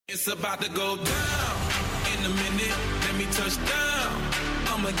It's about to go down in a minute. Let me touch down.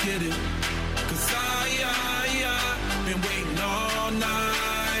 I'ma get it. 'Cause I been waiting all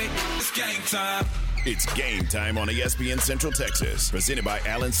night. It's game time. It's game time on ESPN Central Texas. Presented by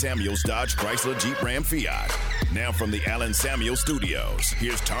Allen Samuels Dodge Chrysler Jeep Ram Fiat. Now from the Allen Samuels Studios,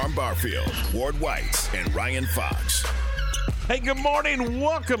 here's Tom Barfield, Ward White, and Ryan Fox. Hey, good morning.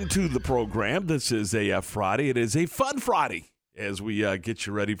 Welcome to the program. This is a Friday. It is a fun Friday as we get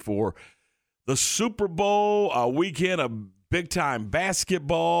you ready for the Super Bowl, a weekend of big-time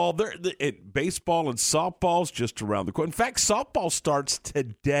basketball. Baseball and softball's just around the corner. In fact, softball starts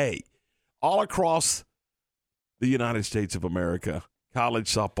today. All across the United States of America, college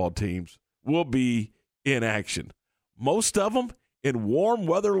softball teams will be in action. Most of them in warm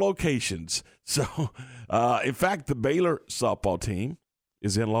weather locations. So, in fact, the Baylor softball team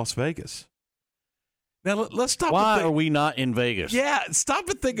is in Las Vegas. Now, let's stop. Why are we not in Vegas? Yeah, stop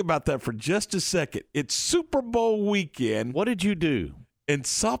and think about that for just a second. It's Super Bowl weekend. What did you do? And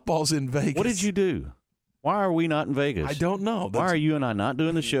softball's in Vegas. What did you do? Why are we not in Vegas? I don't know. Why are you and I not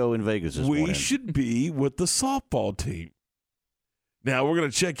doing the show in Vegas this morning? We should be with the softball team. Now, we're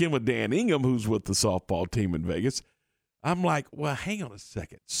going to check in with Dan Ingham, who's with the softball team in Vegas. I'm like, well, hang on a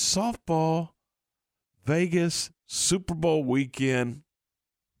second. Softball, Vegas, Super Bowl weekend.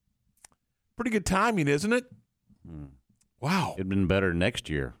 Pretty good timing, isn't it? Wow. It'd been better next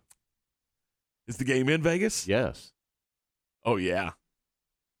year. Is the game in Vegas? Yes. Oh, yeah.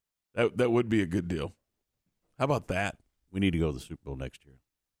 That would be a good deal. How about that? We need to go to the Super Bowl next year.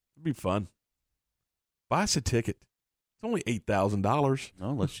 It'd be fun. Buy us a ticket. It's only $8,000.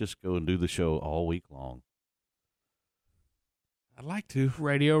 No, let's just go and do the show all week long. I'd like to.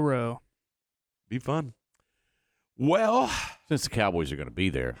 Radio Row. Be fun. Well, since the Cowboys are going to be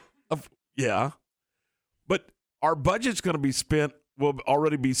there. Yeah. But our budget's going to be spent, will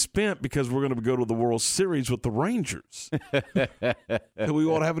already be spent because we're going to go to the World Series with the Rangers. And we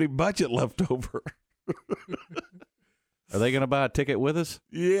won't have any budget left over. Are they going to buy a ticket with us?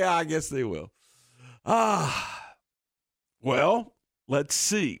 Yeah, I guess they will. Well, let's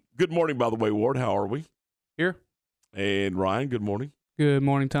see. Good morning, by the way, Ward. How are we? Here. And Ryan, good morning. Good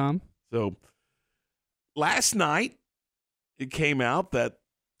morning, Tom. So, last night, it came out that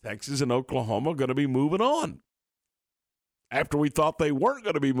Texas and Oklahoma are going to be moving on. After we thought they weren't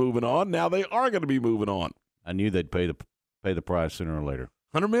going to be moving on, now they are going to be moving on. I knew they'd pay the price sooner or later.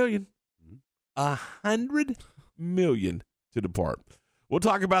 $100 million. $100 million to depart. We'll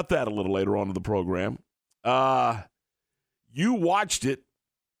talk about that a little later on in the program. You watched it,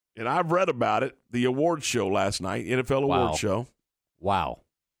 and I've read about it, the awards show last night, NFL awards show. Wow.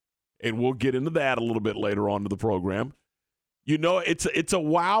 And we'll get into that a little bit later on to the program. You know, it's a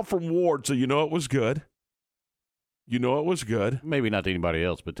wow from Ward, so you know it was good. You know it was good. Maybe not to anybody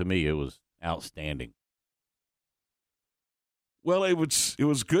else, but to me it was outstanding. Well, it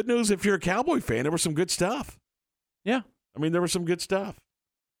was good news if you're a Cowboy fan. There was some good stuff. Yeah. I mean, there was some good stuff.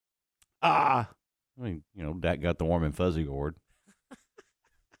 I mean, Dak got the warm and fuzzy award.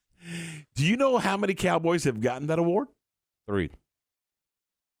 Do you know how many Cowboys have gotten that award? 3.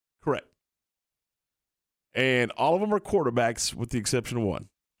 Correct. And all of them are quarterbacks with the exception of one,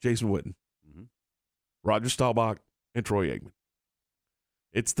 Jason Witten, Roger Staubach, and Troy Aikman.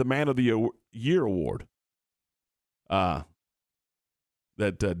 It's the Man of the Year award that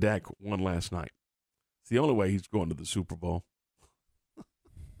Dak won last night. It's the only way he's going to the Super Bowl.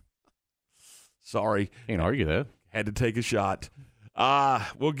 Sorry. Can't argue that. Had to take a shot.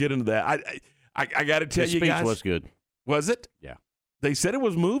 We'll get into that. I got to tell you guys. The speech was good. Was it? Yeah. They said it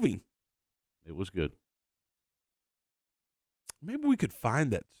was moving. It was good. Maybe we could find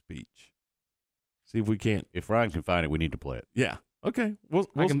that speech. See if we can't. If Ryan can find it, we need to play it. Yeah. Okay.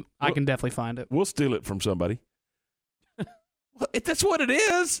 I can definitely find it. We'll steal it from somebody. Well, that's what it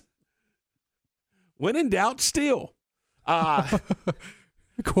is. When in doubt, steal.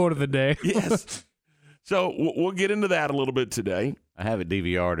 Quote of the day. Yes. So we'll get into that a little bit today. I have it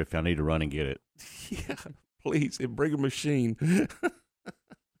DVR'd if I need to run and get it. Yeah, please, and bring a machine.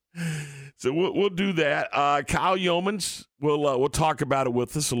 So we'll do that. Kyle Youmans we'll talk about it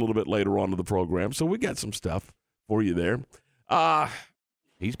with us a little bit later on in the program. So we got some stuff for you there.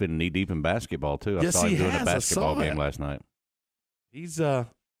 He's been knee deep in basketball too. I Yes, saw him he doing has. a I basketball saw game that. last night. He's a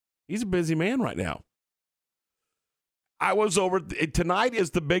busy man right now. I was over tonight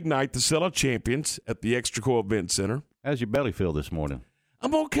is the big night, the sellout champions at the Extraco Event Center. How's your belly feel this morning?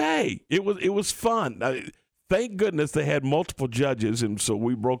 I'm okay. It was fun. Thank goodness they had multiple judges, and so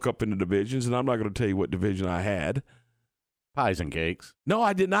we broke up into divisions, and I'm not going to tell you what division I had. Pies and cakes. No,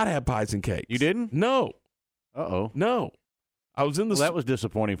 I did not have pies and cakes. You didn't? No. Uh-oh. No. I was in the. Well, that was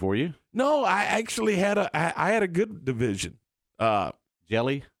disappointing for you. No, I actually had a good division.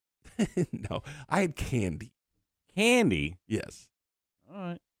 Jelly? No, I had candy. Candy? Yes. All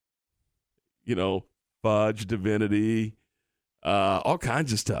right. Fudge, divinity, all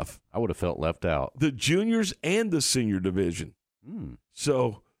kinds of stuff. I would have felt left out. The juniors and the senior division. Mm.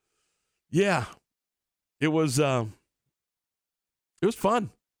 So, yeah, it was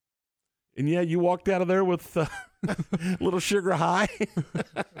fun. And, yeah, you walked out of there with a little sugar high.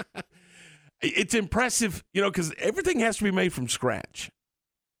 It's impressive, because everything has to be made from scratch.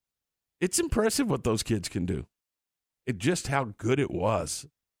 It's impressive what those kids can do. Just how good it was.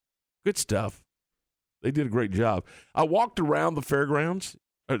 Good stuff. They did a great job. I walked around the fairgrounds.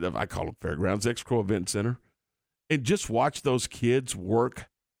 I call them fairgrounds, X-Crow Event Center, and just watched those kids work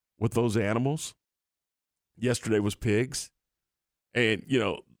with those animals. Yesterday was pigs. And,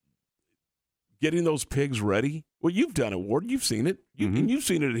 getting those pigs ready. Well, you've done it, Ward. You've seen it. And you've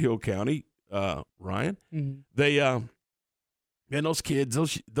seen it at Hill County, Ryan. Mm-hmm. They, and those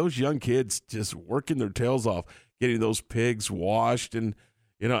kids, those young kids just working their tails off, getting those pigs washed and,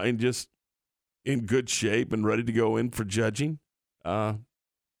 and just in good shape and ready to go in for judging.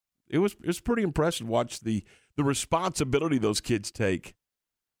 It was pretty impressive to watch the responsibility those kids take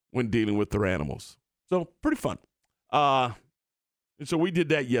when dealing with their animals. So pretty fun. And so we did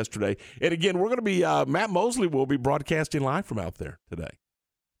that yesterday. And again, we're going to be Matt Mosley will be broadcasting live from out there today,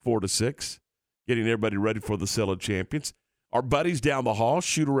 4 to 6, getting everybody ready for the Sale of Champions. Our buddies down the hall,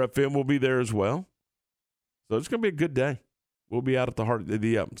 Shooter FM, will be there as well. So it's going to be a good day. We'll be out at the heart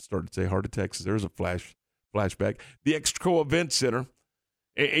of Texas. There's a flashback. The X-Crow Event Center.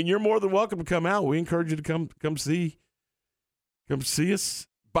 And you're more than welcome to come out. We encourage you to come see us.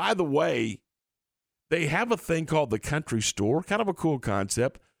 By the way, they have a thing called the Country Store, kind of a cool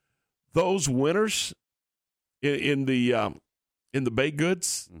concept. Those winners in the baked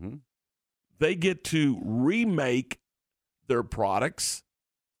goods, they get to remake their products.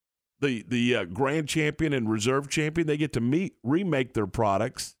 The grand champion and reserve champion, they get to remake their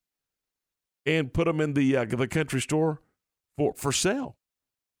products and put them in the Country Store for sale.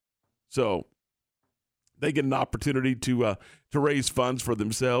 So they get an opportunity to raise funds for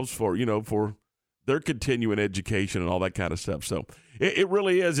themselves for their continuing education and all that kind of stuff. So it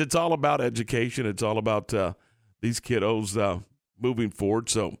really is. It's all about education. It's all about these kiddos moving forward.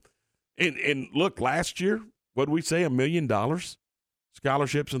 So and look, last year, what did we say? $1 million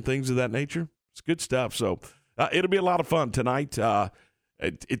scholarships and things of that nature. It's good stuff. So it'll be a lot of fun tonight.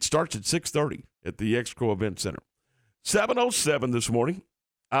 It starts at 6:30 at the X-Crow Event Center. 7:07 this morning.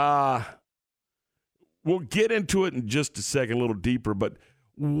 We'll get into it in just a second, a little deeper. But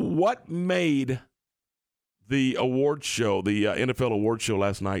what made the award show, the NFL award show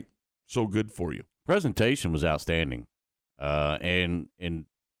last night, so good for you? Presentation was outstanding, and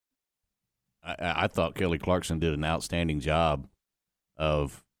I thought Kelly Clarkson did an outstanding job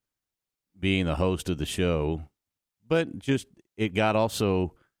of being the host of the show. But just it got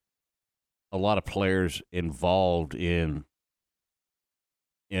also a lot of players involved in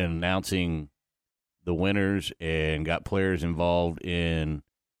announcing the winners, and got players involved in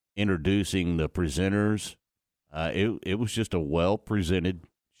introducing the presenters. It was just a well-presented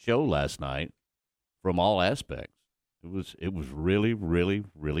show last night from all aspects. It was really, really,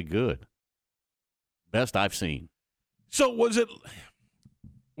 really good. Best I've seen. So was it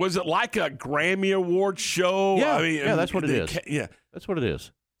like a Grammy Award show? Yeah, I mean, yeah, that's what it is. Yeah, that's what it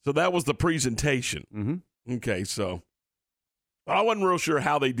is. So that was the presentation. Mm-hmm. Okay, so I wasn't real sure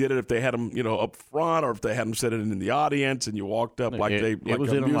how they did it, if they had them, up front, or if they had them set it in the audience and you walked up like it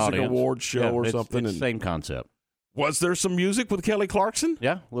was a in music an award show or it's, something. It's the same concept. Was there some music with Kelly Clarkson?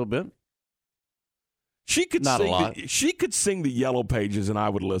 Yeah, a little bit. She could Not sing a lot. She could sing the Yellow Pages, and I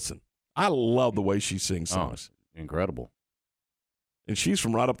would listen. I love the way she sings songs. Oh, incredible. And she's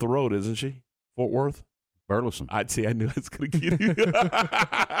from right up the road, isn't she? Fort Worth? Burleson. I knew I was going to get you.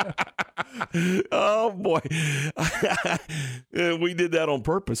 Oh, boy. We did that on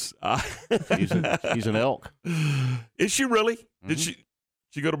purpose. She's an elk. Is she really? Mm-hmm. Did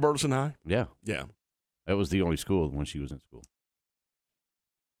she go to Burleson High? Yeah. Yeah. That was the only school when she was in school.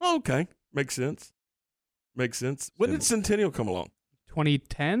 Okay. Makes sense. When did Centennial come along?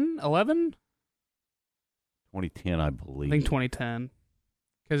 2010, 11? 2010, I believe. I think 2010.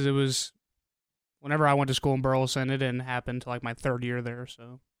 Because it was, whenever I went to school in Burleson, it didn't happen until like my third year there.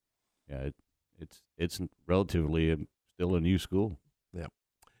 So, yeah, it's relatively still a new school. Yeah.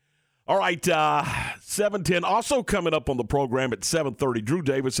 All right, 7:10. Also coming up on the program at 7:30, Drew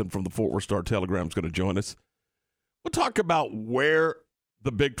Davison from the Fort Worth Star-Telegram is going to join us. We'll talk about where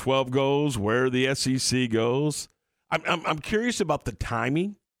the Big 12 goes, where the SEC goes. I'm curious about the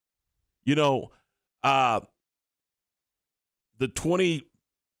timing. You know, the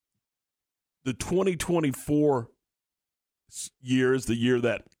 2024 year is the year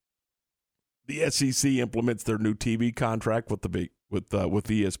that the SEC implements their new TV contract with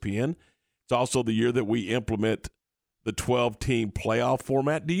ESPN. It's also the year that we implement the 12-team playoff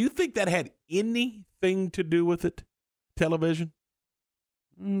format. Do you think that had anything to do with it? Television?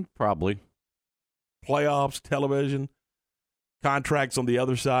 Probably. Playoffs, television, contracts on the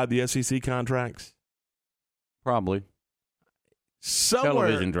other side, the SEC contracts? Probably. Somewhere,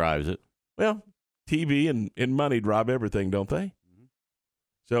 television drives it. Well, TV and money drive everything, don't they? Mm-hmm.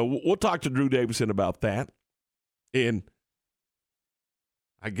 So we'll talk to Drew Davison about that. And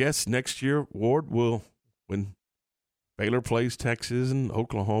I guess next year, Ward, when Baylor plays Texas and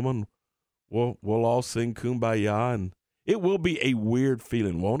Oklahoma, and we'll all sing Kumbaya, and it will be a weird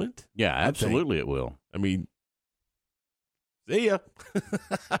feeling, won't it? Yeah, absolutely it will. I mean, see ya.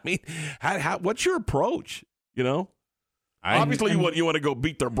 I mean, what's your approach, you know? Obviously, you want to go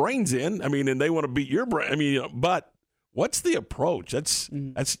beat their brains in. I mean, and they want to beat your brain. I mean, but what's the approach? It's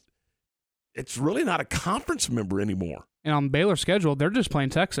really not a conference member anymore. And on Baylor's schedule, they're just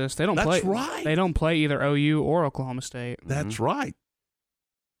playing Texas. They don't play. That's right. They don't play either OU or Oklahoma State. That's right.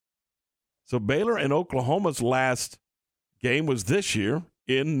 So Baylor and Oklahoma's last game was this year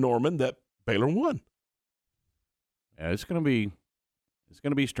in Norman that Baylor won. Yeah, it's going to be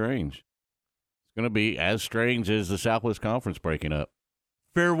strange. It's going to be as strange as the Southwest Conference breaking up.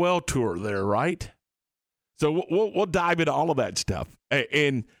 Farewell tour there, right? So we'll dive into all of that stuff.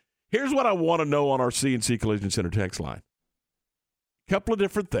 And here's what I want to know on our CNC Collision Center text line. A couple of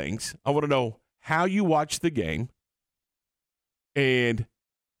different things. I want to know how you watch the game, and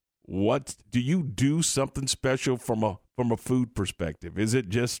what do you do something special from a food perspective? Is it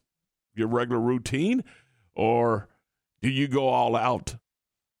just your regular routine, or do you go all out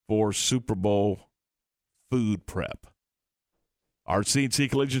for Super Bowl food prep? Our CNC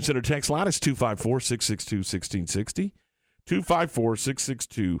Collision Center text line is 254-662-1660.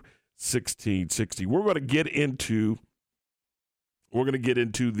 254-662-1660. We're going to get into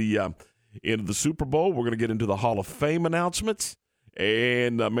the end of the Super Bowl. We're going to get into the Hall of Fame announcements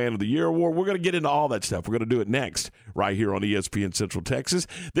and Man of the Year award. We're going to get into all that stuff. We're going to do it next right here on ESPN Central Texas.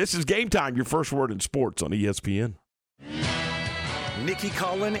 This is Game Time, your first word in sports on ESPN. Nikki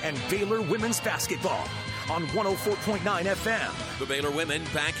Collin and Baylor women's basketball on 104.9 FM. The Baylor women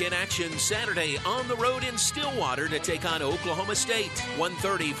back in action Saturday on the road in Stillwater to take on Oklahoma State.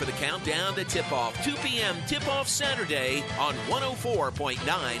 1:30 for the countdown to tip-off. 2 p.m. tip-off Saturday on 104.9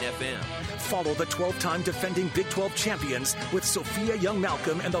 FM. Follow the 12-time defending Big 12 champions with Sophia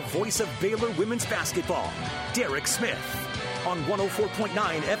Young-Malcolm and the voice of Baylor women's basketball, Derek Smith, on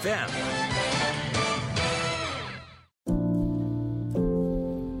 104.9 FM.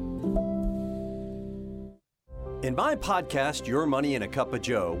 In my podcast, Your Money in a Cup of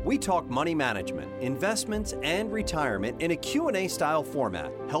Joe, we talk money management, investments, and retirement in a Q&A style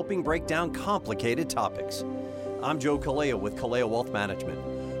format, helping break down complicated topics. I'm Joe Kalea with Kalea Wealth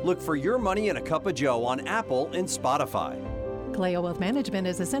Management. Look for Your Money in a Cup of Joe on Apple and Spotify. Kalea Wealth Management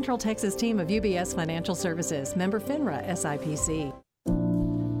is a Central Texas team of UBS Financial Services, member FINRA SIPC.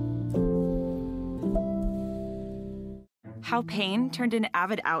 How Payne turned an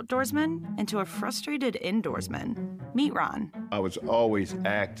avid outdoorsman into a frustrated indoorsman. Meet Ron. I was always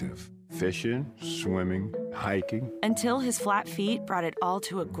active, fishing, swimming, hiking. Until his flat feet brought it all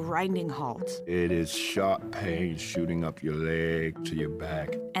to a grinding halt. It is sharp pain shooting up your leg to your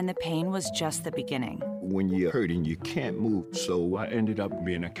back. And the pain was just the beginning. When you're hurting, you can't move. So I ended up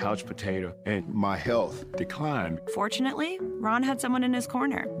being a couch potato, and my health declined. Fortunately, Ron had someone in his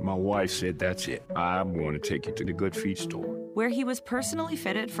corner. My wife said, "That's it. I'm going to take you to the Good Feet store," where he was personally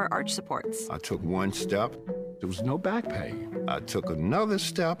fitted for arch supports. I took one step, there was no back pain. I took another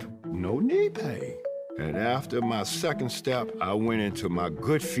step, no knee pain. And after my second step, I went into my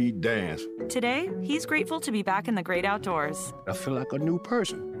Good Feet dance. Today, he's grateful to be back in the great outdoors. I feel like a new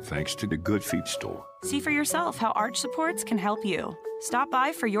person, thanks to the Good Feet store. See for yourself how arch supports can help you. Stop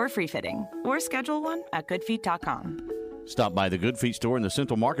by for your free fitting or schedule one at goodfeet.com. Stop by the Good Feet store in the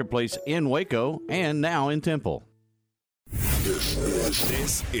Central Marketplace in Waco and now in Temple.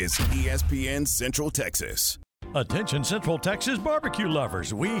 This is ESPN Central Texas. Attention Central Texas barbecue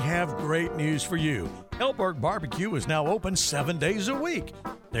lovers, we have great news for you. Elberg Barbecue is now open 7 days a week.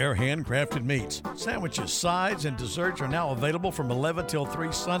 Their handcrafted meats, sandwiches, sides, and desserts are now available from 11 till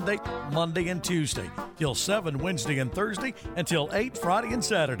 3 Sunday, Monday, and Tuesday, till 7 Wednesday and Thursday, until 8 Friday and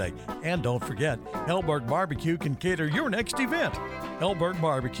Saturday. And don't forget, Hellberg Barbecue can cater your next event. Hellberg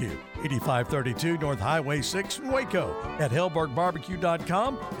Barbecue, 8532 North Highway 6 in Waco, at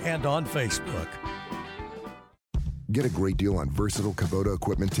hellbergbarbecue.com and on Facebook. Get a great deal on versatile Kubota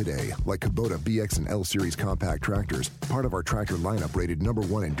equipment today, like Kubota BX and L Series compact tractors, part of our tractor lineup rated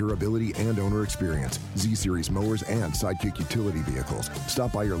 #1 in durability and owner experience, Z Series mowers, and Sidekick utility vehicles.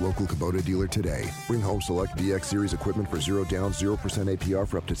 Stop by your local Kubota dealer today. Bring home select BX Series equipment for 0 down, 0% APR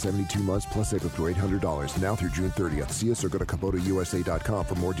for up to 72 months, plus save up to $800 now through June 30th. See us or go to KubotaUSA.com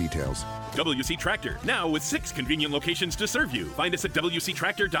for more details. WC Tractor, now with 6 convenient locations to serve you. Find us at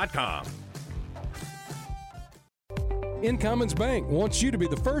WCTractor.com. Ingham Bank wants you to be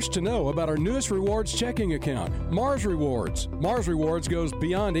the first to know about our newest rewards checking account, Mars Rewards. Mars Rewards goes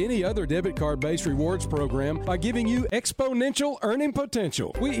beyond any other debit card-based rewards program by giving you exponential earning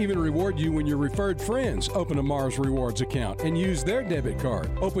potential. We even reward you when your referred friends open a Mars Rewards account and use their debit card.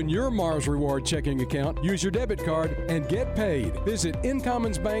 Open your Mars Reward checking account, use your debit card, and get paid. Visit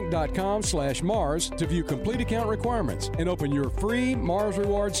incommonsbank.com/Mars to view complete account requirements and open your free Mars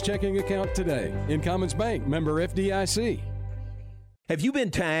Rewards checking account today. Incommons Bank, member FDIC. Have you been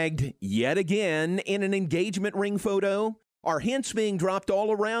tagged yet again in an engagement ring photo? Are hints being dropped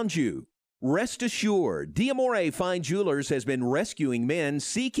all around you? Rest assured, D'Amore Fine Jewelers has been rescuing men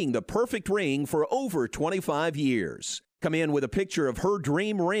seeking the perfect ring for over 25 years. Come in with a picture of her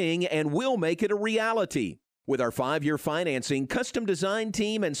dream ring and we'll make it a reality. With our 5-year financing, custom design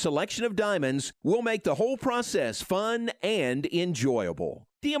team, and selection of diamonds, we'll make the whole process fun and enjoyable.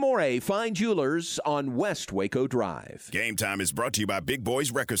 D'Amore Fine Jewelers on West Waco Drive. Game Time is brought to you by Big Boys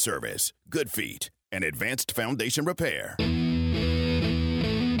Record Service, Good Feet, and Advanced Foundation Repair.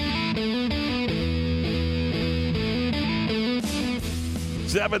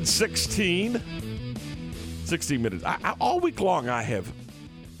 7:16, 16 minutes. All week long I have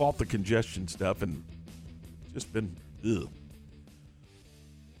fought the congestion stuff and just been, ugh.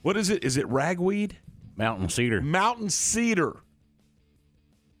 What is it? Is it ragweed? Mountain cedar. Mountain cedar.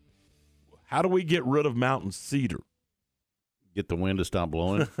 How do we get rid of mountain cedar? Get the wind to stop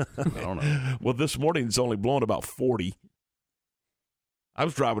blowing? I don't know. Well, this morning it's only blowing about 40. I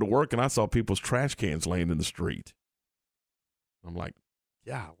was driving to work and I saw people's trash cans laying in the street. I'm like,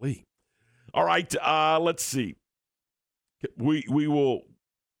 golly. All right, let's see. We'll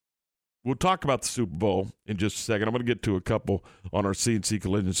talk about the Super Bowl in just a second. I'm going to get to a couple on our CNC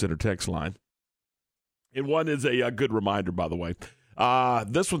Collision Center text line. And one is a good reminder, by the way.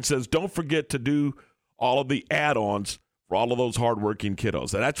 This one says, don't forget to do all of the add-ons for all of those hardworking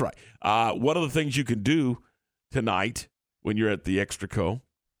kiddos. And that's right. One of the things you can do tonight when you're at the Extraco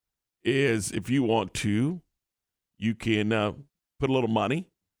is, if you want to, you can put a little money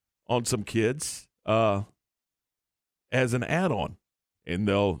on some kids as an add-on. And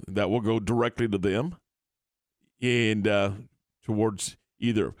that will go directly to them and towards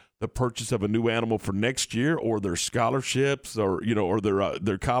either the purchase of a new animal for next year or their scholarships or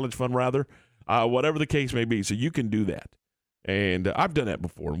their college fund, rather, whatever the case may be. So you can do that. And I've done that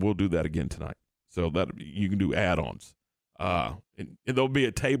before, and we'll do that again tonight. So that you can do add-ons. And there'll be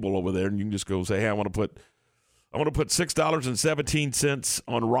a table over there, and you can just go say, hey, I want to put $6.17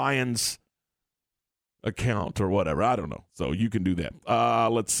 on Ryan's account or whatever. I don't know. So you can do that.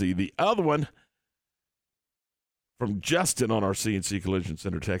 Let's see. The other one from Justin on our CNC Collision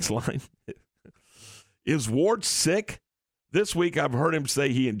Center text line. Is Ward sick? This week I've heard him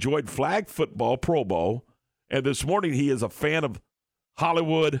say he enjoyed flag football Pro Bowl, and this morning he is a fan of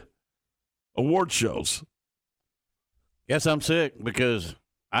Hollywood award shows. Yes, I'm sick because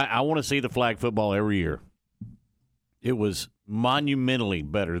I want to see the flag football every year. It was monumentally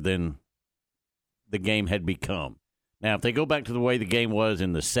better than the game had become. Now, if they go back to the way the game was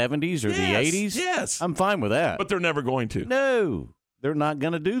in the 70s or the 80s, yes, I'm fine with that. But they're never going to. No, they're not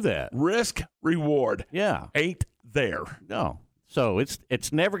going to do that. Risk, reward, ain't there. No. So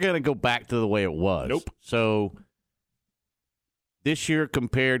it's never going to go back to the way it was. Nope. So this year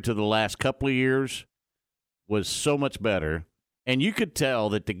compared to the last couple of years was so much better. And you could tell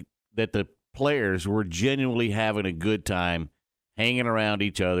that the players were genuinely having a good time hanging around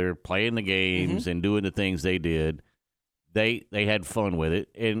each other, playing the games, and doing the things they did. They had fun with it,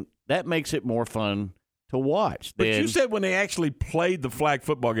 and that makes it more fun to watch. But you said when they actually played the flag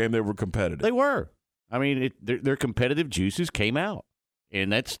football game, they were competitive. They were. I mean, their competitive juices came out,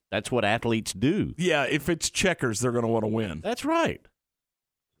 and that's what athletes do. Yeah, if it's checkers, they're going to want to win. That's right.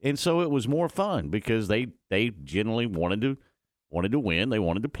 And so it was more fun because they generally wanted wanted to win. They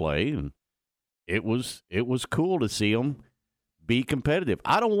wanted to play, and it was cool to see them be competitive.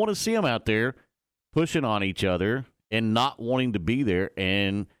 I don't want to see them out there pushing on each other and not wanting to be there.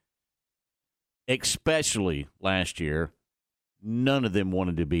 And especially last year, none of them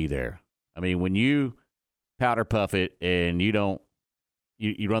wanted to be there. I mean, when you powder puff it and you don't,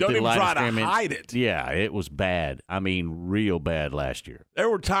 you run through the line of scrimmage. Don't even try to hide it. Yeah, it was bad. I mean, real bad last year. There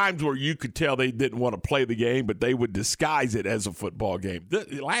were times where you could tell they didn't want to play the game, but they would disguise it as a football game.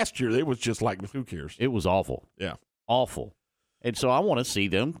 Last year, it was just like, who cares? It was awful. Yeah. Awful. And so I want to see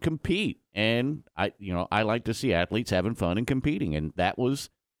them compete. And I like to see athletes having fun and competing. And that was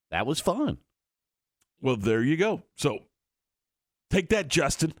fun. Well, there you go. So take that,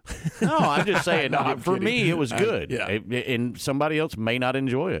 Justin. No, I'm just saying, No, for me, it was good. Yeah. And somebody else may not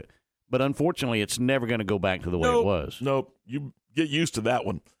enjoy it. But unfortunately, it's never going to go back to the way it was. Nope. You get used to that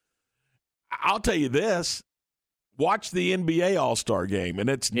one. I'll tell you this. Watch the NBA All-Star game, and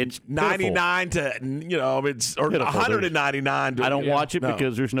it's 99 pitiful. to, it's or 199 to. I don't watch it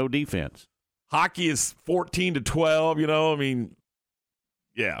because there's no defense. Hockey is 14 to 12, I mean,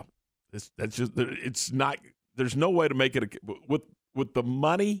 yeah. That's just, it's not, there's no way to make it, with the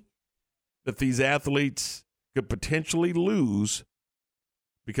money that these athletes could potentially lose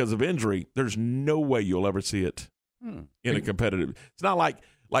because of injury, there's no way you'll ever see it in a competitive. It's not like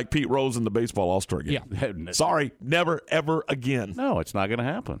Pete Rose in the baseball All-Star game. Yeah. Sorry, never, ever again. No, it's not going to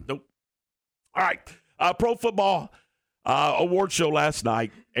happen. Nope. All right. Pro football award show last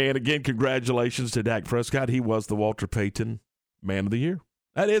night. And again, congratulations to Dak Prescott. He was the Walter Payton Man of the Year.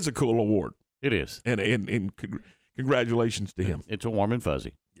 That is a cool award. It is. And congratulations to him. It's a warm and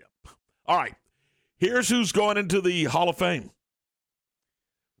fuzzy. Yeah. All right. Here's who's going into the Hall of Fame.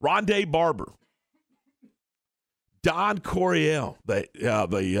 Rondé Barber. Don Coryell,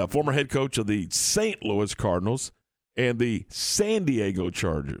 the former head coach of the St. Louis Cardinals and the San Diego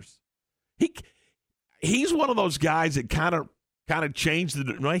Chargers. He's one of those guys that kind of changed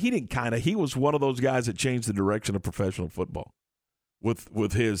he was one of those guys that changed the direction of professional football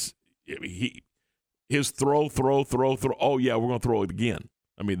with his throw. Oh yeah, we're going to throw it again.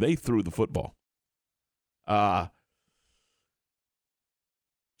 I mean, they threw the football.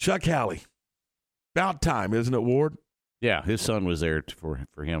 Chuck Halley. About time, isn't it, Ward? Yeah, his son was there for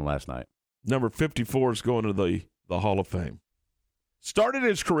him last night. Number 54 is going to the Hall of Fame. Started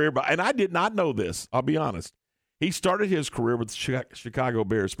his career and I did not know this, I'll be honest. He started his career with the Chicago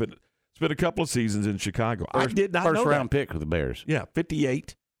Bears, spent a couple of seasons in Chicago. I did not know that. First round pick with the Bears. Yeah,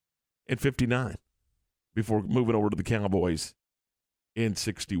 58 and 59 before moving over to the Cowboys in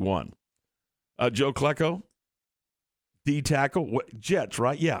 61. Joe Klecko, D tackle, Jets,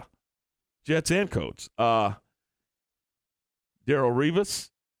 right? Yeah. Jets and Colts. Darrelle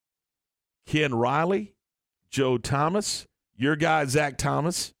Revis, Ken Riley, Joe Thomas, your guy Zach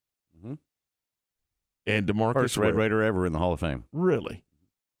Thomas, and DeMarcus First Ware. Red Raider ever in the Hall of Fame. Really?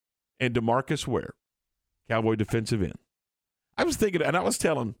 And DeMarcus Ware, Cowboy defensive end. I was thinking, and I was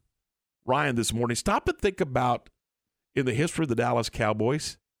telling Ryan this morning, stop and think about, in the history of the Dallas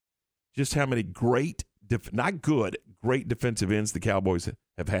Cowboys, just how many great, not good, great defensive ends the Cowboys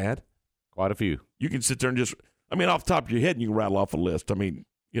have had. Quite a few. You can sit there and off the top of your head, and you can rattle off a list. I mean,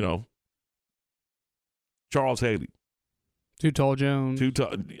 Charles Haley. Too Tall Jones.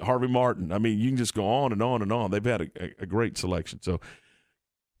 Harvey Martin. I mean, you can just go on and on and on. They've had a great selection. So,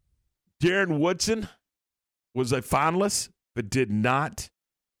 Darren Woodson was a finalist, but did not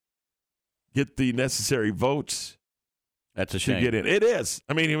get the necessary votes. That's a shame. To get in. It is.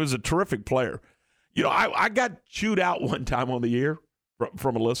 I mean, he was a terrific player. I got chewed out one time on the air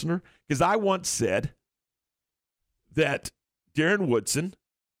from a listener because I once said that Darren Woodson,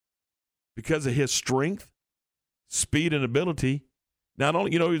 because of his strength, speed, and ability, not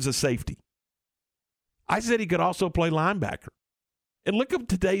only, he was a safety. I said he could also play linebacker. And look up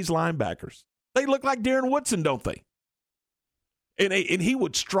today's linebackers. They look like Darren Woodson, don't they? And he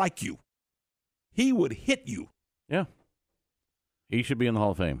would strike you. He would hit you. Yeah. He should be in the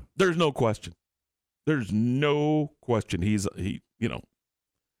Hall of Fame. There's no question. There's no question.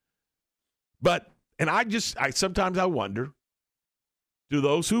 But, and I sometimes I wonder, do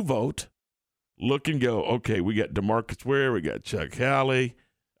those who vote look and go, okay, we got DeMarcus Ware, we got Chuck Halley,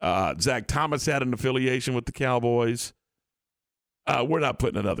 Zach Thomas had an affiliation with the Cowboys. We're not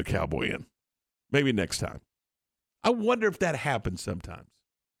putting another Cowboy in. Maybe next time. I wonder if that happens sometimes.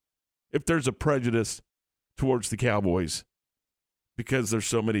 If there's a prejudice towards the Cowboys because there's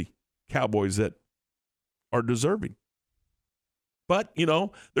so many Cowboys that are deserving. But,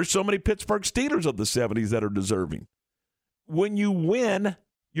 there's so many Pittsburgh Steelers of the 70s that are deserving. When you win,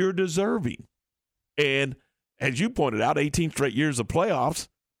 you're deserving. And as you pointed out, 18 straight years of playoffs.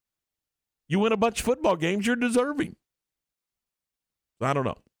 You win a bunch of football games, you're deserving. I don't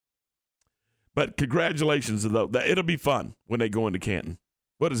know. But congratulations, though. It'll be fun when they go into Canton.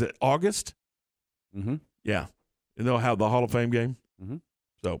 What is it, August? Mm-hmm. Yeah. And they'll have the Hall of Fame game. Mm-hmm.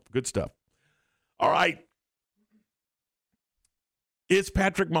 So, good stuff. All right. Is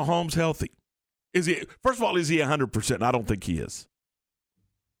Patrick Mahomes healthy? First of all, is he 100%? I don't think he is.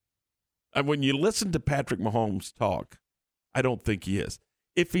 And when you listen to Patrick Mahomes talk, I don't think he is.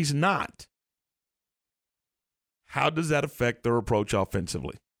 If he's not, how does that affect their approach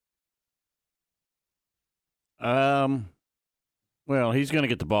offensively? Well, he's going to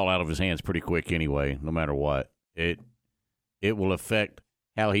get the ball out of his hands pretty quick anyway, no matter what. It will affect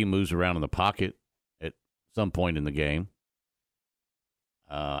how he moves around in the pocket at some point in the game.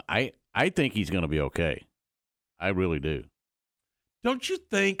 I think he's going to be okay. I really do. Don't you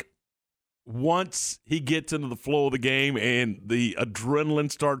think once he gets into the flow of the game and the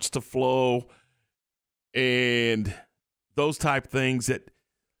adrenaline starts to flow and those type things, that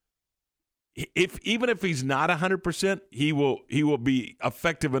even if he's not 100%, he will be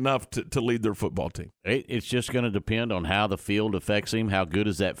effective enough to lead their football team? It's just going to depend on how the field affects him. How good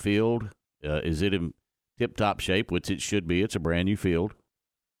is that field? Is it in tip-top shape, which it should be? It's a brand-new field.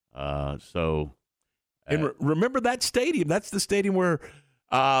 And remember that stadium. That's the stadium where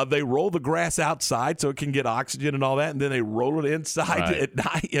they roll the grass outside so it can get oxygen and all that, and then they roll it inside at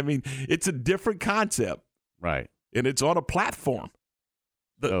night. I mean, it's a different concept. Right. And it's on a platform.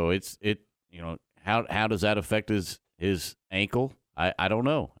 So how does that affect his ankle? I don't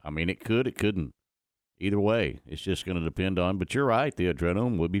know. I mean, it could, it couldn't. Either way, it's just going to depend on. But you're right, the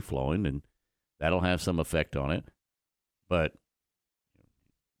adrenaline would be flowing, and that'll have some effect on it. But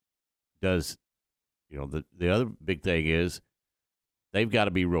the other big thing is they've got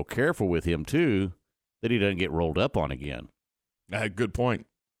to be real careful with him too, that he doesn't get rolled up on again. Good point.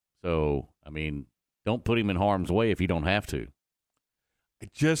 So, I mean, don't put him in harm's way if you don't have to.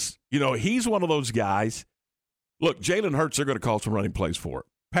 He's one of those guys. Look, Jalen Hurts, they're going to call some running plays for it.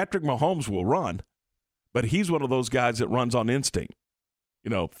 Patrick Mahomes will run, but he's one of those guys that runs on instinct.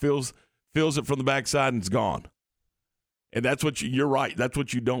 Feels it from the backside and it's gone. And that's what you're right. That's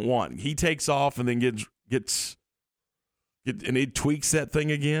what you don't want. He takes off and then gets and he tweaks that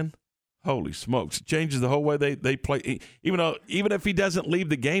thing again. Holy smokes! It changes the whole way they play. Even if he doesn't leave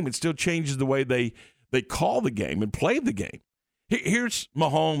the game, it still changes the way they call the game and play the game. Here's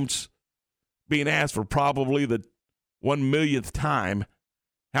Mahomes being asked for probably the 1,000,000th time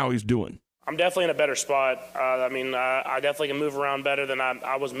how he's doing. I'm definitely in a better spot. I definitely can move around better than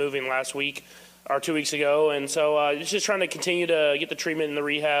I was moving last week or 2 weeks ago. And so it's just trying to continue to get the treatment and the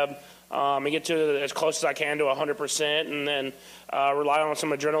rehab and get to as close as I can to 100%, and then rely on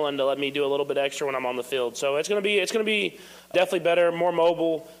some adrenaline to let me do a little bit extra when I'm on the field. So it's going to be definitely better, more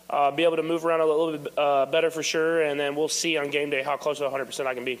mobile, be able to move around a little bit better for sure, and then we'll see on game day how close to 100%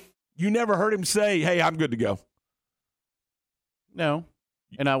 I can be. You never heard him say, "Hey, I'm good to go." No,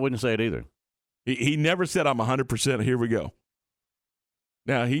 and I wouldn't say it either. He never said, "I'm 100%, here we go."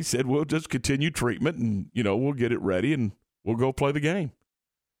 Now, he said, we'll just continue treatment and, we'll get it ready and we'll go play the game.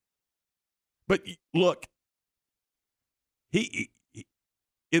 But look, he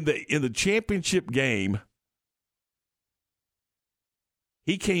in the championship game,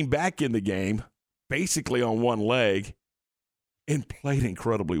 he came back in the game basically on one leg and played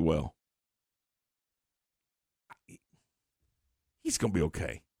incredibly well. He's going to be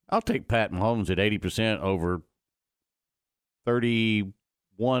okay. I'll take Pat Mahomes at 80% over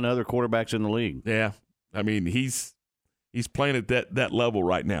 31 other quarterbacks in the league. Yeah. I mean, he's playing at that level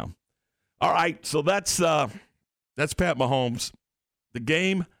right now. All right, so that's Pat Mahomes. The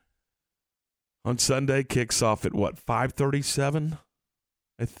game on Sunday kicks off at 5:37,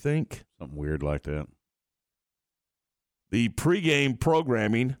 I think. Something weird like that. The pregame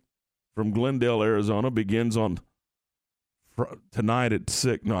programming from Glendale, Arizona begins on tonight at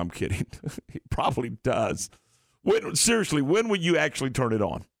 6. No, I'm kidding. It probably does. Seriously, when will you actually turn it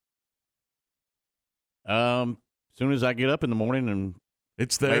on? As soon as I get up in the morning and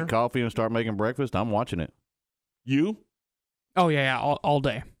it's there, make coffee and start making breakfast, I'm watching it. You? Oh, yeah, all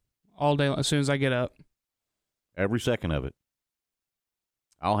day. All day as soon as I get up. Every second of it.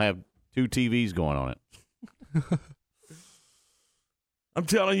 I'll have 2 TVs going on it. I'm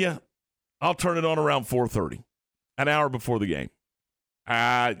telling you, I'll turn it on around 4:30, an hour before the game.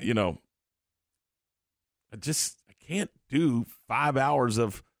 I can't do 5 hours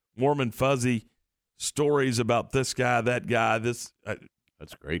of warm and fuzzy stories about this guy, that guy, this.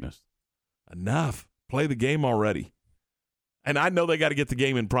 That's greatness. Enough. Play the game already. And I know they got to get the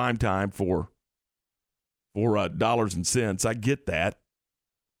game in prime time for for dollars and cents. I get that.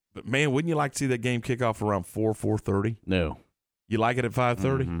 But, man, wouldn't you like to see that game kick off around 4:30? No. You like it at 5:30?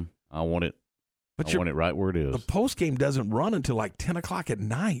 Mm-hmm. I want it. I want it right where it is. The post game doesn't run until like 10 o'clock at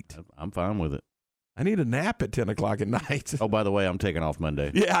night. I'm fine with it. I need a nap at 10 o'clock at night. Oh, by the way, I'm taking off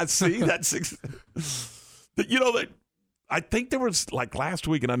Monday. Yeah, see, that's I think there was like last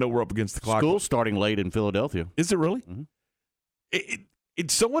week, and I know we're up against the clock. School's starting late in Philadelphia. Is it really? Mm-hmm.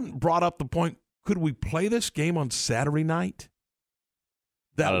 Someone brought up the point, could we play this game on Saturday night?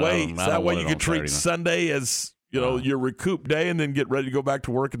 That way you could treat Sunday as, your recoup day and then get ready to go back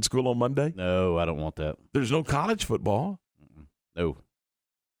to work and school on Monday? No, I don't want that. There's no college football. No.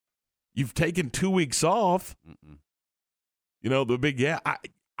 You've taken 2 weeks off. The big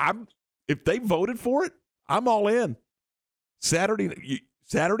I'm if they voted for it, I'm all in. Saturday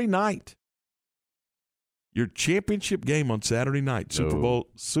night. Your championship game on Saturday night. No.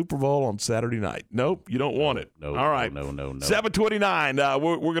 Super Bowl on Saturday night. Nope, you don't want it. No. All right. No. 7:29.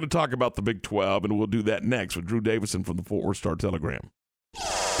 We're going to talk about the Big 12, and we'll do that next with Drew Davison from the Fort Worth Star-Telegram.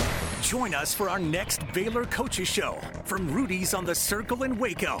 Join us for our next Baylor Coaches Show from Rudy's on the Circle in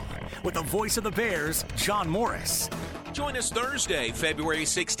Waco with the voice of the Bears, John Morris. Join us Thursday, February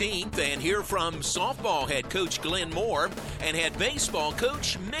 16th, and hear from softball head coach Glenn Moore and head baseball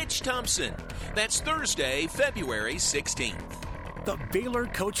coach Mitch Thompson. That's Thursday, February 16th. The Baylor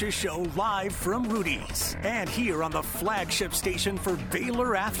Coaches Show live from Rudy's and here on the flagship station for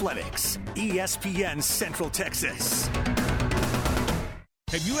Baylor Athletics, ESPN Central Texas.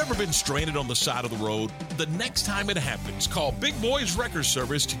 Have you ever been stranded on the side of the road? The next time it happens, call Big Boys Wrecker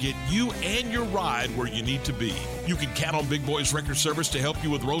Service to get you and your ride where you need to be. You can count on Big Boys Wrecker Service to help you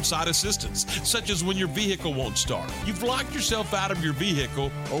with roadside assistance, such as when your vehicle won't start, you've locked yourself out of your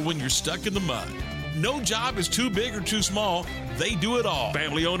vehicle, or when you're stuck in the mud. No job is too big or too small. They do it all.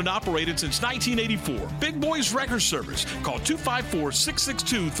 Family owned and operated since 1984. Big Boys Wrecker Service. Call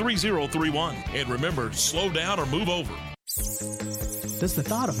 254-662-3031. And remember, slow down or move over. Does the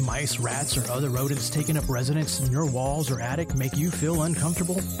thought of mice, rats, or other rodents taking up residence in your walls or attic make you feel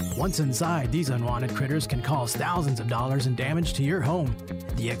uncomfortable? Once inside, these unwanted critters can cause thousands of dollars in damage to your home.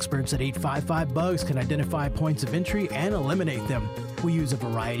 The experts at 855 Bugs can identify points of entry and eliminate them. We use a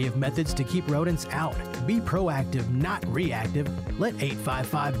variety of methods to keep rodents out. Be proactive, not reactive. Let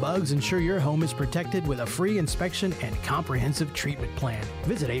 855 Bugs ensure your home is protected with a free inspection and comprehensive treatment plan.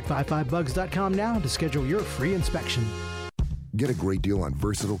 Visit 855bugs.com now to schedule your free inspection. Get a great deal on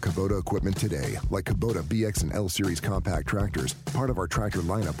versatile Kubota equipment today, like Kubota BX and L Series compact tractors, part of our tractor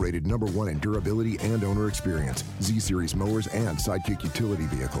lineup rated #1 in durability and owner experience, Z Series mowers, and Sidekick utility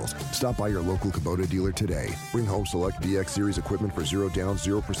vehicles. Stop by your local Kubota dealer today. Bring home select BX Series equipment for 0 down,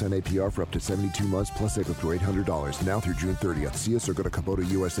 0% APR for up to 72 months, plus save up to $800, now through June 30th. See us or go to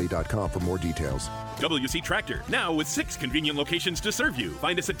KubotaUSA.com for more details. WC Tractor, now with 6 convenient locations to serve you.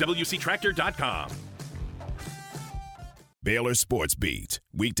 Find us at WCTractor.com. Baylor Sports Beat,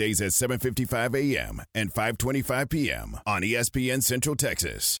 weekdays at 7:55 a.m. and 5:25 p.m. on ESPN Central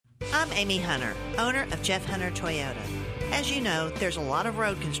Texas. I'm Amy Hunter, owner of Jeff Hunter Toyota. As you know, there's a lot of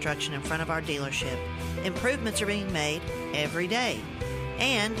road construction in front of our dealership. Improvements are being made every day,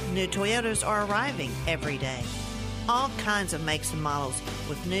 and new Toyotas are arriving every day. All kinds of makes and models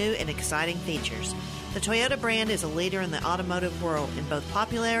with new and exciting features. The Toyota brand is a leader in the automotive world in both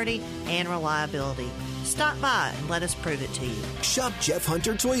popularity and reliability. Stop by and let us prove it to you. Shop Jeff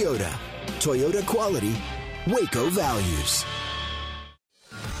Hunter Toyota. Toyota quality, Waco values.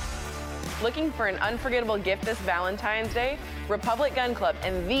 Looking for an unforgettable gift this Valentine's Day? Republic Gun Club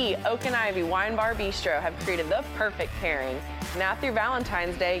and the Oak and Ivy Wine Bar Bistro have created the perfect pairing. Now through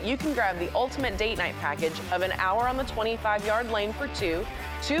Valentine's Day, you can grab the ultimate date night package of an hour on the 25-yard lane for 2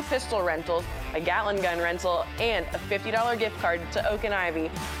 pistol rentals, a Gatlin gun rental, and a $50 gift card to Oak and Ivy,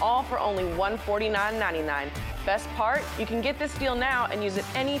 all for only $149.99. Best part, you can get this deal now and use it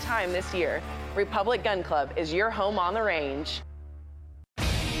any time this year. Republic Gun Club is your home on the range.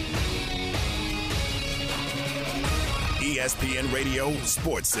 ESPN Radio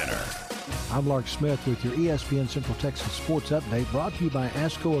Sports Center. I'm Lark Smith with your ESPN Central Texas Sports Update, brought to you by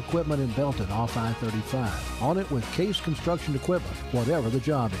ASCO Equipment in Belton off I-35. On it with Case Construction Equipment, whatever the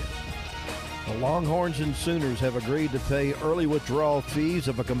job is. The Longhorns and Sooners have agreed to pay early withdrawal fees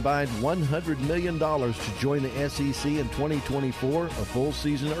of a combined $100 million to join the SEC in 2024, a full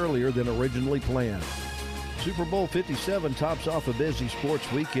season earlier than originally planned. Super Bowl 57 tops off a busy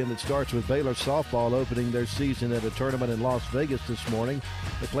sports weekend that starts with Baylor softball opening their season at a tournament in Las Vegas this morning.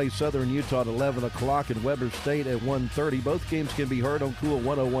 They play Southern Utah at 11 o'clock and Weber State at 1:30. Both games can be heard on Cool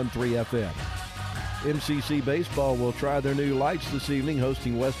 101.3 FM. MCC Baseball will try their new lights this evening,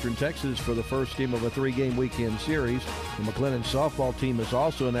 hosting Western Texas for the first game of a 3-game weekend series. The McLennan softball team is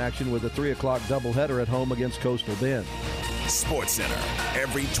also in action with a 3 o'clock doubleheader at home against Coastal Bend. Sports Center,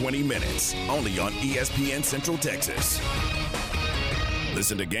 every 20 minutes, only on ESPN Central Texas.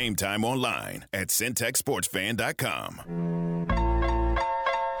 Listen to Game Time online at centexsportsfan.com.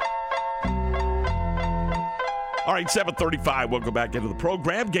 All right, 7:35. Welcome back into the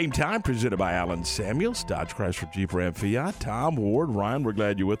program. Game Time presented by Allen Samuels, Dodge Chrysler Jeep Ram Fiat. Tom, Ward, Ryan, we're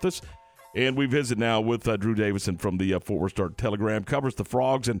glad you're with us. And we visit now with Drew Davison from the Fort Worth Star-Telegram. Covers the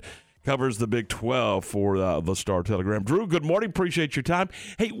Frogs and covers the Big 12 for the Star-Telegram. Drew, good morning. Appreciate your time.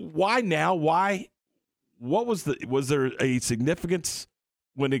 Hey, why now? Why? What was there a significance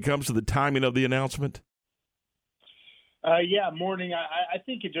when it comes to the timing of the announcement? Yeah, morning. I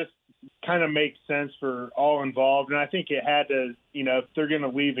think it just kind of makes sense for all involved. And I think it had to, if they're going to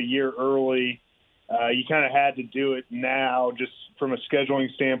leave a year early, you kind of had to do it now just from a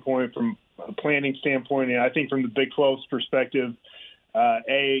scheduling standpoint, from a planning standpoint. And I think from the Big 12's perspective,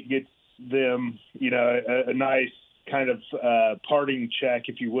 it gets them, a nice kind of parting check,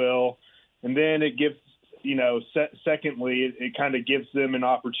 if you will. And then it gives, secondly, it kind of gives them an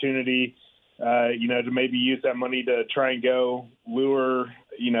opportunity to maybe use that money to try and go lure,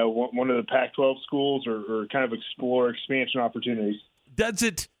 one of the Pac-12 schools or kind of explore expansion opportunities. Did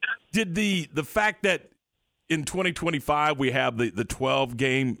the fact that in 2025 we have the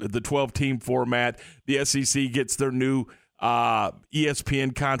 12-team format, the SEC gets their new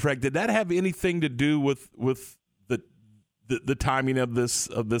ESPN contract, did that have anything to do with the timing of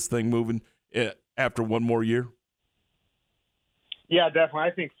this thing moving after one more year? Yeah, definitely.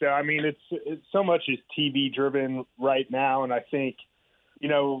 I think so. I mean, it's so much is TV driven right now, and I think,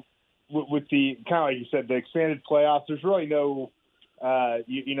 with the kind of like you said, the expanded playoffs, there's really no,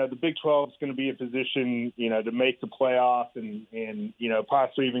 the Big 12 is going to be in position, to make the playoff and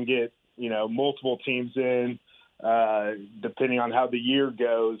possibly even get multiple teams in, depending on how the year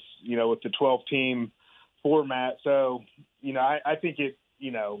goes, with the 12-team format. So, I think it,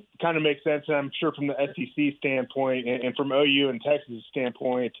 kind of makes sense. And I'm sure from the SEC standpoint and from OU and Texas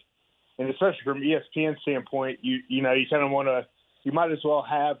standpoint, and especially from ESPN standpoint, you kind of want to, you might as well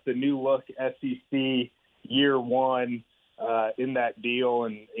have the new look SEC year one in that deal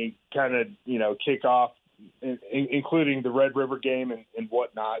and kind of, kick off, including the Red River game and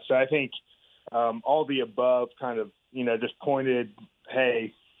whatnot. So I think all the above kind of, just pointed,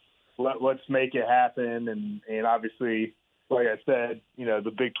 hey, let's make it happen. And obviously, like I said,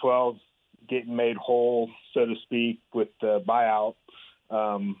 the Big 12's getting made whole, so to speak, with the buyout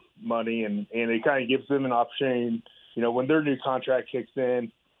money, and it kind of gives them an opportunity, when their new contract kicks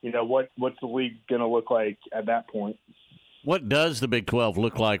in, what's the league going to look like at that point? What does the Big 12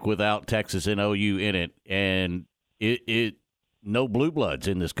 look like without Texas and OU in it? And it no blue bloods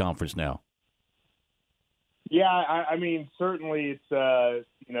in this conference now. Yeah, I mean, certainly it's,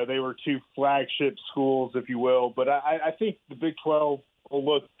 they were two flagship schools, if you will. But I think the Big 12 will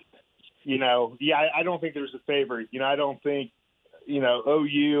look, I don't think there's a favorite. I don't think,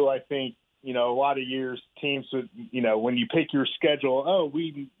 OU, I think, a lot of years teams would, when you pick your schedule,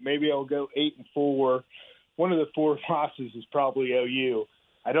 maybe I'll go 8-4. One of the 4 losses is probably OU.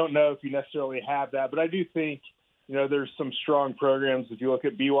 I don't know if you necessarily have that, but I do think, there's some strong programs. If you look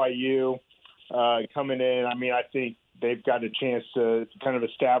at BYU, coming in, I mean, I think they've got a chance to kind of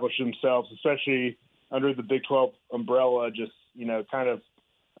establish themselves, especially under the Big 12 umbrella, just, they've got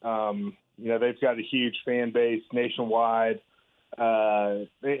a huge fan base nationwide. And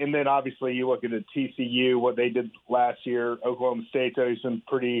then obviously you look at the TCU, what they did last year, Oklahoma State's always been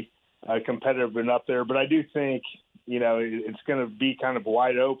pretty competitive and up there. But I do think, it's going to be kind of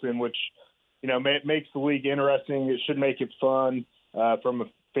wide open, which, makes the league interesting. It should make it fun from a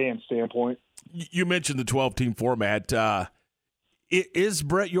fan standpoint. You mentioned the 12-team format. Is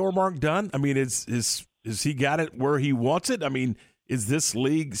Brett Yormark done? I mean, is he got it where he wants it? I mean, is this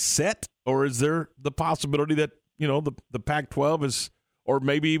league set, or is there the possibility that the Pac-12 is, or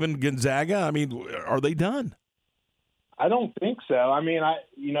maybe even Gonzaga? I mean, are they done? I don't think so. I mean,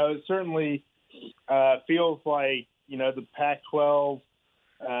 it certainly feels like the Pac-12.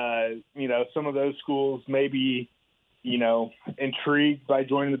 Some of those schools maybe. Intrigued by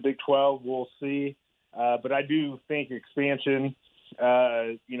joining the Big 12. We'll see. But I do think expansion,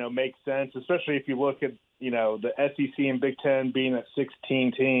 makes sense, especially if you look at, the SEC and Big 10 being at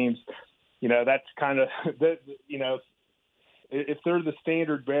 16 teams. That's kind of, if they're the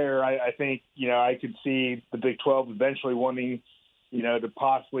standard bearer, I think, I could see the Big 12 eventually wanting, to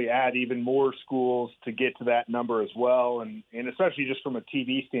possibly add even more schools to get to that number as well. And especially just from a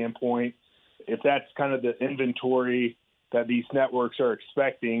TV standpoint, if that's kind of the inventory that these networks are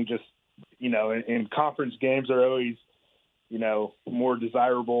expecting, just, and conference games are always, more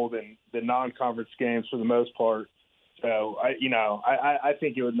desirable than non-conference games for the most part. So, I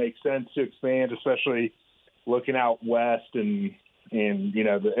think it would make sense to expand, especially looking out west and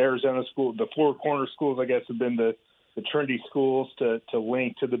the Arizona school, the Four Corner schools, I guess, have been the trendy schools to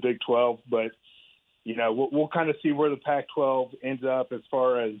link to the Big 12. But, we'll kind of see where the Pac-12 ends up as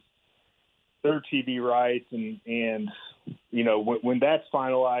far as their TV rights. And when that's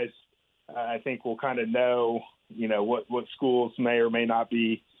finalized, I think we'll kind of know, what schools may or may not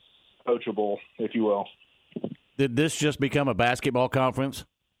be coachable, if you will. Did this just become a basketball conference?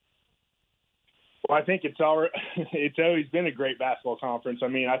 Well, I think it's always been a great basketball conference. I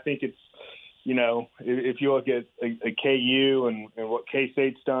mean, I think it's, if you look at a KU and what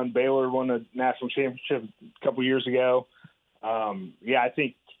K-State's done, Baylor won a national championship a couple years ago. I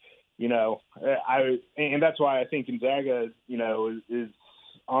think, and that's why I think Gonzaga, is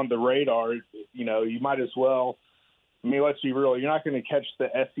on the radar. You might as well. I mean, let's be real. You're not going to catch the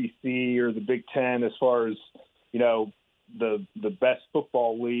SEC or the Big Ten as far as, the best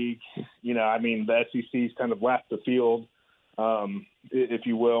football league. The SEC's kind of left the field, if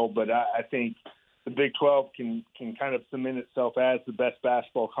you will. But I think the Big 12 can kind of cement itself as the best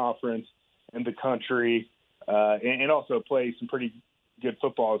basketball conference in the country, and also play some pretty good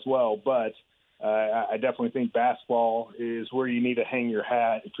football as well. But I definitely think basketball is where you need to hang your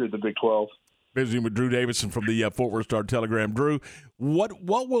hat if you're the Big 12. Visiting with Drew Davison from the Fort Worth Star-Telegram. Drew, what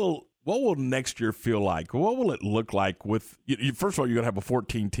will next year feel like? What will it look like with first of all, you're going to have a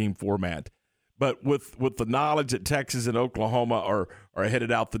 14-team format, but with the knowledge that Texas and Oklahoma are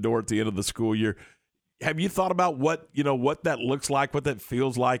headed out the door at the end of the school year, have you thought about what that looks like, what that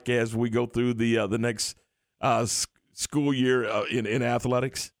feels like as we go through the next school year in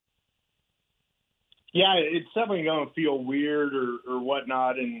athletics? Yeah, it's definitely going to feel weird or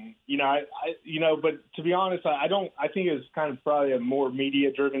whatnot, and but to be honest, I think it's kind of probably a more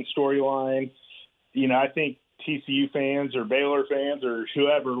media-driven storyline. I think TCU fans or Baylor fans or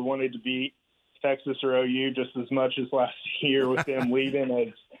whoever wanted to beat Texas or OU just as much as last year with them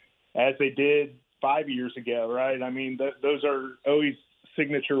leaving as they did 5 years ago, right? I mean, those are always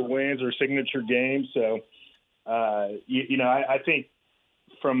signature wins or signature games. So, I think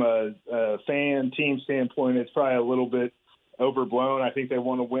from a fan team standpoint, it's probably a little bit overblown. I think they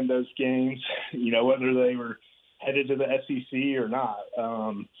want to win those games, whether they were headed to the SEC or not.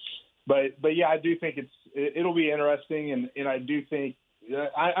 But yeah, I do think it'll be interesting, and I do think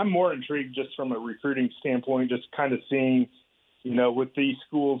I'm more intrigued just from a recruiting standpoint, just kind of seeing, with these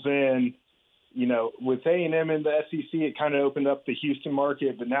schools in, with A&M in the SEC, it kind of opened up the Houston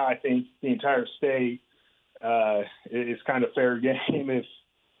market, but now I think the entire state is kind of fair game.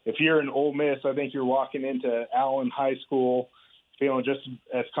 If you're an Ole Miss, I think you're walking into Allen High School feeling just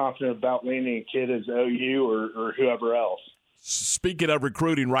as confident about landing a kid as OU or whoever else. Speaking of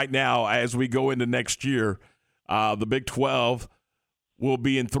recruiting right now, as we go into next year, the Big 12 will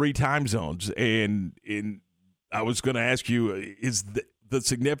be in 3 time zones. And I was going to ask you, is the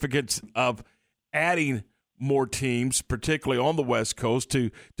significance of adding more teams, particularly on the West Coast,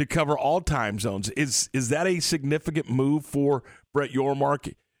 to cover all time zones, is that a significant move for Brett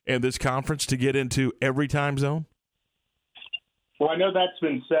Yormark and this conference to get into every time zone? Well, I know that's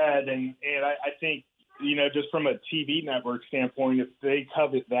been said, and I think, just from a TV network standpoint, if they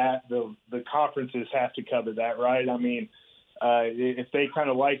covet that, the conferences have to cover that, right? I mean, if they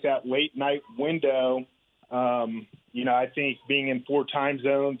kind of like that late night window, I think being in 4 time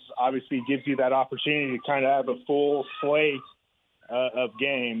zones obviously gives you that opportunity to kind of have a full slate of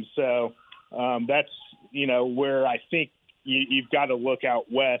games. So that's, where I think you've got to look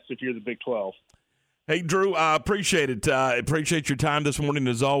out west if you're the Big 12. Hey, Drew, I appreciate it. Appreciate your time this morning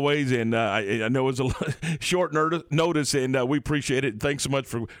as always, and I know it's a short notice, and we appreciate it. Thanks so much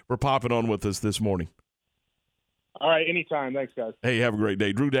for popping on with us this morning. All right, anytime. Thanks, guys. Hey, have a great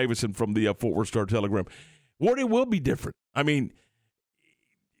day. Drew Davison from the Fort Worth Star-Telegram. What it will be different. I mean,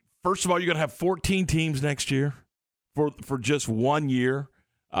 first of all, you're going to have 14 teams next year for just 1 year.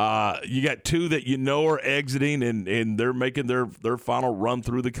 You got 2 that are exiting, and they're making their final run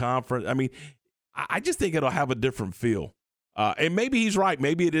through the conference. I mean, I just think it'll have a different feel. And maybe he's right.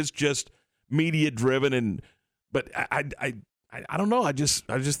 Maybe it is just media driven, but I don't know. I just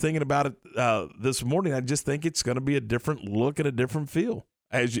thinking about it this morning. I just think it's going to be a different look and a different feel.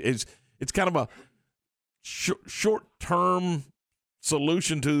 It's kind of a short-term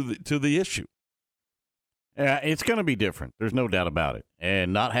solution to the issue. Yeah, it's going to be different. There's no doubt about it.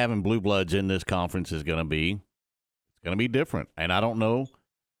 And not having blue bloods in this conference is going to be different. And I don't know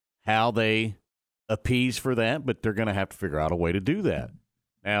how they appease for that, but they're going to have to figure out a way to do that.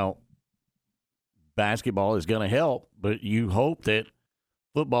 Now, basketball is going to help, but you hope that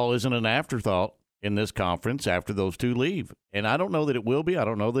football isn't an afterthought in this conference after those two leave. And I don't know that it will be. I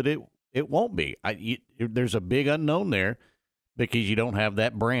don't know that it won't be. There's a big unknown there because you don't have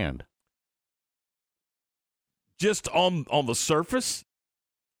that brand. Just on the surface,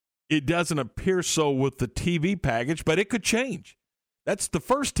 it doesn't appear so with the TV package, but it could change. That's the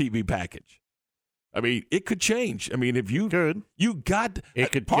first TV package. I mean, it could change. I mean, if you got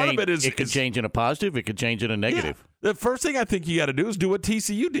it could part change, of it is it could change in a positive. It could change in a negative. Yeah. The first thing I think you got to do is do what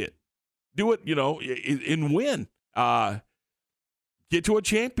TCU did. Do it, and win. Get to a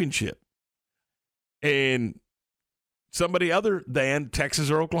championship, and somebody other than Texas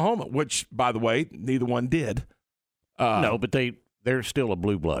or Oklahoma, which, by the way, neither one did. No, but they're still a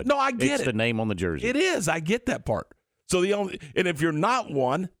blue blood. No, I get it. It's the name on the jersey. It is. I get that part. So and if you're not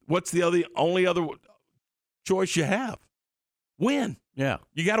one, what's the only other choice you have? Win. Yeah.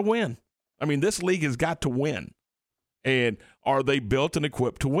 You got to win. I mean, this league has got to win. And are they built and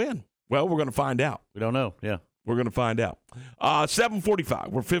equipped to win? Well, we're going to find out. We don't know. Yeah. We're going to find out.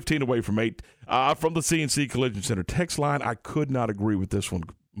 7:45. We're 15 away from 8. From the CNC Collision Center text line, I could not agree with this one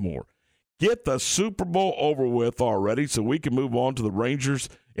more. Get the Super Bowl over with already so we can move on to the Rangers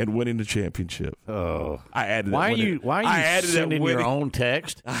and winning the championship. Oh, I added why that. Why are you sending your own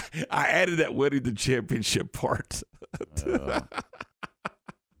text? I added that winning the championship part.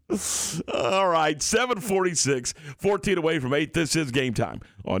 All right, 7:46, 14 away from 8. This is Game Time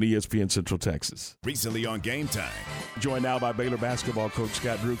on ESPN Central Texas. Recently on Game Time. Joined now by Baylor basketball coach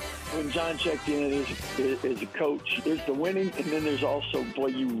Scott Drew. When John checked in as a coach, there's the winning, and then there's also, boy,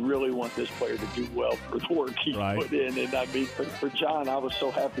 you really want this player to do well for the work he put in. And I mean, for John, I was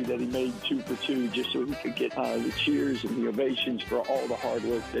so happy that he made 2 for 2 just so he could get the cheers and the ovations for all the hard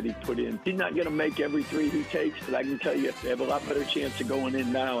work that he put in. He's not going to make every 3 he takes, but I can tell you they have a lot better chance of going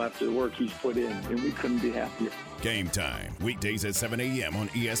in now after the work he's put in, and we couldn't be happier. Game Time, weekdays at 7 a.m. on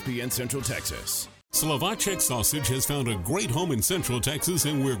ESPN Central Texas. Slovacek Sausage has found a great home in Central Texas,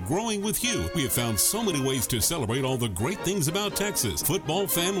 and we're growing with you. We have found so many ways to celebrate all the great things about Texas. Football,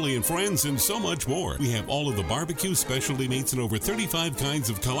 family, and friends, and so much more. We have all of the barbecue specialty meats and over 35 kinds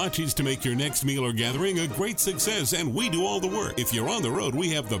of kolaches to make your next meal or gathering a great success, and we do all the work. If you're on the road,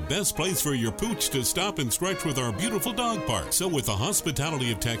 we have the best place for your pooch to stop and stretch with our beautiful dog park. So with the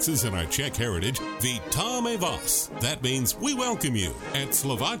hospitality of Texas and our Czech heritage, Vítame vás. That means we welcome you. At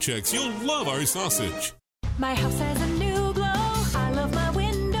Slovacek's, you'll love our sausage. My house has a new glow. I love my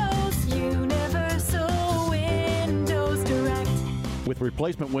windows. Universal Windows Direct. With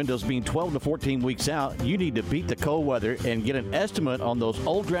replacement windows being 12 to 14 weeks out, you need to beat the cold weather and get an estimate on those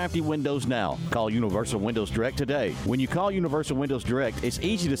old drafty windows now. Call Universal Windows Direct today. When you call Universal Windows Direct, it's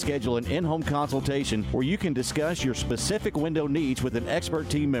easy to schedule an in-home consultation where you can discuss your specific window needs with an expert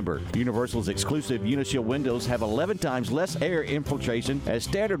team member. Universal's exclusive Unishield windows have 11 times less air infiltration as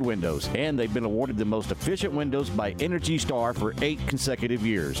standard windows, and they've been awarded the most efficient windows by Energy Star for 8 consecutive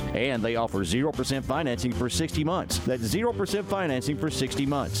years. And they offer 0% financing for 60 months. That's 0% financing for 60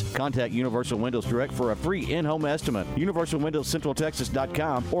 months. Contact Universal Windows Direct for a free in-home estimate.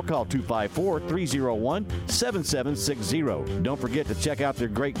 UniversalWindowsCentralTexas.com or call 254-301-7760. Don't forget to check out their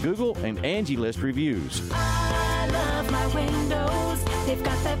great Google and Angie List reviews. I love my windows. They've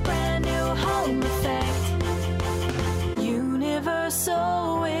got that brand new home effect.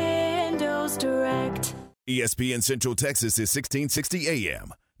 Universal Windows Direct. ESPN Central Texas is 1660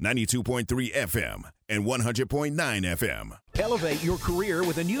 AM, 92.3 FM, and 100.9 FM. Elevate your career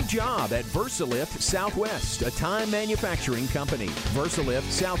with a new job at Versalift Southwest, a time manufacturing company. Versalift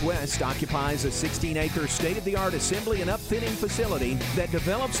Southwest occupies a 16-acre state-of-the-art assembly and upfitting facility that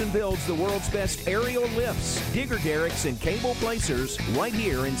develops and builds the world's best aerial lifts, digger derricks, and cable placers right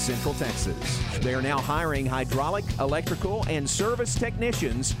here in Central Texas. They are now hiring hydraulic, electrical, and service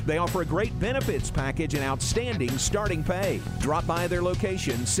technicians. They offer a great benefits package and outstanding starting pay. Drop by their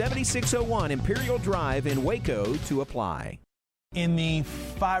location, 7601 Imperial Drive in Waco, to apply. In the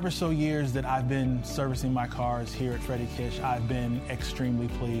 5 or so years that I've been servicing my cars here at Freddie Kish, I've been extremely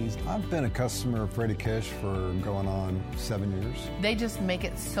pleased. I've been a customer of Freddie Kish for going on 7 years. They just make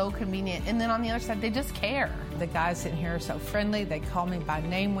it so convenient. And then on the other side, they just care. The guys in here are so friendly. They call me by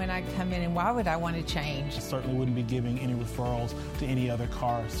name when I come in, and why would I want to change? I certainly wouldn't be giving any referrals to any other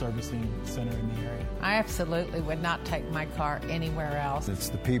car servicing center in the area. I absolutely would not take my car anywhere else. It's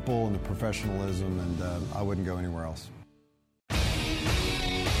the people and the professionalism, and I wouldn't go anywhere else.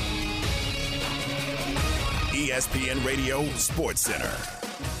 ESPN Radio Sports Center.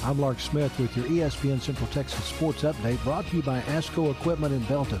 I'm Lark Smith with your ESPN Central Texas Sports Update, brought to you by ASCO Equipment in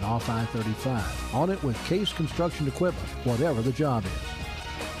Belton off I-35. On it with Case Construction Equipment, whatever the job is.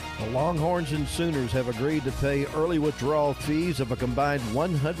 The Longhorns and Sooners have agreed to pay early withdrawal fees of a combined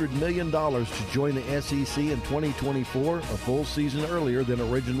 $100 million to join the SEC in 2024, a full season earlier than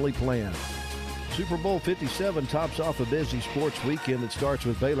originally planned. Super Bowl 57 tops off a busy sports weekend that starts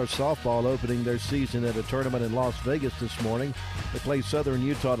with Baylor softball opening their season at a tournament in Las Vegas this morning. They play Southern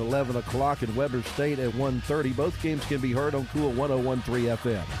Utah at 11 o'clock and Weber State at 1:30. Both games can be heard on Cool 101.3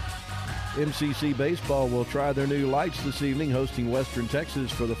 FM. MCC Baseball will try their new lights this evening, hosting Western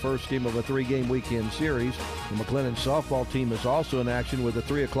Texas for the first game of a 3-game weekend series. The McLennan softball team is also in action with a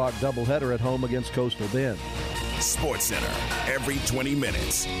 3 o'clock doubleheader at home against Coastal Bend. Sports Center, every 20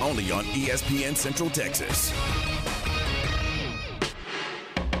 minutes, only on ESPN Central Texas.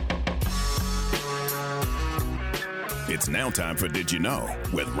 It's now time for Did You Know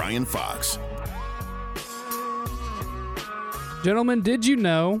with Ryan Fox. Gentlemen, did you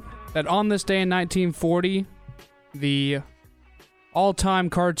know that on this day in 1940, the all-time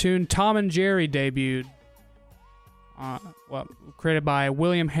cartoon Tom and Jerry debuted? Created by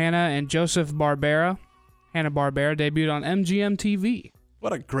William Hanna and Joseph Barbera. Hanna-Barbera debuted on MGM TV.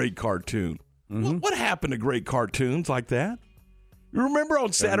 What a great cartoon. What happened to great cartoons like that? You remember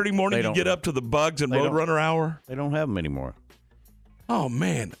on Saturday morning you get up to the Bugs and Roadrunner Hour? They don't have them anymore. Oh,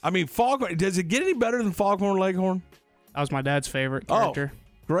 man. I mean, Foghorn, does it get any better than Foghorn Leghorn? That was my dad's favorite character. Oh,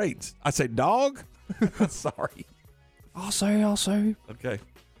 great. I say dog? Sorry. I'll say. Okay.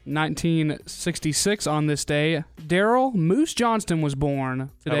 1966 on this day, Daryl Moose Johnston was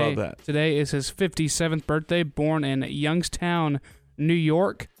born. Today, How about that? Today is his 57th birthday, born in Youngstown, New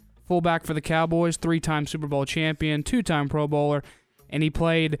York. Fullback for the Cowboys, 3-time Super Bowl champion, 2-time Pro Bowler, and he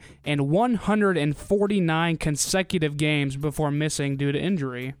played in 149 consecutive games before missing due to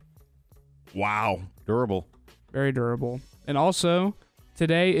injury. Wow. Durable. Very durable. And also,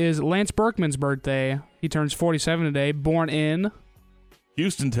 today is Lance Berkman's birthday. He turns 47 today, born in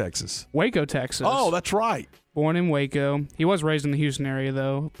Houston, Texas. Waco, Texas. Oh, that's right. Born in Waco. He was raised in the Houston area,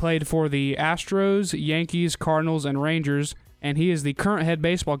 though. Played for the Astros, Yankees, Cardinals, and Rangers, and he is the current head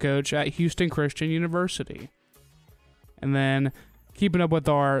baseball coach at Houston Christian University. And then, keeping up with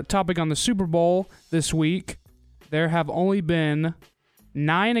our topic on the Super Bowl this week, there have only been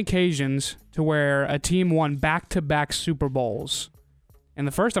 9 occasions to where a team won back-to-back Super Bowls. And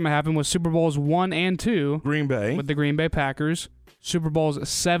the first time it happened was Super Bowls 1 and 2. Green Bay. With the Green Bay Packers. Super Bowls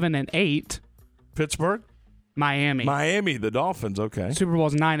 7 and 8. Pittsburgh? Miami. Miami, the Dolphins, okay. Super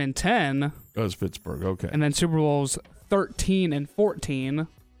Bowls 9 and 10. That was Pittsburgh, okay. And then Super Bowls 13 and 14.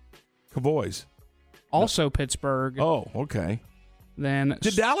 Cowboys. Also Pittsburgh. Oh, okay. Then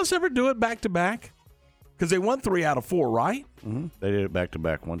did Dallas ever do it back-to-back? Because they won 3 out of 4, right? Mm-hmm. They did it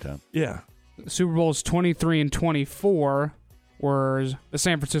back-to-back one time. Yeah. Super Bowls 23 and 24 were the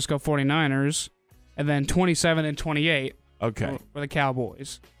San Francisco 49ers. And then 27 and 28 okay. were the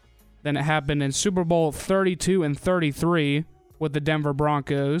Cowboys. Then it happened in Super Bowl 32 and 33 with the Denver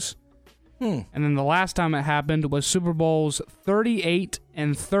Broncos. And then the last time it happened was Super Bowls 38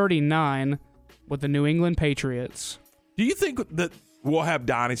 and 39 with the New England Patriots. Do you think that we'll have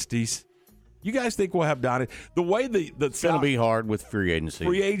dynasties? You guys think we'll have dynasties? The way it's going to be hard with free agency.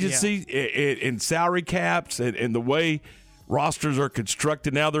 Free agency and salary caps and the way rosters are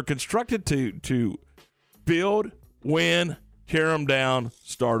constructed now. They're constructed to build, win, tear them down,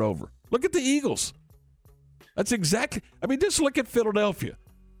 start over. Look at the Eagles. That's exactly – I mean, just look at Philadelphia.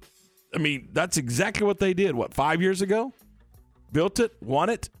 I mean, that's exactly what they did, 5 years ago? Built it, won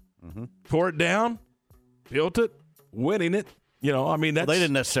it, tore it down, built it, winning it. You know, I mean, that's... Well, they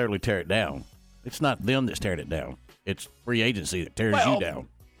didn't necessarily tear it down. It's not them that's tearing it down. It's free agency that tears you down.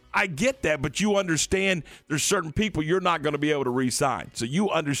 I get that, but you understand there's certain people you're not going to be able to re-sign. So you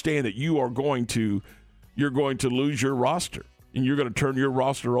understand that you're going to lose your roster, and you're going to turn your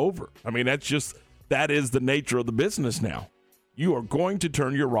roster over. I mean, that is the nature of the business now. You are going to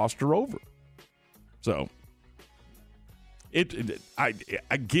turn your roster over. So,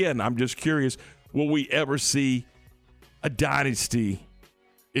 I'm just curious, will we ever see a dynasty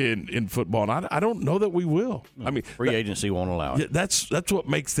in football? And I don't know that we will. No, I mean, free agency won't allow it. That's what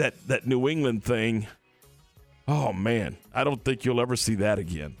makes that New England thing. Oh man, I don't think you'll ever see that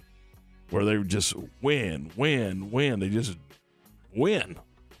again, where they just win. They just win.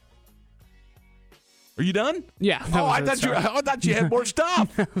 Are you done? Yeah. I thought you had more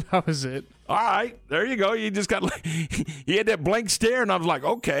stuff. That was it. All right, there you go. You just got you had that blank stare, and I was like,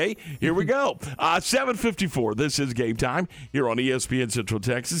 okay, here we go. 7:54. This is Game Time here on ESPN Central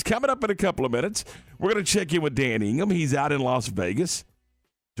Texas. Coming up in a couple of minutes, we're going to check in with Dan Ingham. He's out in Las Vegas.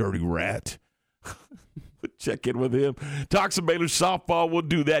 Dirty rat. We'll check in with him. Talk some Baylor softball. We'll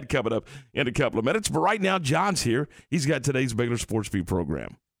do that coming up in a couple of minutes. But right now, John's here. He's got today's Baylor Sports Beat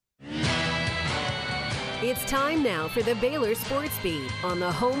program. It's time now for the Baylor Sports Beat on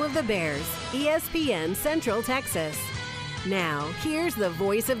the home of the Bears, ESPN Central Texas. Now, here's the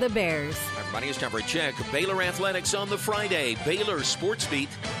voice of the Bears. Everybody, it's time for a check. Baylor Athletics on the Friday. Baylor Sports Beat.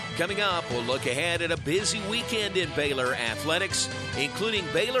 Coming up, we'll look ahead at a busy weekend in Baylor Athletics, including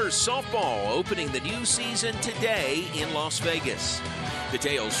Baylor softball opening the new season today in Las Vegas.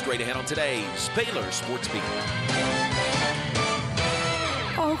 Details straight ahead on today's Baylor Sports Beat.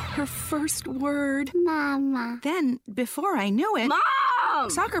 Oh, her first word. Mama. Then, before I knew it... Mom!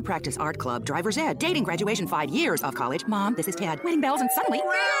 Soccer practice, art club, driver's ed, dating, graduation, 5 years of college. Mom, this is Ted. Wedding bells, and suddenly...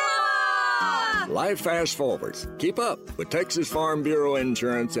 Life fast forwards. Keep up with Texas Farm Bureau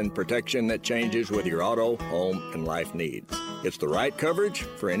insurance and protection that changes with your auto, home, and life needs. It's the right coverage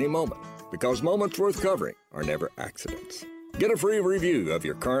for any moment, because moments worth covering are never accidents. Get a free review of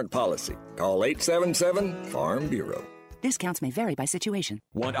your current policy. Call 877-FARM-BUREAU. Discounts may vary by situation.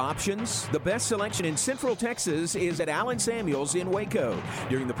 Want options? The best selection in Central Texas is at Allen Samuels in Waco.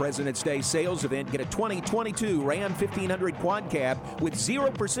 During the President's Day sales event, get a 2022 Ram 1500 Quad Cab with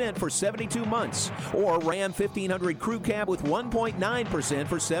 0% for 72 months, or Ram 1500 Crew Cab with 1.9%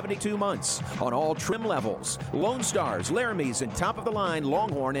 for 72 months on all trim levels. Lone Stars, Laramies, and top-of-the-line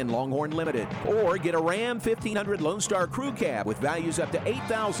Longhorn and Longhorn Limited. Or get a Ram 1500 Lone Star Crew Cab with values up to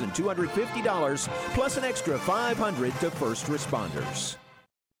 $8,250 plus an extra $500 to first responders.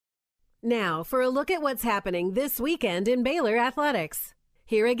 Now, for a look at what's happening this weekend in Baylor Athletics.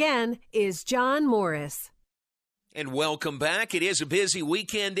 Here again is John Morris. And welcome back. It is a busy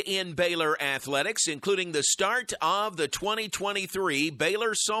weekend in Baylor Athletics, including the start of the 2023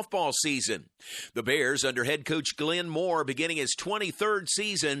 Baylor softball season. The Bears, under head coach Glenn Moore, beginning his 23rd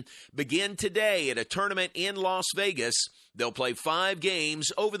season, begin today at a tournament in Las Vegas. They'll play 5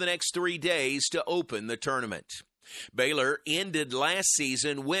 games over the next 3 days to open the tournament. Baylor ended last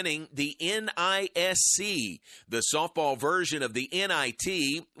season winning the NISC, the softball version of the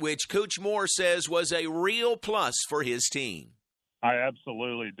NIT, which Coach Moore says was a real plus for his team. I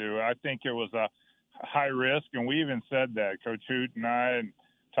absolutely do. I think it was a high risk, and we even said that. Coach Hoot and I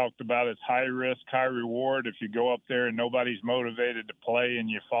talked about it's high risk, high reward. If you go up there and nobody's motivated to play and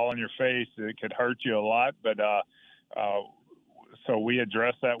you fall on your face, it could hurt you a lot. But so we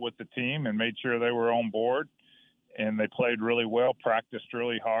addressed that with the team and made sure they were on board. And they played really well, practiced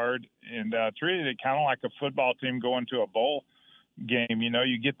really hard, and treated it kind of like a football team going to a bowl game. You know,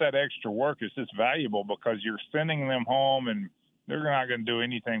 you get that extra work. It's just valuable because you're sending them home, and they're not going to do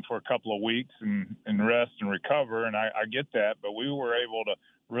anything for a couple of weeks and rest and recover, and I get that. But we were able to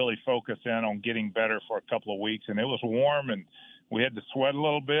really focus in on getting better for a couple of weeks, and it was warm, and we had to sweat a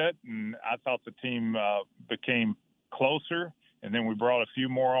little bit, and I thought the team became closer, and then we brought a few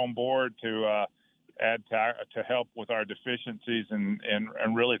more on board to add to help with our deficiencies and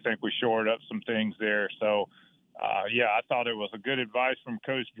really think we shored up some things there. So, I thought it was a good advice from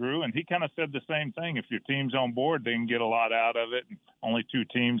Coach Drew, and he kind of said the same thing. If your team's on board, they can get a lot out of it. And only 2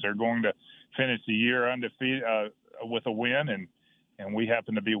 teams are going to finish the year undefeated with a win, and we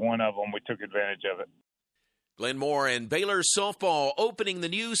happen to be one of them. We took advantage of it. Glenn Moore and Baylor softball opening the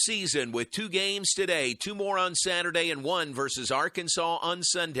new season with 2 games today, 2 more on Saturday and 1 versus Arkansas on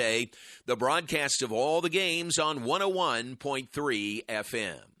Sunday. The broadcast of all the games on 101.3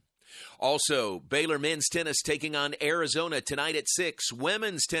 FM. Also, Baylor men's tennis taking on Arizona tonight at 6.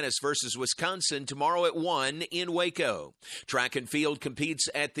 Women's tennis versus Wisconsin tomorrow at 1 in Waco. Track and field competes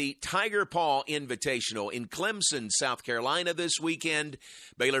at the Tiger Paw Invitational in Clemson, South Carolina this weekend.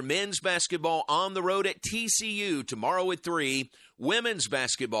 Baylor men's basketball on the road at TCU tomorrow at 3. Women's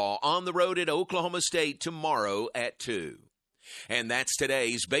basketball on the road at Oklahoma State tomorrow at 2. And that's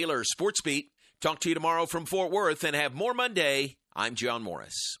today's Baylor Sports Beat. Talk to you tomorrow from Fort Worth and have more Monday. I'm John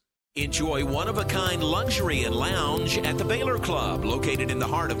Morris. Enjoy one-of-a-kind luxury and lounge at the Baylor Club, located in the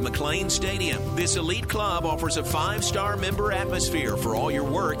heart of McLean Stadium. This elite club offers a 5-star member atmosphere for all your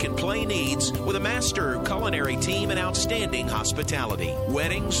work and play needs with a master culinary team and outstanding hospitality.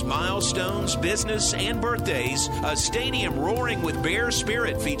 Weddings, milestones, business, and birthdays. A stadium roaring with Bear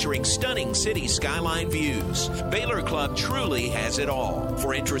spirit featuring stunning city skyline views. Baylor Club truly has it all.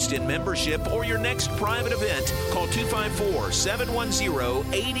 For interest in membership or your next private event, call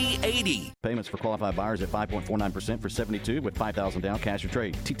 254-710-80 80. Payments for qualified buyers at 5.49% for 72 with $5,000 down, cash or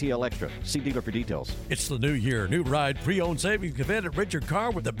trade. TTL Extra. See dealer for details. It's the new year. New ride pre-owned savings event at Richard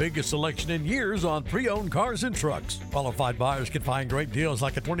Car with the biggest selection in years on pre-owned cars and trucks. Qualified buyers can find great deals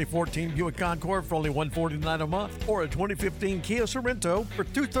like a 2014 Buick Concord for only $149 a month, or a 2015 Kia Sorento for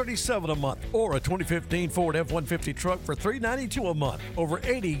 $237 a month, or a 2015 Ford F-150 truck for $392 a month. Over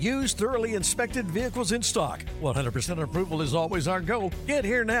 80 used, thoroughly inspected vehicles in stock. 100% approval is always our goal. Get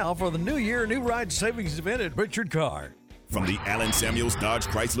here now for the new year, new ride savings event at Richard Car. From the Allen Samuels Dodge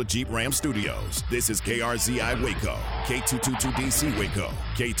Chrysler Jeep Ram Studios, this is KRZI Waco, K222DC Waco,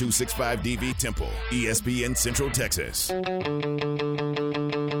 K265DV Temple, ESPN Central Texas.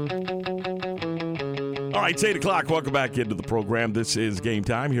 All right, it's 8 o'clock. Welcome back into the program. This is Game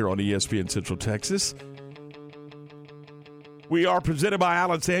Time here on ESPN Central Texas. We are presented by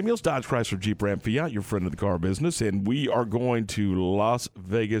Allen Samuels, Dodge Chrysler Jeep Ram Fiat, your friend of the car business, and we are going to Las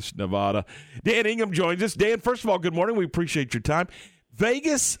Vegas, Nevada. Dan Ingham joins us. Dan, first of all, good morning. We appreciate your time.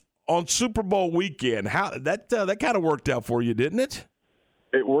 Vegas on Super Bowl weekend. How that kind of worked out for you, didn't it?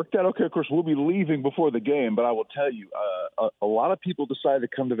 It worked out okay. Of course, we'll be leaving before the game, but I will tell you, a lot of people decided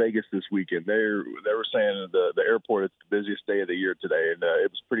to come to Vegas this weekend. They were saying the airport, it's the busiest day of the year today, and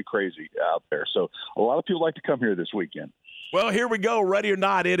it was pretty crazy out there. So a lot of people like to come here this weekend. Well, here we go. Ready or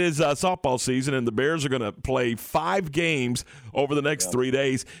not, it is softball season, and the Bears are going to play 5 games over the next 3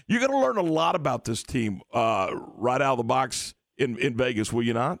 days. You're going to learn a lot about this team right out of the box in Vegas, will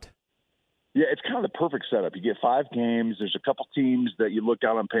you not? Yeah, it's kind of the perfect setup. You get 5 games. There's a couple teams that you look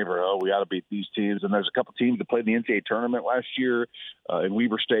down on paper, we got to beat these teams. And there's a couple teams that played in the NCAA tournament last year in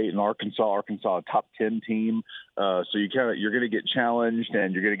Weber State and Arkansas, a top 10 team. So you're going to get challenged,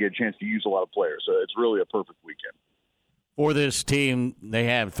 and you're going to get a chance to use a lot of players. So it's really a perfect weekend. For this team, they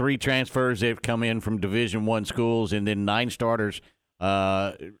have 3 transfers. They've come in from Division I schools, and then 9 starters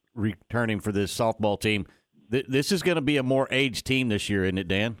returning for this softball team. This is going to be a more aged team this year, isn't it,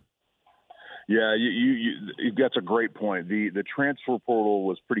 Dan? Yeah, that's a great point. The transfer portal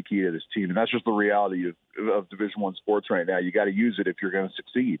was pretty key to this team, and that's just the reality of Division I sports right now. You got to use it if you're going to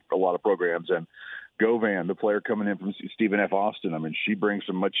succeed for a lot of programs. And Govan, the player coming in from Stephen F. Austin, I mean, she brings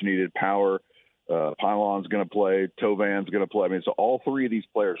some much-needed power. Pylon's going to play. Tovan's going to play. I mean, so all 3 of these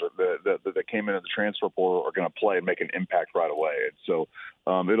players that came into the transfer portal are going to play and make an impact right away. And so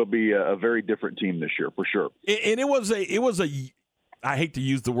it'll be a very different team this year for sure. And it was a. I hate to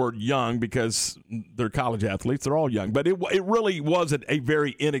use the word young because they're college athletes. They're all young. But it really wasn't a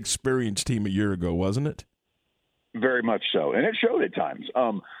very inexperienced team a year ago, wasn't it? Very much so. And it showed at times.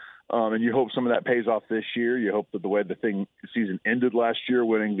 And you hope some of that pays off this year. You hope that the way the season ended last year,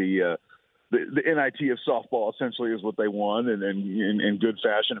 winning the NIT of softball essentially is what they won, and in good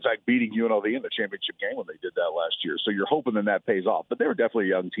fashion. In fact, beating UNLV in the championship game when they did that last year. So you're hoping that pays off. But they were definitely a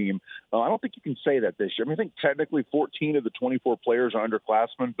young team. I don't think you can say that this year. I mean, I think technically 14 of the 24 players are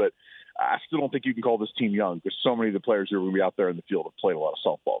underclassmen, but I still don't think you can call this team young because so many of the players who are going to be out there in the field have played a lot of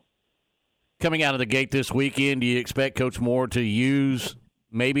softball. Coming out of the gate this weekend, do you expect Coach Moore to use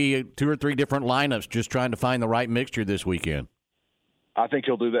maybe 2 or 3 different lineups, just trying to find the right mixture this weekend? I think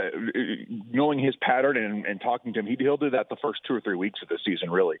he'll do that. Knowing his pattern and talking to him, he'll do that the first 2 or 3 weeks of the season,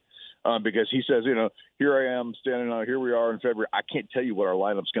 really, because he says, here I am standing here we are in February. I can't tell you what our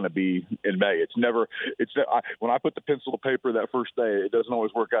lineup's going to be in May. When I put the pencil to paper that first day, it doesn't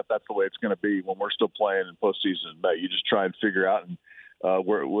always work out. That's the way it's going to be when we're still playing in postseason in May. You just try and figure out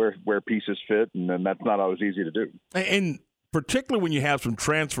where pieces fit, and then that's not always easy to do. And particularly when you have some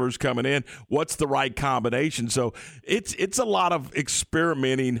transfers coming in, what's the right combination? So it's a lot of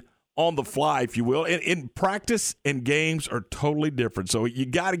experimenting on the fly, if you will. And in practice and games are totally different. So you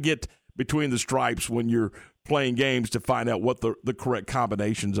got to get between the stripes when you're playing games to find out what the correct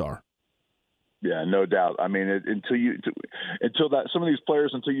combinations are. Yeah, no doubt. I mean, until some of these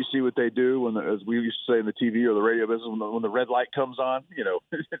players, until you see what they do, as we used to say in the TV or the radio business, when the red light comes on,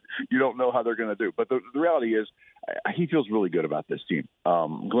 you don't know how they're going to do. But the reality is, he feels really good about this team.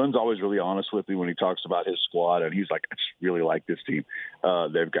 Glenn's always really honest with me when he talks about his squad, and he's like, I just really like this team.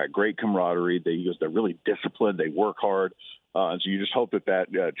 They've got great camaraderie. They're really disciplined. They work hard. And so you just hope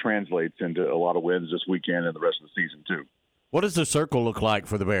that translates into a lot of wins this weekend and the rest of the season, too. What does the circle look like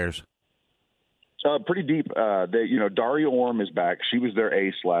for the Bears? Pretty deep. Daria Orm is back. She was their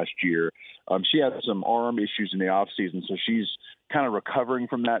ace last year. She had some arm issues in the offseason, so she's kind of recovering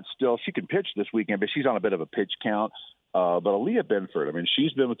from that still. She can pitch this weekend, but she's on a bit of a pitch count. But Aaliyah Benford, I mean,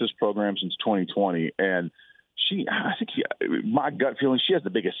 she's been with this program since 2020, and my gut feeling, she has the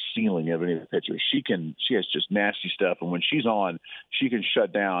biggest ceiling of any of the pitchers. She has just nasty stuff, and when she's on, she can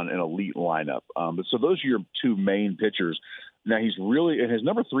shut down an elite lineup. So those are your two main pitchers. Now and his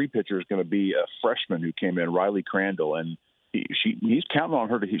number 3 pitcher is going to be a freshman who came in, Riley Crandall, and he's counting on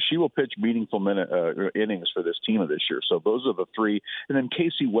her she will pitch meaningful innings for this team of this year. So those are the 3. And then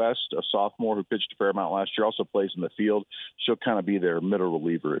Casey West, a sophomore who pitched a fair amount last year, also plays in the field. She'll kind of be their middle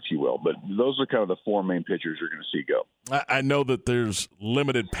reliever, if you will. But those are kind of the 4 main pitchers you're going to see go. I know that there's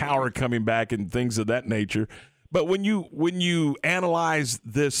limited power coming back and things of that nature. But when you analyze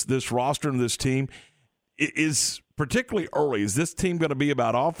this roster and this team, is particularly early, is this team going to be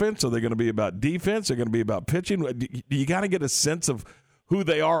about offense? Are they going to be about defense? Are they going to be about pitching? Do you kind of get a sense of who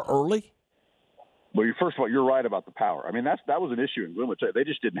they are early? Well, first of all, you're right about the power. I mean, that was an issue in Glenwood. They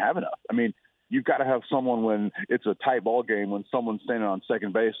just didn't have enough. I mean, you've got to have someone when it's a tight ball game, when someone's standing on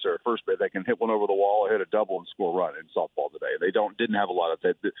second base or first base, they can hit one over the wall or hit a double and score a run in softball today. They didn't have a lot of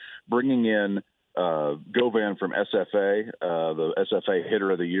that. Bringing in Govan from SFA, the SFA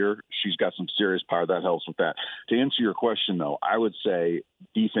hitter of the year, she's got some serious power. That helps with that. To answer your question, though, I would say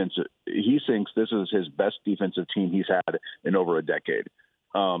defense. He thinks this is his best defensive team he's had in over a decade.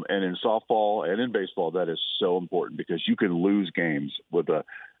 And in softball and in baseball, that is so important because you can lose games with a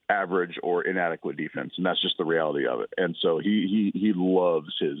average or inadequate defense, and that's just the reality of it. And so he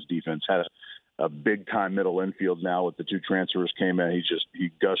loves his defense. Has a big-time middle infield now with the 2 transfers came in.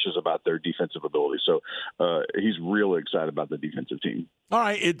 He gushes about their defensive ability. So he's really excited about the defensive team. All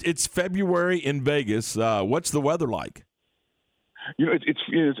right, it's February in Vegas. What's the weather like?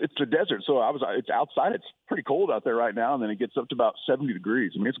 It's the desert, so it's outside. It's pretty cold out there right now, and then it gets up to about 70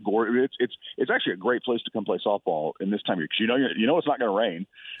 degrees. I mean, it's gorgeous. It's actually a great place to come play softball in this time of year because you know it's not going to rain,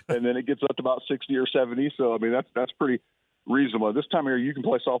 and then it gets up to about 60 or 70. So I mean that's pretty reasonable. This time of year, you can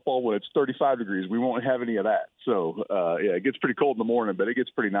play softball when it's 35 degrees. We won't have any of that. So, it gets pretty cold in the morning, but it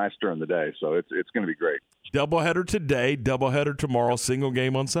gets pretty nice during the day. So it's going to be great. Doubleheader today, doubleheader tomorrow, single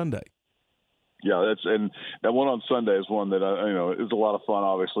game on Sunday. Yeah, and that one on Sunday is one that is a lot of fun.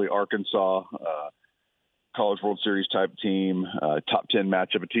 Obviously, Arkansas, College World Series type team, top 10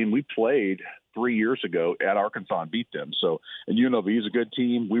 matchup, a team we played 3 years ago at Arkansas and beat them. So, and UNLV is a good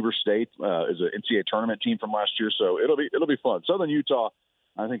team. Weber State is an NCAA tournament team from last year, so it'll be fun. Southern Utah,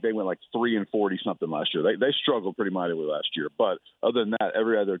 I think they went like 3-40 something last year. They struggled pretty mightily last year, but other than that,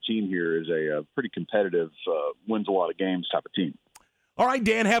 every other team here is a pretty competitive, wins a lot of games type of team. All right,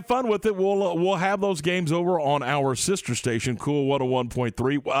 Dan, have fun with it. We'll have those games over on our sister station, Cool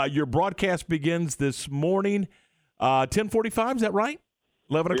 101.3. Your broadcast begins this morning, 10:45. Is that right?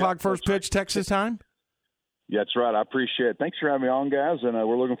 11 o'clock first pitch, Texas time? Yeah, that's right. I appreciate it. Thanks for having me on, guys, and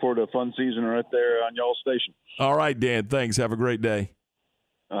we're looking forward to a fun season right there on y'all's station. All right, Dan. Thanks. Have a great day.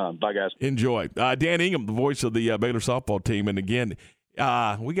 Bye, guys. Enjoy. Dan Ingham, the voice of the Baylor softball team, and again,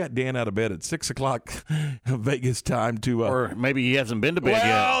 we got Dan out of bed at 6 o'clock Vegas time to. Or maybe he hasn't been to bed yet.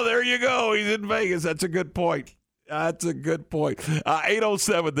 Well, there you go. He's in Vegas. That's a good point.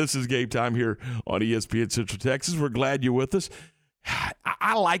 8:07. This is Game Time here on ESPN Central Texas. We're glad you're with us.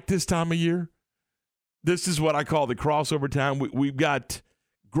 I like this time of year. This is what I call the crossover time. We've got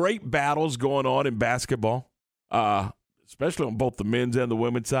great battles going on in basketball, especially on both the men's and the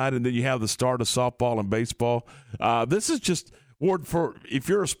women's side. And then you have the start of softball and baseball. This is just, Ward, for if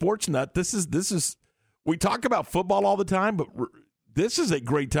you're a sports nut, this is we talk about football all the time, but this is a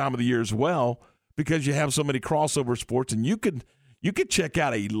great time of the year as well because you have so many crossover sports, and you could check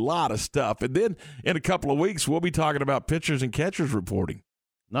out a lot of stuff. And then in a couple of weeks, we'll be talking about pitchers and catchers reporting.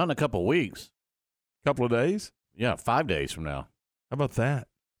 Not in a couple of weeks. Couple of days? Yeah, 5 days from now. How about that?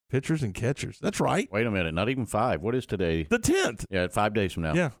 Pitchers and catchers. That's right. Wait a minute. Not even 5. What is today? The 10th. Yeah, 5 days from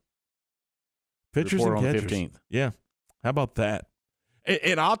now. Yeah. Pitchers Report and on catchers. the 15th. Yeah. How about that?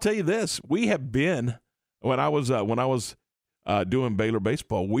 And I'll tell you this. We have been, when I was doing Baylor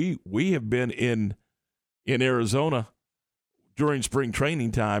baseball, we have been in Arizona during spring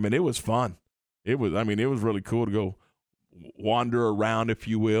training time, and it was fun. It was really cool to go wander around, if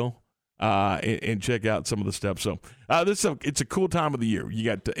you will, and check out some of the stuff. So it's a cool time of the year. You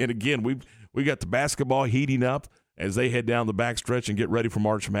got and again we got the basketball heating up as they head down the backstretch and get ready for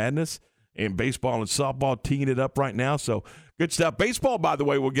March Madness, and baseball and softball teeing it up right now. So good stuff. Baseball, by the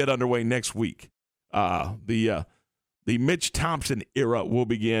way, will get underway next week. The Mitch Thompson era will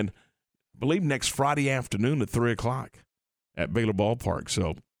begin, I believe, next Friday afternoon at 3:00 at Baylor Ballpark.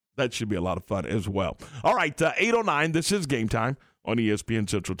 So that should be a lot of fun as well. All right, 8:09. This is Game Time on ESPN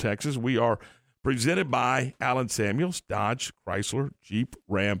Central Texas. We are presented by Allen Samuels, Dodge, Chrysler, Jeep,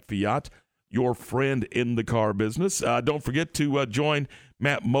 Ram, Fiat, your friend in the car business. Don't forget to join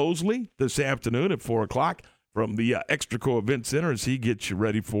Matt Mosley this afternoon at 4:00 from the Extraco Event Center as he gets you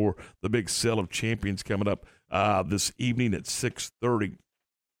ready for the big Sale of Champions coming up this evening at 6:30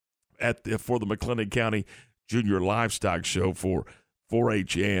 for the McLennan County Junior Livestock Show for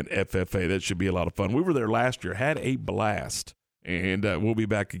 4-H and FFA. That should be a lot of fun. We were there last year, had a blast, and we'll be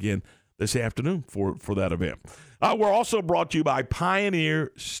back again this afternoon for that event. We're also brought to you by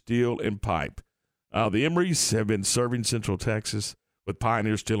Pioneer Steel and Pipe. The Emerys have been serving Central Texas with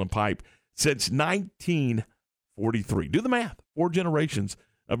Pioneer Steel and Pipe since 1943. Do the math. 4 generations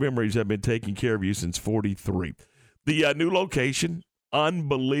of Emerys have been taking care of you since 43. The new location,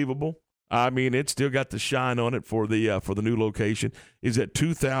 unbelievable. I mean, it's still got the shine on it for the new location. Is at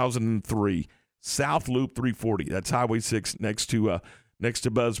 2003 South Loop 340. That's Highway 6 next to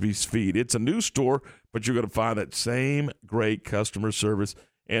Busby's Feed. It's a new store, but you're going to find that same great customer service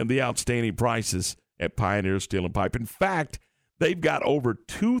and the outstanding prices at Pioneer Steel and Pipe. In fact, they've got over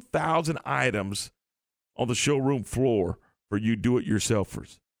 2,000 items on the showroom floor for you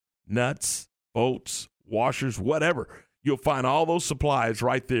do-it-yourselfers. Nuts, bolts, washers, whatever. You'll find all those supplies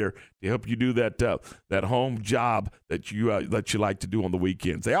right there to help you do that home job that you like to do on the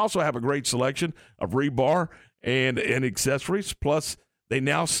weekends. They also have a great selection of rebar and accessories. Plus, they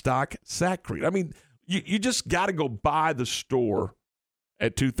now stock Sackcrete. I mean, you just got to go by the store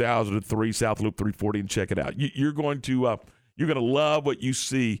at 2003 South Loop 340 and check it out. You're going to love what you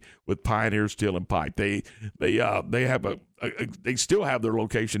see with Pioneer Steel and Pipe. They still have their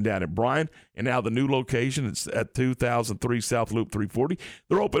location down in Bryan, and now the new location is at 2003 South Loop 340.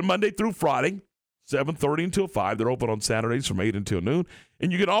 They're open Monday through Friday, 7:30 until 5. They're open on Saturdays from 8 until noon,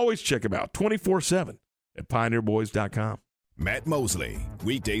 and you can always check them out 24/7 at pioneerboys.com. Matt Mosley,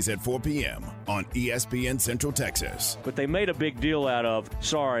 weekdays at 4 p.m. on ESPN Central Texas. But they made a big deal out of,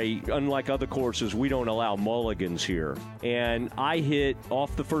 sorry, unlike other courses, we don't allow mulligans here. And I hit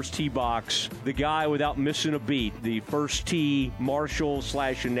off the first tee box. The guy, without missing a beat, the first tee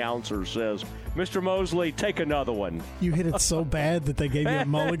marshal/announcer says, Mr. Mosley, take another one. You hit it so bad that they gave you a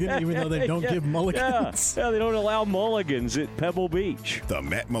mulligan, even though they don't give mulligans. Yeah, they don't allow mulligans at Pebble Beach. The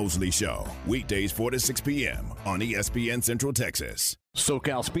Matt Mosley Show, weekdays 4 to 6 p.m. on ESPN Central Texas.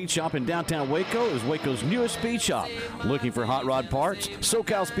 SoCal Speed Shop in downtown Waco is Waco's newest speed shop. Looking for hot rod parts?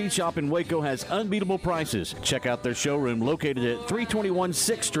 SoCal Speed Shop in Waco has unbeatable prices. Check out their showroom located at 321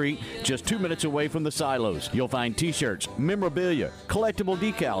 6th Street, just 2 minutes away from the silos. You'll find t-shirts, memorabilia, collectible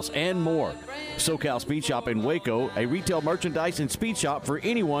decals, and more. SoCal Speed Shop in Waco, a retail merchandise and speed shop for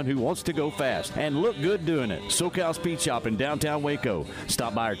anyone who wants to go fast and look good doing it. SoCal Speed Shop in downtown Waco.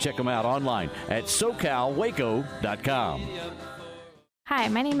 Stop by or check them out online at SoCalWaco.com. Hi,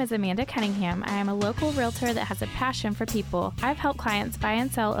 my name is Amanda Cunningham. I am a local realtor that has a passion for people. I've helped clients buy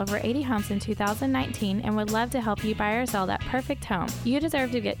and sell over 80 homes in 2019 and would love to help you buy or sell that perfect home. You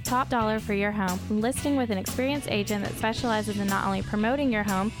deserve to get top dollar for your home. Listing with an experienced agent that specializes in not only promoting your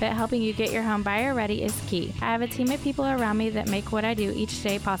home, but helping you get your home buyer ready is key. I have a team of people around me that make what I do each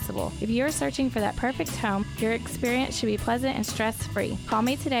day possible. If you are searching for that perfect home, your experience should be pleasant and stress-free. Call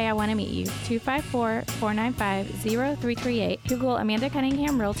me today. I want to meet you. 254-495-0338. Google Amanda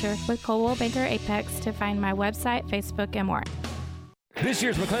Cunningham Realtor with Coldwell Banker Apex to find my website, Facebook, and more. This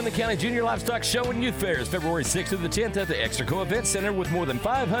year's McLennan County Junior Livestock Show and Youth Fair is February 6th through the 10th at the Extraco Event Center with more than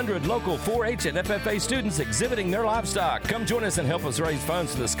 500 local 4-H and FFA students exhibiting their livestock. Come join us and help us raise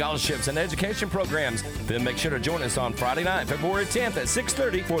funds for the scholarships and education programs. Then make sure to join us on Friday night, February 10th at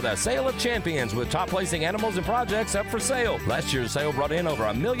 6:30 for the Sale of Champions with top placing animals and projects up for sale. Last year's sale brought in over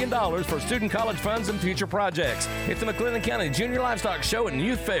 $1 million for student college funds and future projects. It's the McLennan County Junior Livestock Show and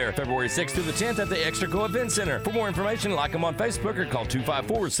Youth Fair, February 6th through the 10th at the Extraco Event Center. For more information, like them on Facebook or call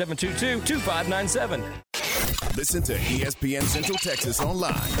 254-722-2597. Listen to ESPN Central Texas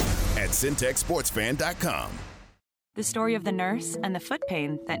online at centexsportsfan.com. The story of the nurse and the foot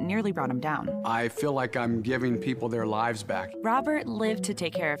pain that nearly brought him down. I feel like I'm giving people their lives back. Robert lived to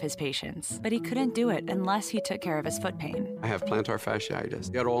take care of his patients, but he couldn't do it unless he took care of his foot pain. I have plantar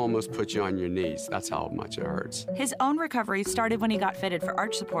fasciitis. It'll almost put you on your knees. That's how much it hurts. His own recovery started when he got fitted for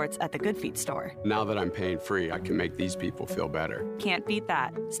arch supports at the Good Feet store. Now that I'm pain free, I can make these people feel better. Can't beat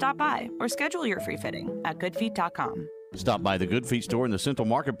that. Stop by or schedule your free fitting at goodfeet.com. Stop by the Good Feet store in the Central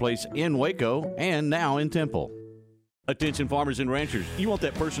Marketplace in Waco and now in Temple. Attention farmers and ranchers, you want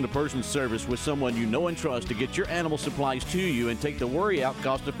that person-to-person service with someone you know and trust to get your animal supplies to you and take the worry out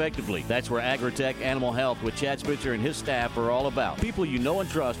cost-effectively. That's where Agritech Animal Health with Chad Spitzer and his staff are all about. People you know and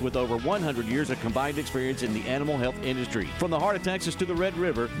trust with over 100 years of combined experience in the animal health industry. From the heart of Texas to the Red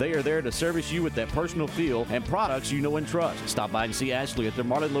River, they are there to service you with that personal feel and products you know and trust. Stop by and see Ashley at their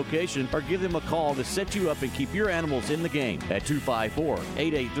Marlin location or give them a call to set you up and keep your animals in the game at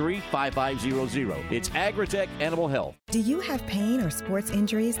 254-883-5500. It's Agritech Animal Health. Do you have pain or sports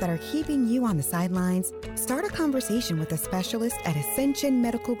injuries that are keeping you on the sidelines? Start a conversation with a specialist at Ascension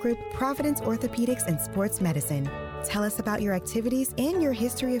Medical Group, Providence Orthopedics and Sports Medicine. Tell us about your activities and your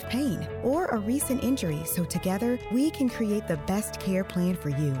history of pain or a recent injury so together we can create the best care plan for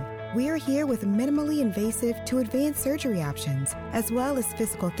you. We are here with minimally invasive to advanced surgery options, as well as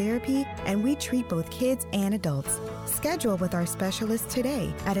physical therapy, and we treat both kids and adults. Schedule with our specialist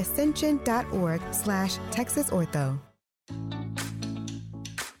today at ascension.org/TexasOrtho.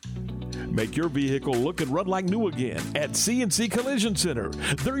 Make your vehicle look and run like new again at C&C Collision Center.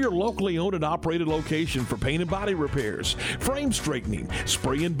 They're your locally owned and operated location for paint and body repairs, frame straightening,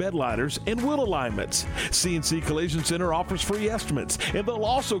 spray and bed liners, and wheel alignments. C&C Collision Center offers free estimates, and they'll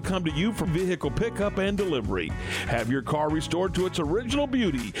also come to you for vehicle pickup and delivery. Have your car restored to its original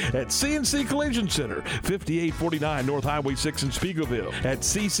beauty at C&C Collision Center, 5849 North Highway 6 in Spiegelville, at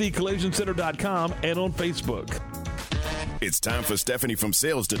cccollisioncenter.com and on Facebook. It's time for Stephanie from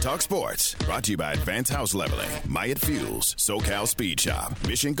Sales to Talk Sports. Brought to you by Advanced House Leveling, Myatt Fuels, SoCal Speed Shop,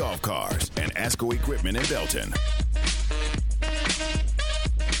 Mission Golf Cars, and ASCO Equipment in Belton.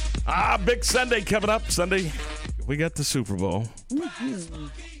 Big Sunday coming up. Sunday, we got the Super Bowl. Mm-hmm.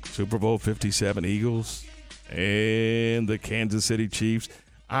 Super Bowl 57 Eagles and the Kansas City Chiefs.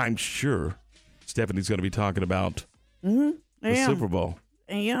 I'm sure Stephanie's going to be talking about the Super Bowl.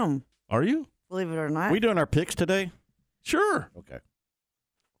 I am. Are you? Believe it or not. We doing our picks today? Sure. Okay.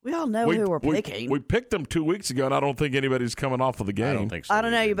 We all know who we're picking. We picked them 2 weeks ago, and I don't think anybody's coming off of the game. I don't think so. I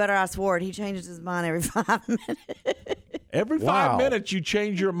don't know. You better ask Ward. He changes his mind every 5 minutes. Every 5 minutes, you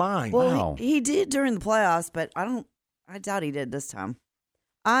change your mind. Well, he did during the playoffs, but I doubt he did this time.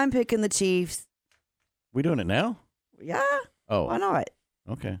 I'm picking the Chiefs. We doing it now? Yeah. Oh. Why not?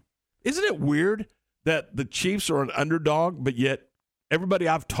 Okay. Isn't it weird that the Chiefs are an underdog, but yet everybody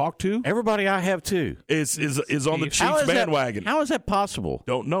I've talked to, everybody I have too, is on the Chiefs bandwagon? How is that possible?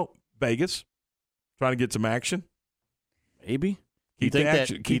 Don't know. Vegas trying to get some action. Maybe. Keep you the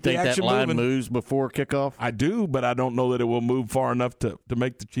action. think that line moving. moves before kickoff? I do, but I don't know that it will move far enough to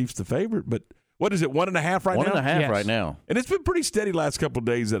make the Chiefs the favorite. But what is it? 1.5 right now. 1.5 right now, and it's been pretty steady last couple of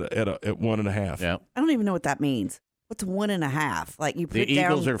days at 1.5. Yeah. I don't even know what that means. What's 1.5? Like you put the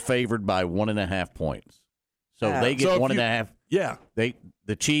Eagles down... are favored by 1.5 points, so they get 1.5. Yeah. The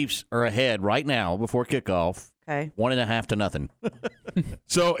Chiefs are ahead right now before kickoff. Okay. 1.5 to nothing.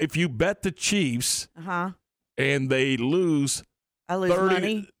 So if you bet the Chiefs and they lose, I lose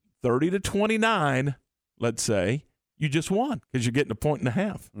money. 30 to 29, let's say, you just won because you're getting 1.5 points.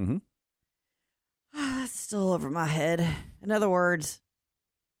 Mm-hmm. That's still over my head. In other words,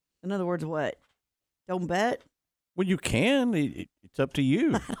 what? Don't bet? Well, you can. It's up to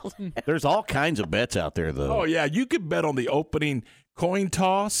you. There's all kinds of bets out there, though. Oh, yeah. You could bet on the opening coin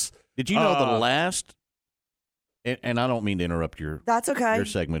toss. Did you know the last, and I don't mean to interrupt That's okay. your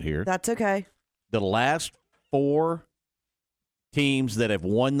segment here. That's okay. The last 4 teams that have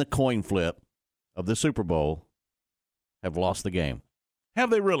won the coin flip of the Super Bowl have lost the game. Have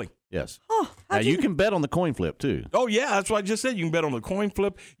they really? Yes. Oh, now, you can bet on the coin flip, too. Oh, yeah. That's what I just said. You can bet on the coin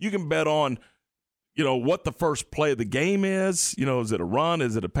flip. You can bet on, what the first play of the game is. Is it a run?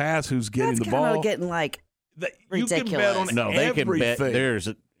 Is it a pass? Who's getting the ball? That's kind of getting, ridiculous. You can bet on they can bet. There's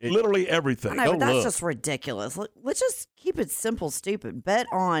literally everything. I know, but that's just ridiculous. Let's just keep it simple, stupid. Bet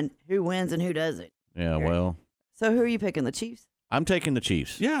on who wins and who doesn't. Yeah, well. So who are you picking, the Chiefs? I'm taking the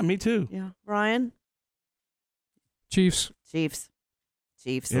Chiefs. Yeah, me too. Yeah. Ryan? Chiefs. Chiefs.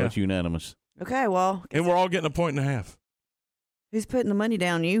 So it's unanimous. Okay, well. And we're all getting 1.5 points. Who's putting the money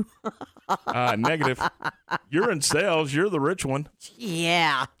down? You? Negative. You're in sales. You're the rich one.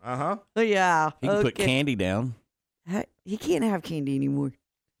 Yeah. Uh-huh. Yeah. He can put candy down. He can't have candy anymore.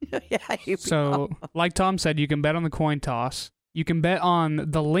 So, like Tom said, you can bet on the coin toss. You can bet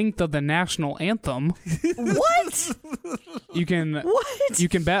on the length of the national anthem. What? You can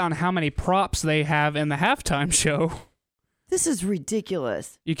bet on how many props they have in the halftime show. This is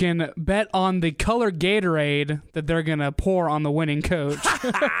ridiculous. You can bet on the color Gatorade that they're going to pour on the winning coach.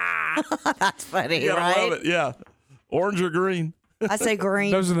 That's funny, right? right? I love it. Yeah. Orange or green? I say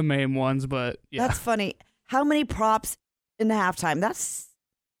green. Those are the main ones, but yeah. That's funny. How many props in the halftime?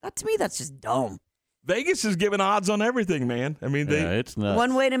 To me, that's just dumb. Vegas is giving odds on everything, man. I mean, it's nuts.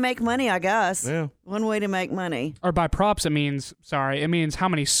 One way to make money, I guess. Yeah. One way to make money. Or by props, it means how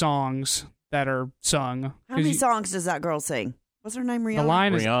many songs that are sung. How many songs does that girl sing? What's her name,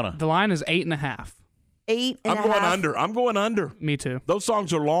 Rihanna? The line is 8.5. 8 and I'm going under. I'm going under. Me too. Those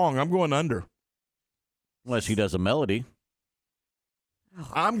songs are long. I'm going under. Unless he does a melody.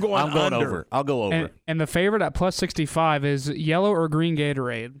 I'm going under. Over. I'll go over. And the favorite at plus 65 is yellow or green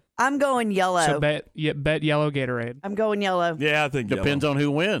Gatorade. I'm going yellow. So bet yellow Gatorade. I'm going yellow. Yeah, I think depends on who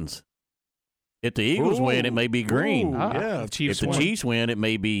wins. If the Eagles win, it may be green. Yeah. If the Chiefs win, it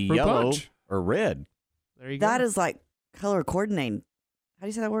may be Fruit yellow punch. or red. There you go. That is like color coordinating. How do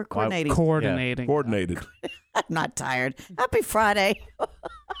you say that word? Coordinating. Coordinating. Coordinated. I'm not tired. Happy Friday.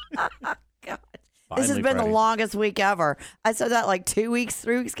 God. This has Finally been the Friday. longest week ever. I said that like 3 weeks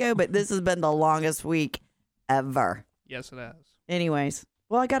ago, but this has been the longest week ever. Yes, it has. Anyways,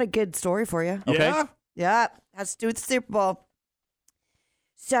 well, I got a good story for you. Okay. Yeah? Yeah, has to do with the Super Bowl.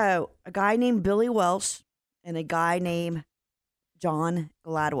 So, a guy named Billy Welsh and a guy named John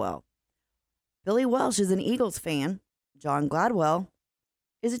Gladwell. Billy Welsh is an Eagles fan. John Gladwell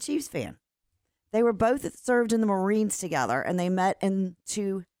is a Chiefs fan. They were both served in the Marines together, and they met in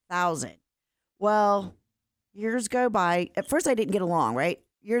 2000. Well, years go by. At first, they didn't get along, right?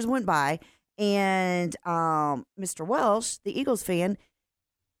 Years went by, and Mr. Welsh, the Eagles fan,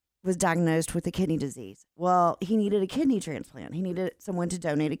 was diagnosed with a kidney disease. Well, he needed a kidney transplant. He needed someone to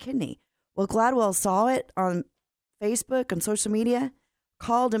donate a kidney. Well, Gladwell saw it on Facebook and social media,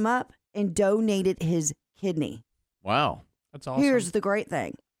 called him up, and donated his kidney. Wow. That's awesome. Here's the great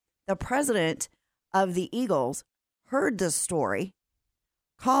thing. The president of the Eagles heard this story,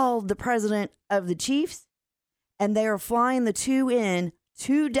 called the president of the Chiefs, and they are flying the two in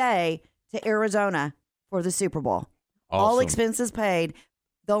today to Arizona for the Super Bowl. Awesome. All expenses paid.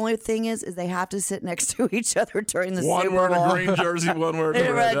 The only thing is they have to sit next to each other during the One Super wearing Bowl. a green jersey, one wearing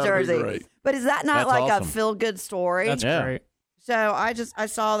a red jersey. Great. But is that not That's like awesome. a feel-good story? That's great. So I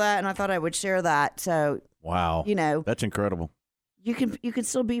saw that and I thought I would share that. So Wow. you know, That's incredible. you can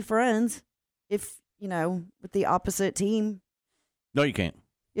still be friends if with the opposite team. No, you can't.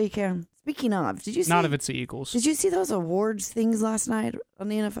 Yeah, you can. Speaking of, did you see? Not if it's the Eagles. Did you see those awards things last night on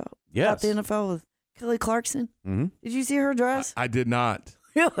the NFL? Yes. About the NFL with Kelly Clarkson. Mm-hmm. Did you see her dress? I did not.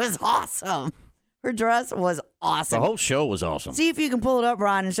 It was awesome. Her dress was awesome. The whole show was awesome. See if you can pull it up,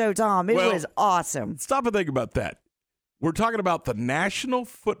 Brian, and show Tom. It Well, was awesome. Stop and think about that. We're talking about the National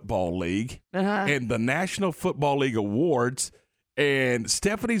Football League and the National Football League Awards. And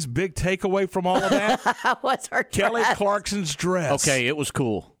Stephanie's big takeaway from all of that What's her Kelly dress? Clarkson's dress. Okay, it was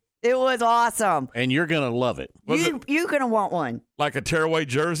cool. It was awesome. And you're going to love it. You're going to want one. Like a tearaway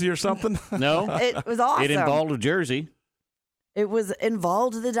jersey or something? No. It was awesome. It involved a jersey. It was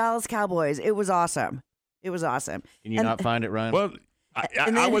involved the Dallas Cowboys. It was awesome. It was awesome. Can you not find it, Ryan? Well,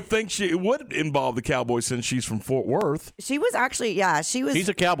 I would think it would involve the Cowboys since she's from Fort Worth. She was actually, she was. She's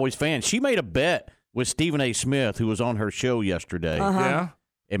a Cowboys fan. She made a bet with Stephen A. Smith, who was on her show yesterday. Yeah.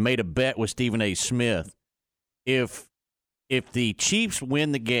 And made a bet with Stephen A. Smith. If the Chiefs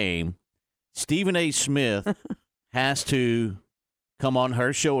win the game, Stephen A. Smith has to come on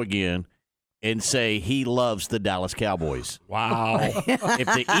her show again and say he loves the Dallas Cowboys. Wow. If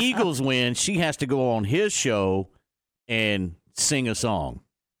the Eagles win, she has to go on his show and sing a song.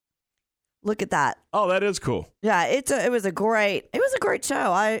 Look at that. Oh, that is cool. Yeah, it was a great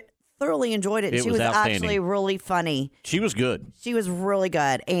show. I thoroughly enjoyed it. It She was was outstanding. actually really funny. She was good. She was really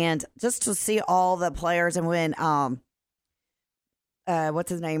good. And just to see all the players and when what's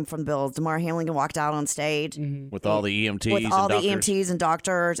his name from the Bills, DeMar Hamlin walked out on stage With all the EMTs with and all the doctors. EMTs and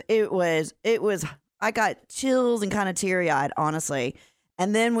doctors. It was I got chills and kind of teary-eyed, honestly.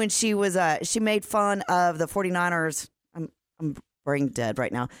 And then when she was she made fun of the 49ers. I'm brain dead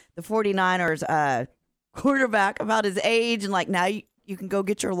right now. The 49ers quarterback about his age and like now you can go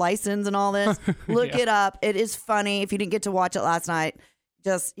get your license and all this. Look it up. It is funny. If you didn't get to watch it last night,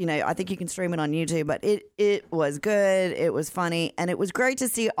 just, I think you can stream it on YouTube, but it was good. It was funny. And it was great to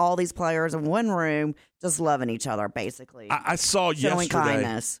see all these players in one room just loving each other, basically. I saw showing yesterday.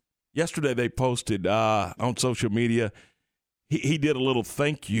 kindness. Yesterday they posted on social media. He did a little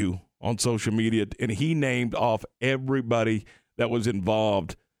thank you on social media, and he named off everybody that was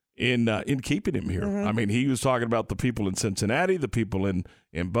involved in keeping him here. Mm-hmm. I mean, he was talking about the people in Cincinnati, the people in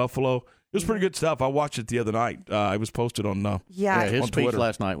Buffalo. It was pretty good stuff. I watched it the other night. It was posted on his on speech Twitter.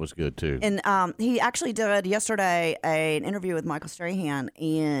 last night was good too. And he actually did yesterday an interview with Michael Strahan,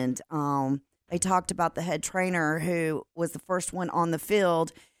 and they talked about the head trainer who was the first one on the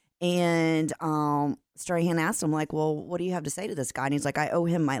field. And Strahan asked him, like, well, what do you have to say to this guy? And he's like, I owe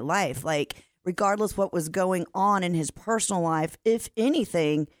him my life. Like, regardless what was going on in his personal life, if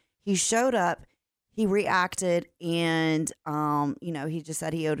anything, he showed up, he reacted, and, he just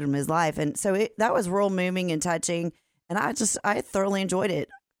said he owed him his life. And so that was real moving and touching. And I thoroughly enjoyed it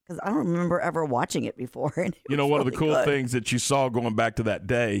because I don't remember ever watching it before. And one of the cool things that you saw going back to that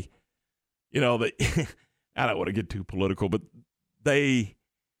day, I don't want to get too political, but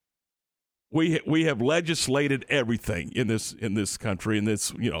we have legislated everything in this country, and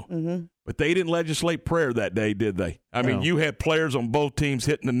this, but they didn't legislate prayer that day, did they? I mean, you had players on both teams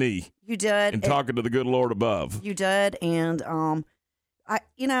hitting the knee. You did. And talking to the good Lord above. You did. And, I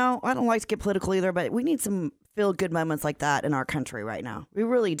don't like to get political either, but we need some feel-good moments like that in our country right now. We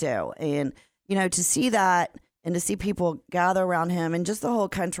really do. And, to see that and to see people gather around him and just the whole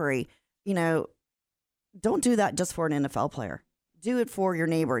country, don't do that just for an NFL player. Do it for your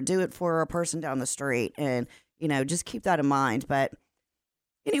neighbor. Do it for a person down the street. And, just keep that in mind. But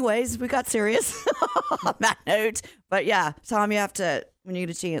anyways, we got serious on that note. But, yeah, Tom, you have to, when you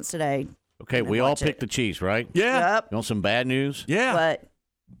get a chance today. Okay, we all picked the Chiefs, right? Yeah. Yep. You want some bad news? Yeah. But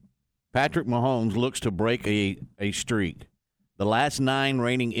Patrick Mahomes looks to break a streak. The last 9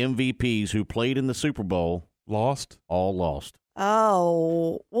 reigning MVPs who played in the Super Bowl all lost.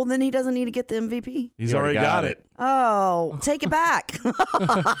 Oh, well, then he doesn't need to get the MVP. He's already got it. Oh, take it back.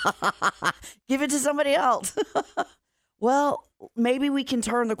 Give it to somebody else. Well, maybe we can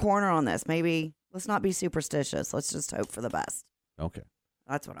turn the corner on this. Maybe let's not be superstitious. Let's just hope for the best. Okay.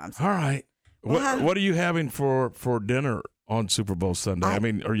 That's what I'm saying. All right. What are you having for dinner on Super Bowl Sunday? I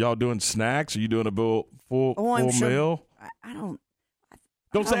mean, are y'all doing snacks? Are you doing a full meal? I don't.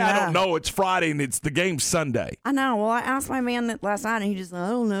 Don't say I don't know. It's Friday and it's the game Sunday. I know. Well, I asked my man that last night, and he just, I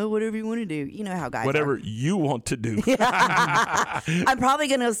don't know, whatever you want to do. You know how guys Whatever are. you want to do. I'm probably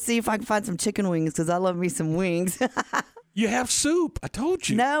going to see if I can find some chicken wings because I love me some wings. You have soup. I told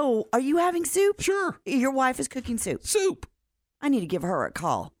you. No. Are you having soup? Sure. Your wife is cooking soup. Soup. I need to give her a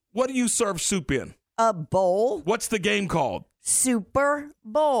call. What do you serve soup in? A bowl. What's the game called? Super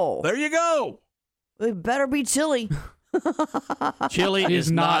Bowl. There you go. It better be chili. Chili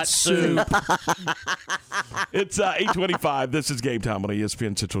is not soup. It's 8:25. This is Game Time on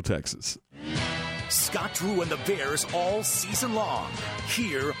ESPN Central Texas. Scott Drew and the Bears all season long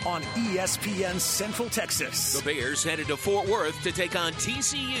here on ESPN Central Texas. The Bears headed to Fort Worth to take on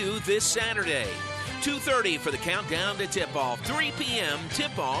TCU this Saturday. 2:30 for the countdown to tip-off. 3 p.m.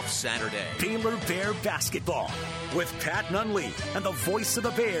 tip-off Saturday. Baylor Bear basketball with Pat Nunley and the voice of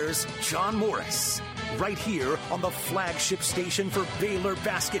the Bears, John Morris. Right here on the flagship station for Baylor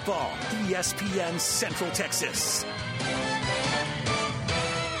basketball, ESPN Central Texas.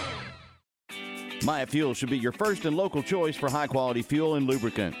 Maya Fuel should be your first and local choice for high-quality fuel and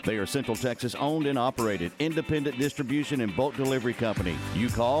lubricant. They are Central Texas owned and operated, independent distribution and bulk delivery company. You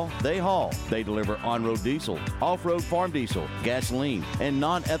call, they haul. They deliver on-road diesel, off-road farm diesel, gasoline, and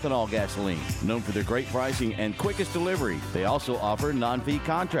non-ethanol gasoline. Known for their great pricing and quickest delivery, they also offer non-fee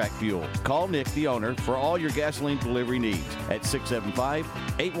contract fuel. Call Nick, the owner, for all your gasoline delivery needs at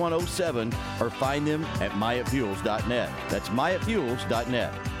 675-8107 or find them at MyaFuels.net. That's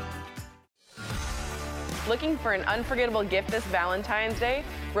MyaFuels.net. Looking for an unforgettable gift this Valentine's Day?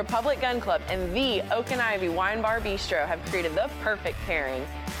 Republic Gun Club and the Oak and Ivy Wine Bar Bistro have created the perfect pairing.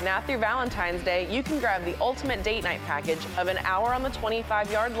 Now through Valentine's Day, you can grab the ultimate date night package of an hour on the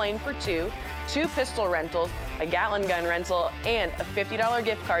 25-yard lane for 2 pistol rentals, a Gatling gun rental, and a $50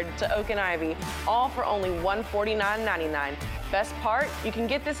 gift card to Oak and Ivy, all for only $149.99. Best part, you can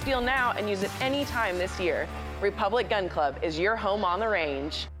get this deal now and use it anytime this year. Republic Gun Club is your home on the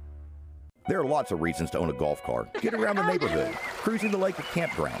range. There are lots of reasons to own a golf cart. Get around the neighborhood, cruising the lake or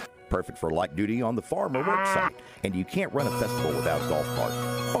campground. Perfect for light duty on the farm or work site. And you can't run a festival without a golf cart.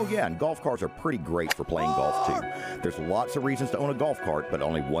 Oh yeah, and golf carts are pretty great for playing golf too. There's lots of reasons to own a golf cart, but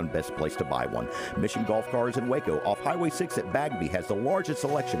only one best place to buy one. Mission Golf Cars in Waco off Highway 6 at Bagby has the largest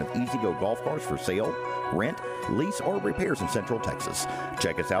selection of easy-go golf carts for sale, rent, lease, or repairs in Central Texas.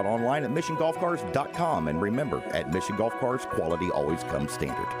 Check us out online at missiongolfcars.com, and remember, at Mission Golf Cars, quality always comes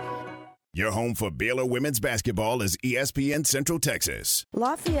standard. Your home for Baylor women's basketball is ESPN Central Texas.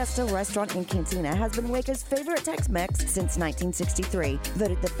 La Fiesta Restaurant and Cantina has been Waco's favorite Tex-Mex since 1963.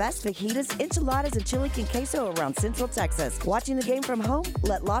 Voted the best fajitas, enchiladas, and chili con queso around Central Texas. Watching the game from home?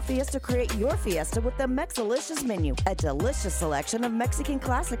 Let La Fiesta create your fiesta with the Mexalicious menu, a delicious selection of Mexican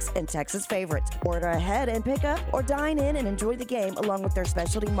classics and Texas favorites. Order ahead and pick up, or dine in and enjoy the game along with their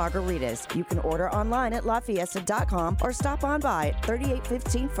specialty margaritas. You can order online at lafiesta.com or stop on by at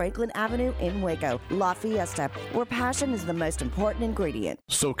 3815 Franklin Avenue Avenue in Waco. La Fiesta, where passion is the most important ingredient.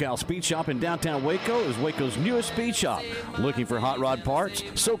 SoCal Speed Shop in downtown Waco is Waco's newest speed shop. Looking for hot rod parts?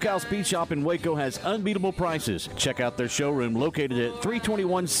 SoCal Speed Shop in Waco has unbeatable prices. Check out their showroom located at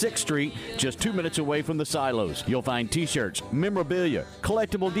 321 6th Street, just 2 minutes away from the silos. You'll find t-shirts, memorabilia,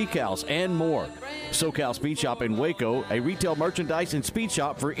 collectible decals, and more. SoCal Speed Shop in Waco, a retail merchandise and speed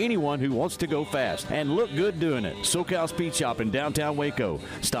shop for anyone who wants to go fast and look good doing it. SoCal Speed Shop in downtown Waco.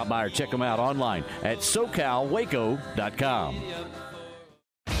 Stop by or check them out online at SoCalWaco.com.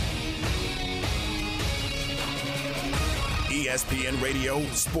 ESPN Radio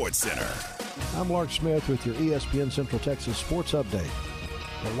Sports Center. I'm Lark Smith with your ESPN Central Texas Sports Update.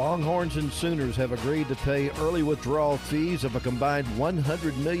 The Longhorns and Sooners have agreed to pay early withdrawal fees of a combined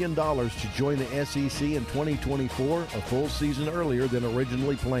 $100 million to join the SEC in 2024, a full season earlier than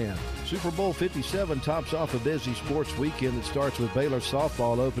originally planned. Super Bowl 57 tops off a busy sports weekend that starts with Baylor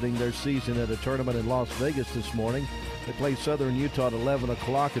softball opening their season at a tournament in Las Vegas this morning. They play Southern Utah at 11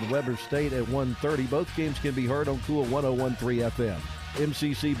 o'clock and Weber State at 1:30. Both games can be heard on Cool 101.3 FM.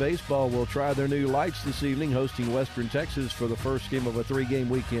 MCC Baseball will try their new lights this evening, hosting Western Texas for the first game of a 3-game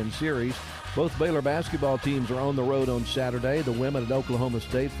weekend series. Both Baylor basketball teams are on the road on Saturday. The women at Oklahoma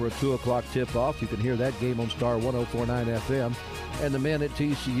State for a 2 o'clock tip-off. You can hear that game on Star 104.9 FM. And the men at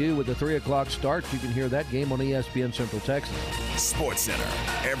TCU with the 3 o'clock start. You can hear that game on ESPN Central Texas. Sports Center,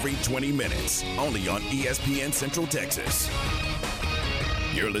 every 20 minutes, only on ESPN Central Texas.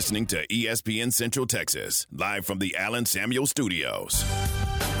 You're listening to ESPN Central Texas, live from the Allen Samuel Studios.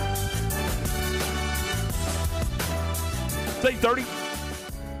 It's 8:30.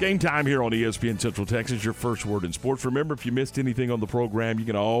 Game time here on ESPN Central Texas, your first word in sports. Remember, if you missed anything on the program, you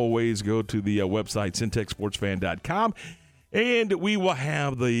can always go to the website, centexsportsfan.com, and we will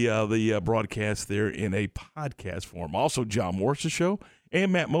have the broadcast there in a podcast form. Also, John Morris' show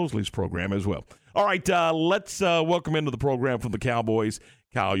and Matt Mosley's program as well. All right, let's welcome into the program from the Cowboys,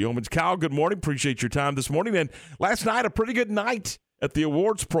 Kyle Youmans. Kyle, good morning. Appreciate your time this morning. And last night, a pretty good night at the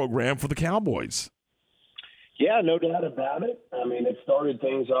awards program for the Cowboys. Yeah, no doubt about it. I mean, it started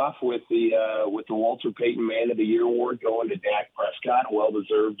things off with the Walter Payton Man of the Year award going to Dak Prescott, well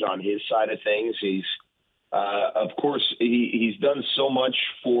deserved on his side of things. He's of course he's done so much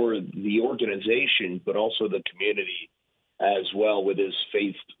for the organization, but also the community as well with his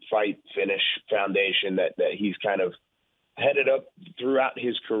Faith Fight Finish Foundation that he's kind of headed up throughout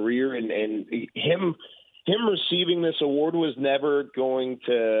his career, and him receiving this award was never going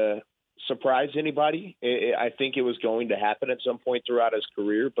to surprise anybody. I think it was going to happen at some point throughout his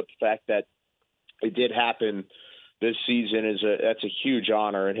career, but the fact that it did happen this season that's a huge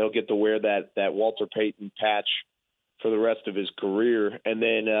honor, and he'll get to wear that Walter Payton patch for the rest of his career. And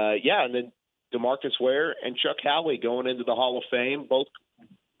then and then DeMarcus Ware and Chuck Howley going into the Hall of Fame, both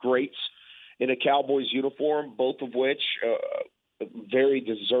greats in a Cowboys uniform, both of which very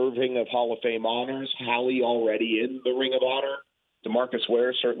deserving of Hall of Fame honors. Howley already in the Ring of Honor. DeMarcus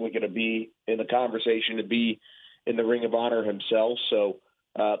Ware certainly going to be in the conversation to be in the Ring of Honor himself. So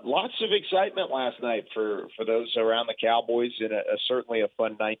lots of excitement last night for those around the Cowboys, and certainly a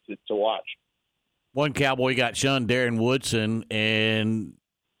fun night to watch. One Cowboy got shunned, Darren Woodson, and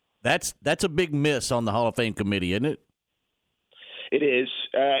that's a big miss on the Hall of Fame committee, isn't it? It is.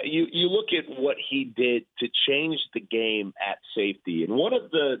 You look at what he did to change the game at safety, and one of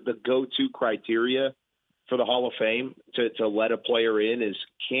the go-to criteria for the Hall of Fame to let a player in is,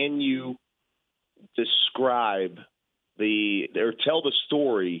 can you describe or tell the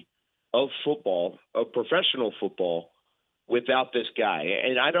story of football, of professional football, without this guy?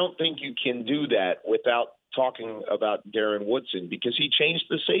 And I don't think you can do that without talking about Darren Woodson, because he changed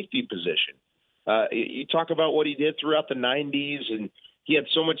the safety position. You talk about what he did throughout the 90s, and he had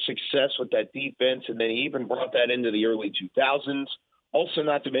so much success with that defense, and then he even brought that into the early 2000s. Also,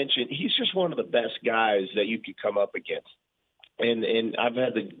 not to mention, he's just one of the best guys that you could come up against. And I've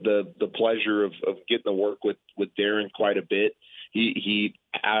had the pleasure of getting to work with Darren quite a bit. He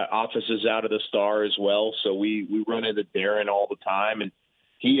offices out of the Star as well, so we run into Darren all the time, and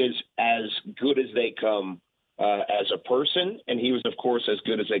he is as good as they come as a person, and he was, of course, as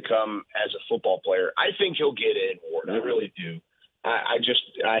good as they come as a football player. I think he'll get in, Ward. I really do.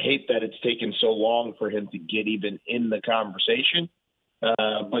 I hate that it's taken so long for him to get even in the conversation.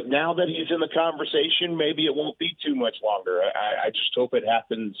 But now that he's in the conversation, maybe it won't be too much longer. I just hope it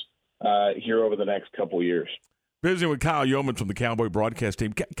happens here over the next couple of years. Visiting with Kyle Youmans from the Cowboy broadcast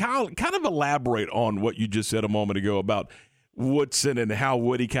team. Kyle, kind of elaborate on what you just said a moment ago about Woodson and how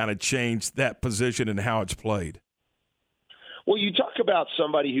Woody kind of changed that position and how it's played. Well, you talk about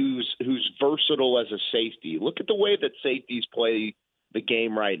somebody who's versatile as a safety. Look at the way that safeties play the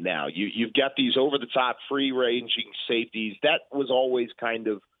game right now. You've got these over-the-top, free-ranging safeties. That was always kind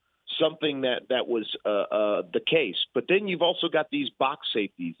of something that was the case. But then you've also got these box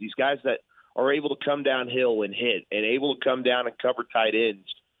safeties, these guys that are able to come downhill and hit and able to come down and cover tight ends.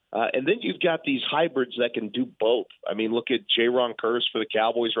 And then you've got these hybrids that can do both. I mean, look at Jaron Kearse for the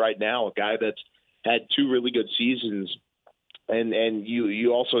Cowboys right now, a guy that's had 2 really good seasons. And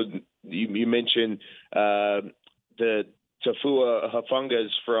you also mentioned the Tafua Hafungas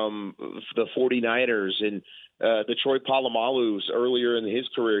from the 49ers and the Troy Polamalu's earlier in his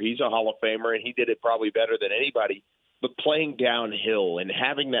career. He's a Hall of Famer, and he did it probably better than anybody. But playing downhill and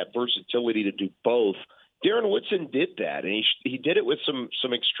having that versatility to do both, Darren Woodson did that, and he did it with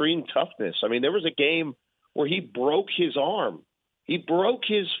some extreme toughness. I mean, there was a game where he broke his arm. He broke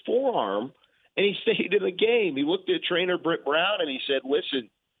his forearm, and he stayed in the game. He looked at trainer Britt Brown, and he said,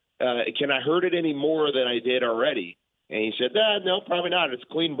 listen, can I hurt it any more than I did already? And he said, no, probably not. It's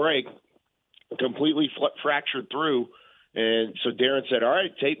a clean break. Completely fractured through. And so Darren said, all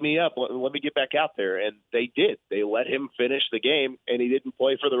right, tape me up. Let me get back out there. And they did. They let him finish the game, and he didn't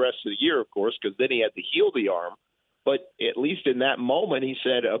play for the rest of the year, of course, because then he had to heal the arm. But at least in that moment, he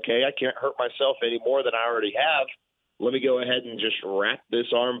said, okay, I can't hurt myself any more than I already have. Let me go ahead and just wrap this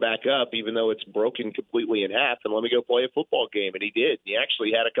arm back up, even though it's broken completely in half, and let me go play a football game. And he did. He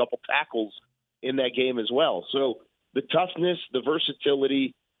actually had a couple tackles in that game as well. So the toughness, the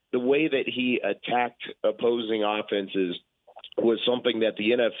versatility, the way that he attacked opposing offenses was something that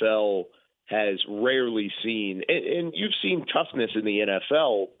the NFL has rarely seen. And you've seen toughness in the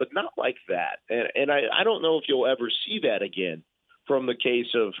NFL, but not like that. And I don't know if you'll ever see that again from the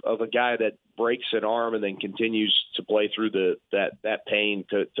case of a guy that breaks an arm and then continues to play through that pain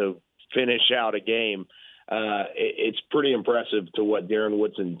to finish out a game. It's pretty impressive to what Darren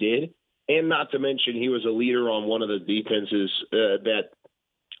Woodson did. And not to mention, he was a leader on one of the defenses that,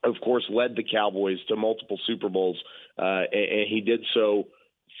 of course, led the Cowboys to multiple Super Bowls. And he did so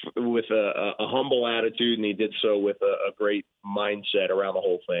with a humble attitude, and he did so with a great mindset around the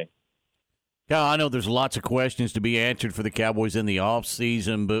whole thing. Kyle, I know there's lots of questions to be answered for the Cowboys in the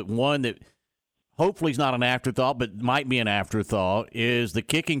offseason, but one that hopefully is not an afterthought, but might be an afterthought, is the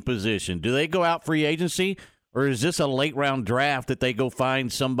kicking position. Do they go out free agency, or is this a late-round draft that they go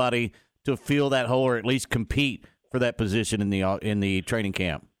find somebody to fill that hole or at least compete for that position in the training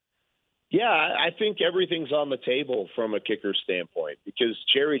camp? Yeah, I think everything's on the table from a kicker standpoint, because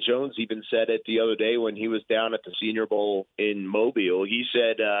Jerry Jones even said it the other day when he was down at the Senior Bowl in Mobile. He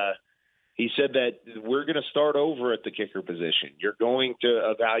said that we're going to start over at the kicker position. You're going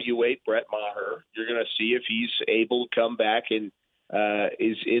to evaluate Brett Maher. You're going to see if he's able to come back and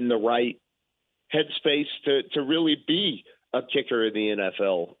is in the right headspace to really be a kicker in the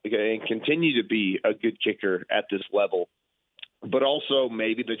NFL and continue to be a good kicker at this level. But also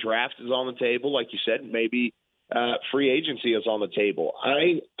maybe the draft is on the table, like you said. Maybe free agency is on the table.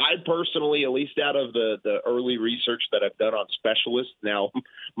 I personally, at least out of the early research that I've done on specialists, now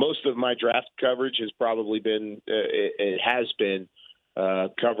most of my draft coverage has probably been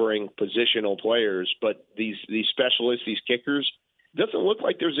covering positional players, but these specialists, these kickers, doesn't look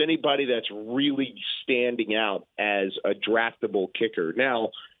like there's anybody that's really standing out as a draftable kicker. Now,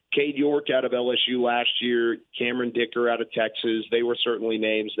 Cade York out of LSU last year, Cameron Dicker out of Texas, they were certainly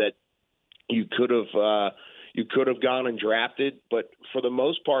names that you could have gone and drafted, but for the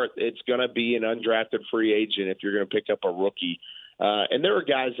most part, it's going to be an undrafted free agent if you're going to pick up a rookie. And there are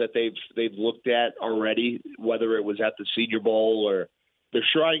guys that they've looked at already, whether it was at the Senior Bowl or the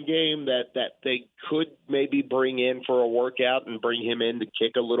Shrine Game, that they could maybe bring in for a workout and bring him in to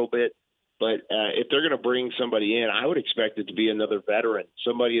kick a little bit. But if they're going to bring somebody in, I would expect it to be another veteran,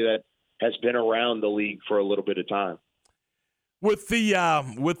 somebody that has been around the league for a little bit of time. With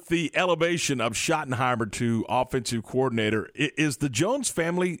the elevation of Schottenheimer to offensive coordinator, is the Jones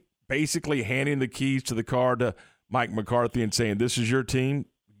family basically handing the keys to the car to Mike McCarthy and saying, "This is your team,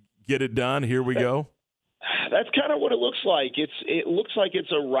 get it done, here we go"? That's kind of what it looks like. It looks like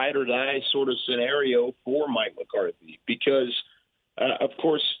it's a ride or die sort of scenario for Mike McCarthy because. Of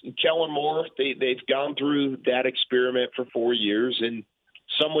course, Kellen Moore, they've gone through that experiment for 4 years, and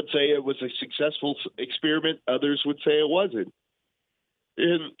some would say it was a successful experiment. Others would say it wasn't.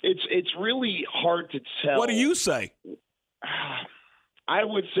 And it's really hard to tell. What do you say? I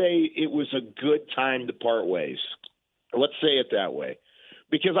would say it was a good time to part ways. Let's say it that way.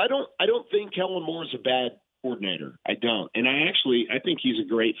 Because I don't think Kellen Moore is a bad coordinator. I don't. And I think he's a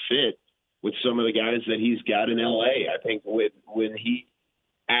great fit with some of the guys that he's got in L.A. I think when he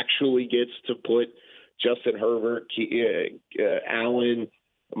actually gets to put Justin Herbert, Allen,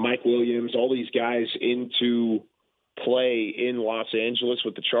 Mike Williams, all these guys into play in Los Angeles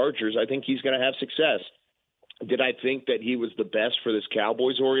with the Chargers, I think he's going to have success. Did I think that he was the best for this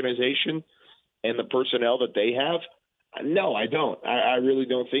Cowboys organization and the personnel that they have? No, I don't. I really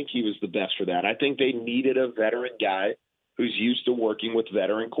don't think he was the best for that. I think they needed a veteran guy who's used to working with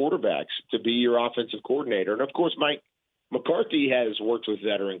veteran quarterbacks to be your offensive coordinator. And, of course, Mike McCarthy has worked with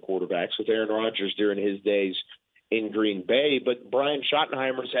veteran quarterbacks with Aaron Rodgers during his days in Green Bay, but Brian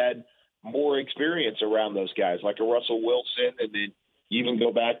Schottenheimer's had more experience around those guys, like a Russell Wilson, and then you even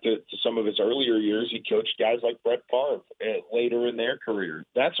go back to some of his earlier years. He coached guys like Brett Favre later in their career.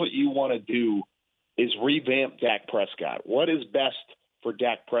 That's what you want to do, is revamp Dak Prescott. What is best for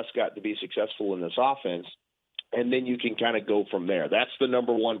Dak Prescott to be successful in this offense? And then you can kind of go from there. That's the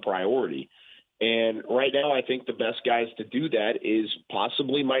number one priority. And right now, I think the best guys to do that is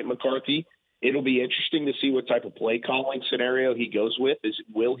possibly Mike McCarthy. It'll be interesting to see what type of play calling scenario he goes with.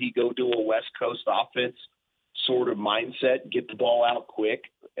 Will he go to a West Coast offense sort of mindset, get the ball out quick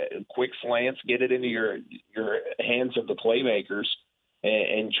slants, get it into your hands of the playmakers,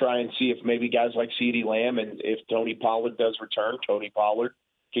 and try and see if maybe guys like CeeDee Lamb, and if Tony Pollard does return, Tony Pollard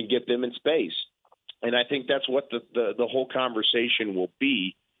can get them in space. And I think that's what the whole conversation will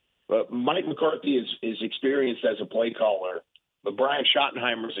be. Mike McCarthy is experienced as a play caller, but Brian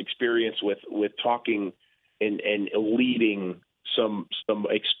Schottenheimer's experience with talking and leading some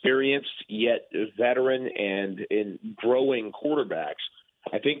experienced yet veteran and in growing quarterbacks.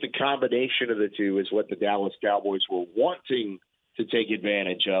 I think the combination of the two is what the Dallas Cowboys were wanting to take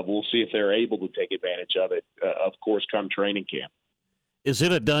advantage of. We'll see if they're able to take advantage of it, of course, come training camp. Is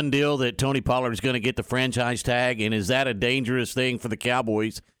it a done deal that Tony Pollard is going to get the franchise tag, and is that a dangerous thing for the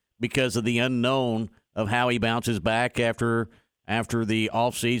Cowboys because of the unknown of how he bounces back after the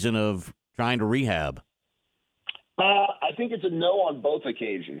offseason of trying to rehab? I think it's a no on both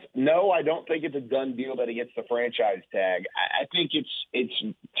occasions. No, I don't think it's a done deal that he gets the franchise tag. I think it's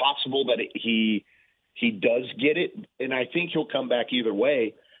possible that he does get it, and I think he'll come back either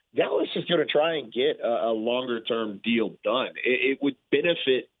way. Dallas is going to try and get a longer-term deal done. It would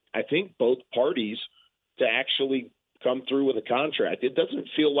benefit, I think, both parties to actually come through with a contract. It doesn't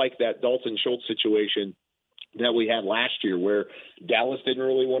feel like that Dalton Schultz situation that we had last year, where Dallas didn't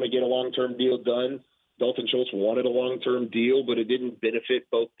really want to get a long-term deal done. Dalton Schultz wanted a long-term deal, but it didn't benefit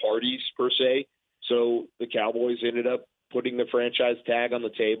both parties per se. So the Cowboys ended up putting the franchise tag on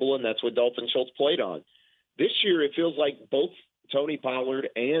the table, and that's what Dalton Schultz played on. This year, it feels like both Tony Pollard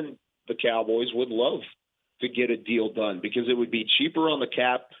and the Cowboys would love to get a deal done, because it would be cheaper on the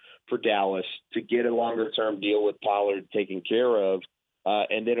cap for Dallas to get a longer-term deal with Pollard taken care of.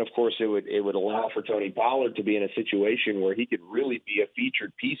 And then, of course, it would allow for Tony Pollard to be in a situation where he could really be a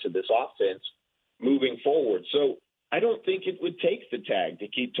featured piece of this offense moving forward. So I don't think it would take the tag to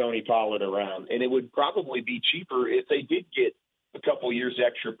keep Tony Pollard around, and it would probably be cheaper if they did get a couple years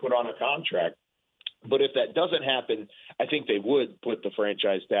extra put on a contract. But if that doesn't happen, I think they would put the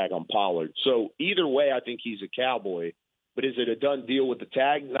franchise tag on Pollard. So either way, I think he's a Cowboy. But is it a done deal with the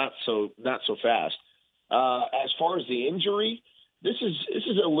tag? Not so fast. As far as the injury, this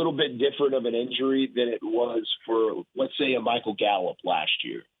is a little bit different of an injury than it was for, let's say, a Michael Gallup last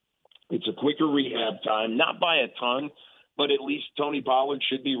year. It's a quicker rehab time, not by a ton, but at least Tony Pollard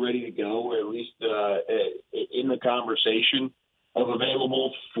should be ready to go, or at least in the conversation of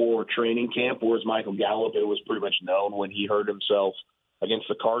available for training camp, whereas Michael Gallup, it was pretty much known when he hurt himself against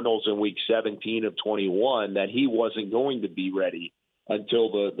the Cardinals in Week 17 of 21 that he wasn't going to be ready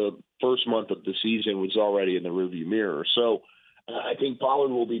until the first month of the season was already in the rearview mirror. So I think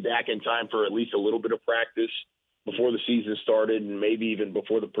Pollard will be back in time for at least a little bit of practice before the season started, and maybe even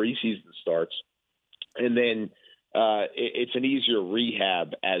before the preseason starts. And then it's an easier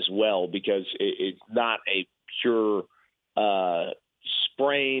rehab as well, because it's not a pure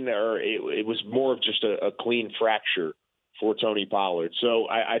sprain, or it was more of just a clean fracture for Tony Pollard. So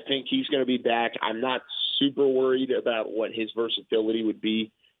I think he's going to be back. I'm not super worried about what his versatility would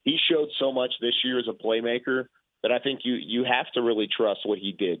be. He showed so much this year as a playmaker that I think you have to really trust what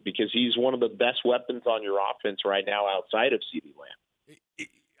he did, because he's one of the best weapons on your offense right now outside of CeeDee Lamb.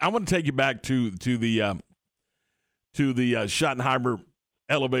 I want to take you back to the Schottenheimer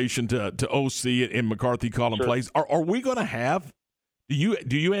elevation to OC and McCarthy calling plays. Are we going to have? Do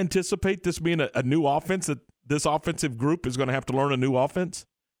you anticipate this being a new offense, that this offensive group is going to have to learn a new offense?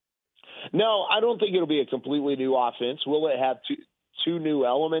 No, I don't think it'll be a completely new offense. Will it have two new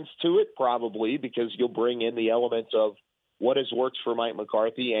elements to it? Probably, because you'll bring in the elements of what has worked for Mike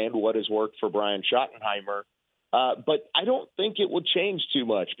McCarthy and what has worked for Brian Schottenheimer. But I don't think it would change too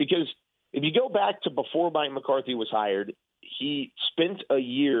much, because if you go back to before Mike McCarthy was hired, he spent a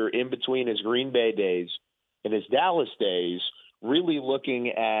year in between his Green Bay days in his Dallas days, really looking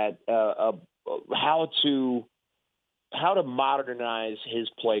at how to modernize his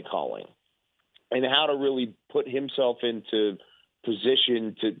play calling and how to really put himself into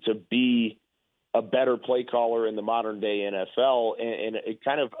position to be a better play caller in the modern day NFL, and it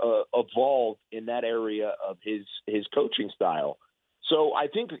kind of evolved in that area of his coaching style. So I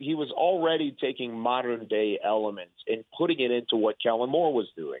think he was already taking modern day elements and putting it into what Kellen Moore was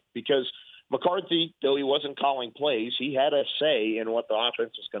doing, because McCarthy, though he wasn't calling plays, he had a say in what the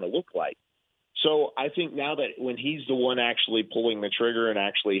offense was going to look like. So I think now that when he's the one actually pulling the trigger and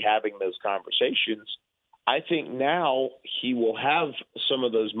actually having those conversations, I think now he will have some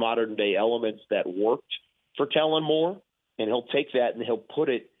of those modern day elements that worked for Kellen Moore, and he'll take that and he'll put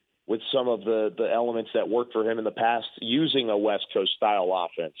it with some of the elements that worked for him in the past using a West Coast style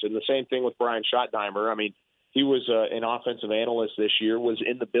offense. And the same thing with Brian Schottenheimer. I mean, he was an offensive analyst this year, was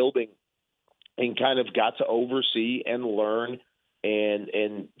in the building and kind of got to oversee and learn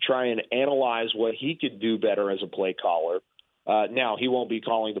and try and analyze what he could do better as a play caller. Now, he won't be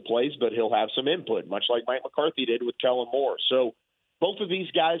calling the plays, but he'll have some input, much like Mike McCarthy did with Kellen Moore. So both of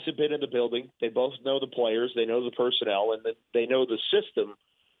these guys have been in the building. They both know the players. They know the personnel, and they know the system.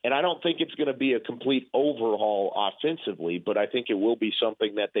 And I don't think it's going to be a complete overhaul offensively, but I think it will be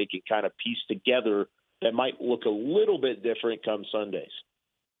something that they can kind of piece together that might look a little bit different come Sundays.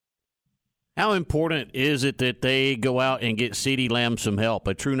 How important is it that they go out and get CeeDee Lamb some help,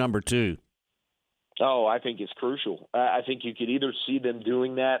 a true number 2? Oh, I think it's crucial. I think you could either see them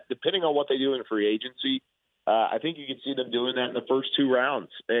doing that, depending on what they do in free agency. I think you could see them doing that in the first 2 rounds.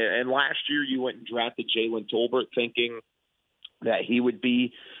 And last year you went and drafted Jalen Tolbert thinking that he would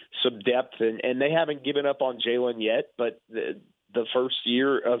be some depth, and they haven't given up on Jalen yet, but the first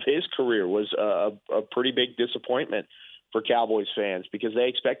year of his career was a pretty big disappointment for Cowboys fans because they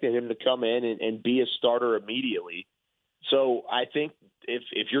expected him to come in and be a starter immediately. So I think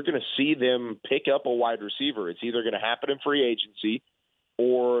if you're going to see them pick up a wide receiver, it's either going to happen in free agency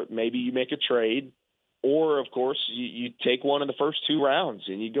or maybe you make a trade, or, of course, you take one in the first 2 rounds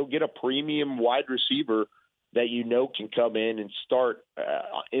and you go get a premium wide receiver that you know can come in and start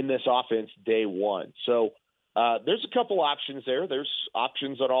in this offense day one. So there's a couple options there. There's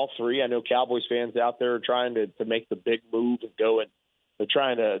options on all 3. I know Cowboys fans out there are trying to make the big move and go and they're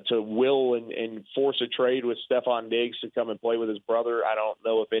trying to will and force a trade with Stephon Diggs to come and play with his brother. I don't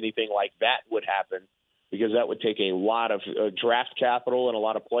know if anything like that would happen because that would take a lot of draft capital and a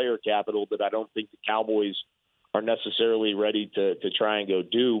lot of player capital that I don't think the Cowboys are necessarily ready to try and go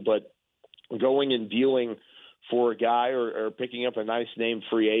do. But going and dealing for a guy or picking up a nice name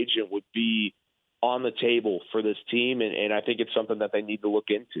free agent would be on the table for this team, and I think it's something that they need to look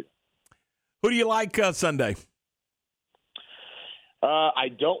into. Who do you like Sunday? I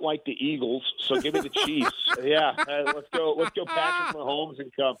don't like the Eagles, so give me the Chiefs. Yeah, let's go Patrick Mahomes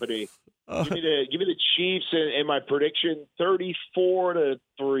and company. Give me the Chiefs and my prediction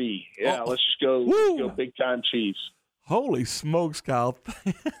 34-3. Yeah, let's just go big time Chiefs. Holy smokes, Kyle.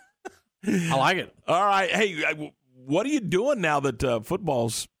 I like it. All right. Hey, what are you doing now that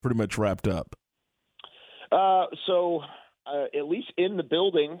football's pretty much wrapped up? So at least in the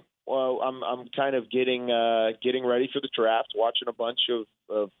building, I'm kind of getting ready for the draft, watching a bunch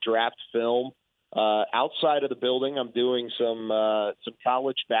of draft film. Outside of the building, I'm doing some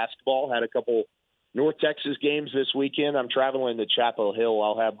college basketball. Had a couple North Texas games this weekend. I'm traveling to Chapel Hill.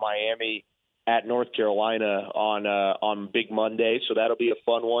 I'll have Miami at North Carolina on Big Monday, so that'll be a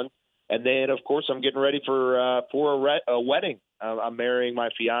fun one. And then, of course, I'm getting ready for a wedding. I'm marrying my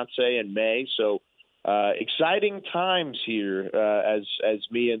fiance in May, so exciting times here as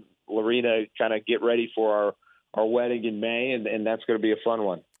me and Lorena kind of get ready for our wedding in May, and that's going to be a fun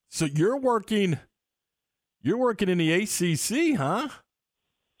one. So you're working in the ACC, huh?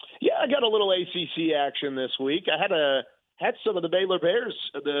 Yeah, I got a little ACC action this week. I had some of the Baylor Bears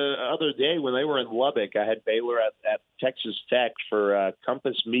the other day when they were in Lubbock. I had Baylor at Texas Tech for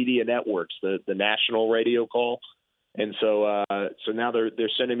Compass Media Networks, the national radio call. And so now they're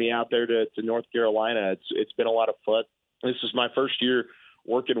sending me out there to North Carolina. It's been a lot of fun. This is my first year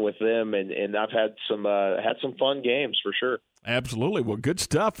working with them, and I've had some fun games for sure. Absolutely. Well, good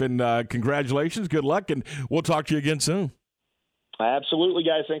stuff, and congratulations. Good luck, and we'll talk to you again soon. Absolutely,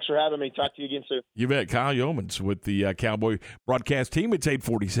 guys. Thanks for having me. Talk to you again soon. You bet. Kyle Youmans with the Cowboy broadcast team. It's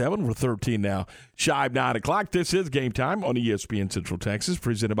 8:47. We're 13 now. Shy of 9 o'clock. This is Game Time on ESPN Central Texas,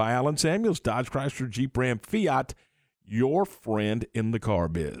 presented by Allen Samuels, Dodge, Chrysler, Jeep, Ram, Fiat, your friend in the car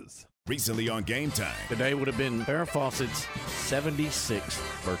biz. Recently on Game Time. Today would have been Farrah Fawcett's 76th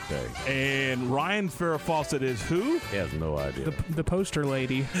birthday. And Ryan Farrah Fawcett is who? He has no idea. The poster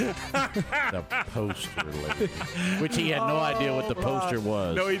lady. The poster lady. Which he had no idea what the poster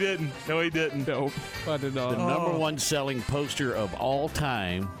was. No, he didn't. Nope, I did not. The number one selling poster of all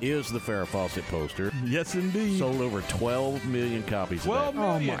time is the Farrah Fawcett poster. Yes, indeed. Sold over 12 million copies of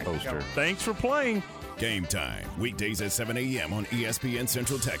that poster. Thanks for playing. Game Time, weekdays at 7 a.m. on ESPN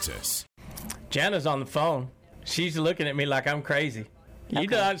Central Texas. Jana's on the phone. She's looking at me like I'm crazy. You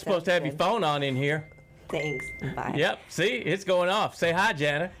know I'm supposed to have your phone on in here. Thanks. Bye. Yep. See, it's going off. Say hi,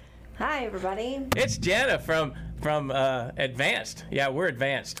 Jana. Hi, everybody. It's Jana from Advanced. Yeah, we're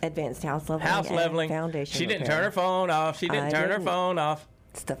Advanced. Advanced House Leveling. House Leveling. Foundation. She didn't turn her phone off. She didn't turn her phone off.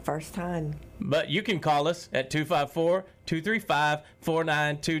 It's the first time. But you can call us at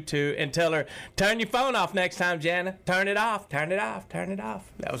 254-235-4922 and tell her, turn your phone off next time, Jana. Turn it off. Turn it off. Turn it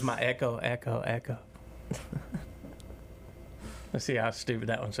off. That was my echo. Let's see how stupid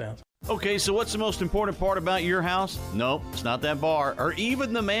that one sounds. Okay, so what's the most important part about your house? Nope, it's not that bar or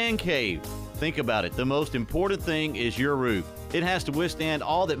even the man cave. Think about it. The most important thing is your roof. It has to withstand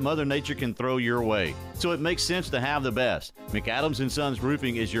all that Mother Nature can throw your way. So it makes sense to have the best. McAdams & Sons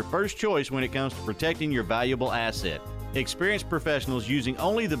Roofing is your first choice when it comes to protecting your valuable asset. Experienced professionals using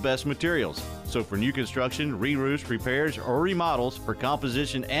only the best materials. So for new construction, re-roofs, repairs, or remodels for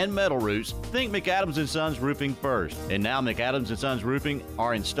composition and metal roofs, think McAdams & Sons Roofing first. And now McAdams & Sons Roofing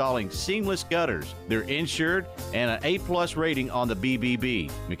are installing seamless gutters. They're insured and an A+ rating on the BBB.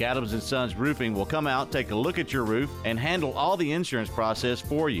 McAdams & Sons Roofing will come out, take a look at your roof, and handle all the insurance process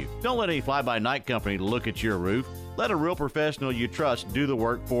for you. Don't let any fly-by-night company look at your roof. Let a real professional you trust do the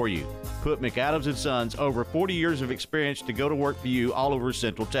work for you. Put McAdams & Sons over 40 years of experience to go to work for you all over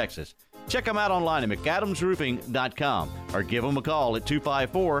Central Texas. Check them out online at McAdamsRoofing.com or give them a call at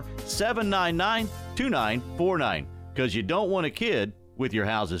 254-799-2949 because you don't want a kid with your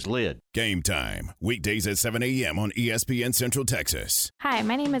house's lid. Game Time, weekdays at 7 a.m. on ESPN Central Texas. Hi,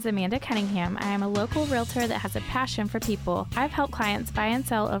 my name is Amanda Cunningham. I am a local realtor that has a passion for people. I've helped clients buy and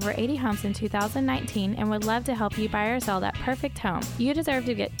sell over 80 homes in 2019 and would love to help you buy or sell that perfect home. You deserve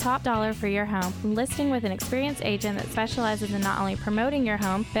to get top dollar for your home. Listing with an experienced agent that specializes in not only promoting your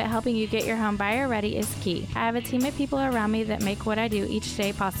home, but helping you get your home buyer ready is key. I have a team of people around me that make what I do each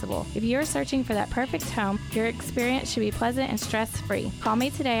day possible. If you are searching for that perfect home, your experience should be pleasant and stress-free. Call me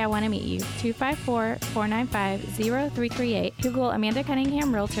today. I want to meet you. 254-495-0338. Google Amanda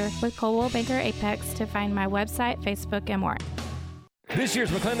Cunningham Realtor with Coldwell Banker Apex to find my website, Facebook, and more. This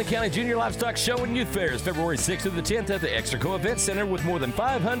year's McLennan County Junior Livestock Show and Youth Fair is February 6th through the 10th at the Extraco Event Center with more than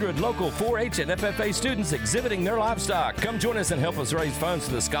 500 local 4-H and FFA students exhibiting their livestock. Come join us and help us raise funds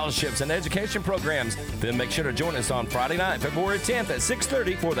for the scholarships and education programs. Then make sure to join us on Friday night, February 10th at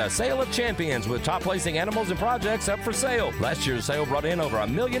 6:30 for the Sale of Champions with top placing animals and projects up for sale. Last year's sale brought in over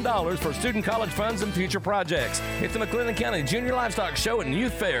 $1 million for student college funds and future projects. It's the McLennan County Junior Livestock Show and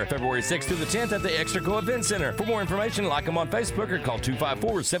Youth Fair, February 6th through the 10th at the Extraco Event Center. For more information, like them on Facebook or call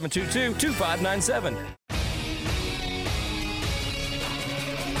 254-722-2597.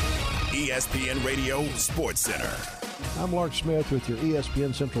 ESPN Radio Sports Center. I'm Lark Smith with your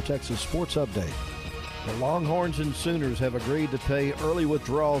ESPN Central Texas Sports Update. The Longhorns and Sooners have agreed to pay early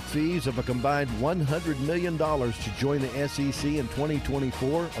withdrawal fees of a combined $100 million to join the SEC in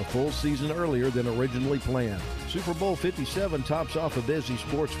 2024, a full season earlier than originally planned. Super Bowl 57 tops off a busy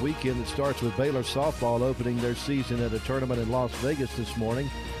sports weekend that starts with Baylor softball opening their season at a tournament in Las Vegas this morning.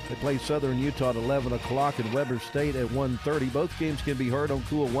 They play Southern Utah at 11 o'clock and Weber State at 1:30. Both games can be heard on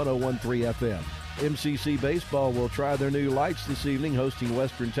Cool 101.3 FM. MCC Baseball will try their new lights this evening, hosting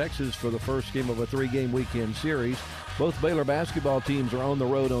Western Texas for the first game of a 3-game weekend series. Both Baylor basketball teams are on the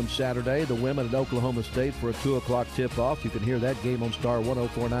road on Saturday. The women at Oklahoma State for a 2 o'clock tip-off. You can hear that game on Star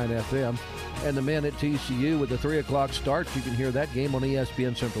 104.9 FM. And the men at TCU with the 3 o'clock start. You can hear that game on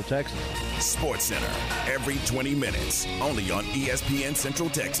ESPN Central Texas. Sports Center, every 20 minutes, only on ESPN Central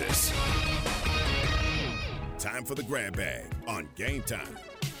Texas. Time for the grab bag on Game Time.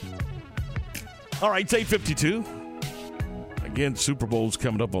 All right, it's 8:52. Again, Super Bowl's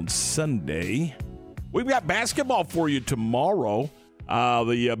coming up on Sunday. We've got basketball for you tomorrow.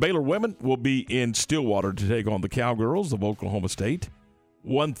 The Baylor women will be in Stillwater to take on the Cowgirls of Oklahoma State.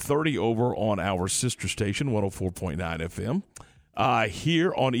 1:30 over on our sister station, 104.9 FM.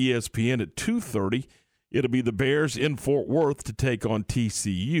 Here on ESPN at 2:30, it'll be the Bears in Fort Worth to take on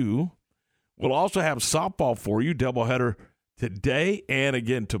TCU. We'll also have softball for you, doubleheader today and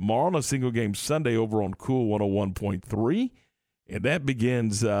again tomorrow on a single game Sunday over on Cool 101.3. And that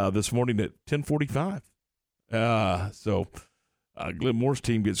begins this morning at 10:45. Glenn Moore's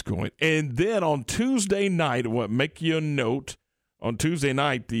team gets going. And then on Tuesday night, make you a note, on Tuesday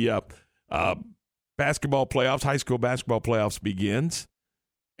night, the basketball playoffs, high school basketball playoffs begins.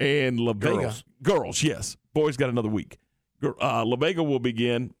 And La Vega. Girls, yes. Boys got another week. La Vega will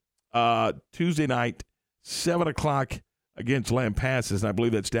begin Tuesday night, 7 o'clock against Lampasas, and I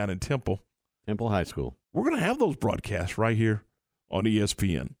believe that's down in Temple. Temple High School. We're going to have those broadcasts right here on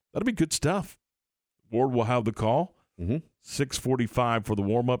ESPN. That'll be good stuff. Ward will have the call. 6:45 for the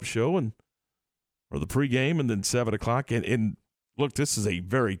warm-up show or the pregame, and then 7 o'clock. And look, this is a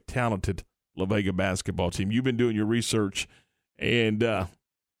very talented La Vega basketball team. You've been doing your research, and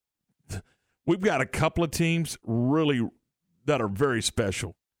we've got a couple of teams really that are very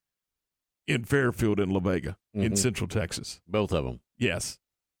special in Fairfield and La Vega in Central Texas. Both of them. Yes.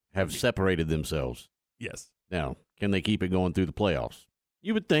 Have separated themselves. Yes. Now, can they keep it going through the playoffs?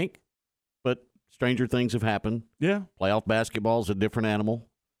 You would think, but stranger things have happened. Yeah. Playoff basketball is a different animal.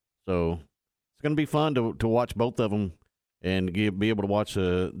 So it's going to be fun to watch both of them and be able to watch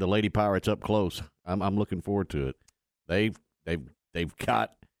the Lady Pirates up close. I'm looking forward to it. They've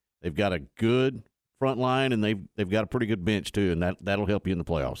got a good front line, and they've got a pretty good bench too, and that'll help you in the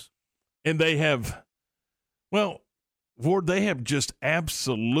playoffs. And they have, well, Ward, they have just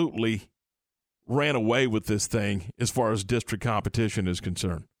absolutely ran away with this thing as far as district competition is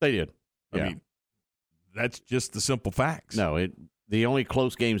concerned. They did. I mean, that's just the simple facts. No, the only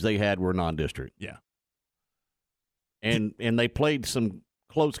close games they had were non-district. Yeah. And they played some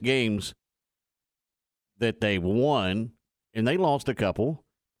close games that they won, and they lost a couple,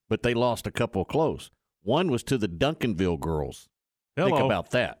 but they lost a couple close. One was to the Duncanville girls. Hello. Think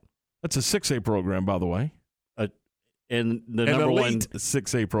about that. That's a 6A program, by the way. And the An number elite one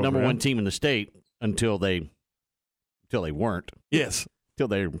 6A program. number one team in the state until they weren't. Yes. Until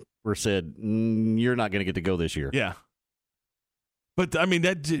they were said, you're not going to get to go this year. Yeah. But, I mean,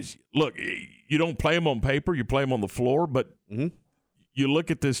 that just, look, you don't play them on paper, you play them on the floor, but you look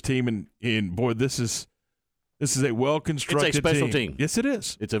at this team, and boy, this is a well-constructed It's a special team. Yes, it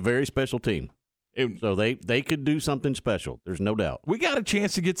is. It's a very special team. So they could do something special. There's no doubt. We got a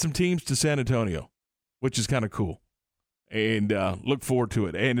chance to get some teams to San Antonio, which is kind of cool, and look forward to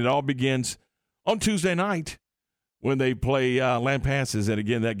it. And it all begins on Tuesday night when they play Lampasas. And,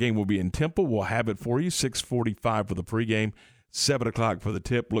 again, that game will be in Temple. We'll have it for you, 6:45 for the pregame, 7 o'clock for the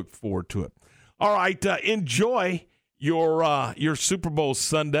tip. Look forward to it. All right, enjoy your Super Bowl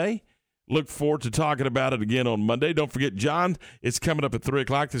Sunday. Look forward to talking about it again on Monday. Don't forget, John is coming up at 3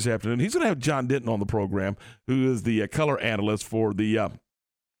 o'clock this afternoon. He's going to have John Denton on the program, who is the color analyst for the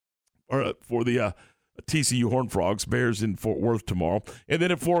TCU Horned Frogs, Bears in Fort Worth tomorrow. And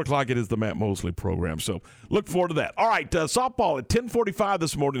then at 4 o'clock, it is the Matt Mosley program. So look forward to that. All right, softball at 10:45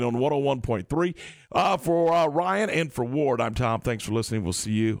 this morning on 101.3. For Ryan and for Ward, I'm Tom. Thanks for listening. We'll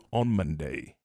see you on Monday.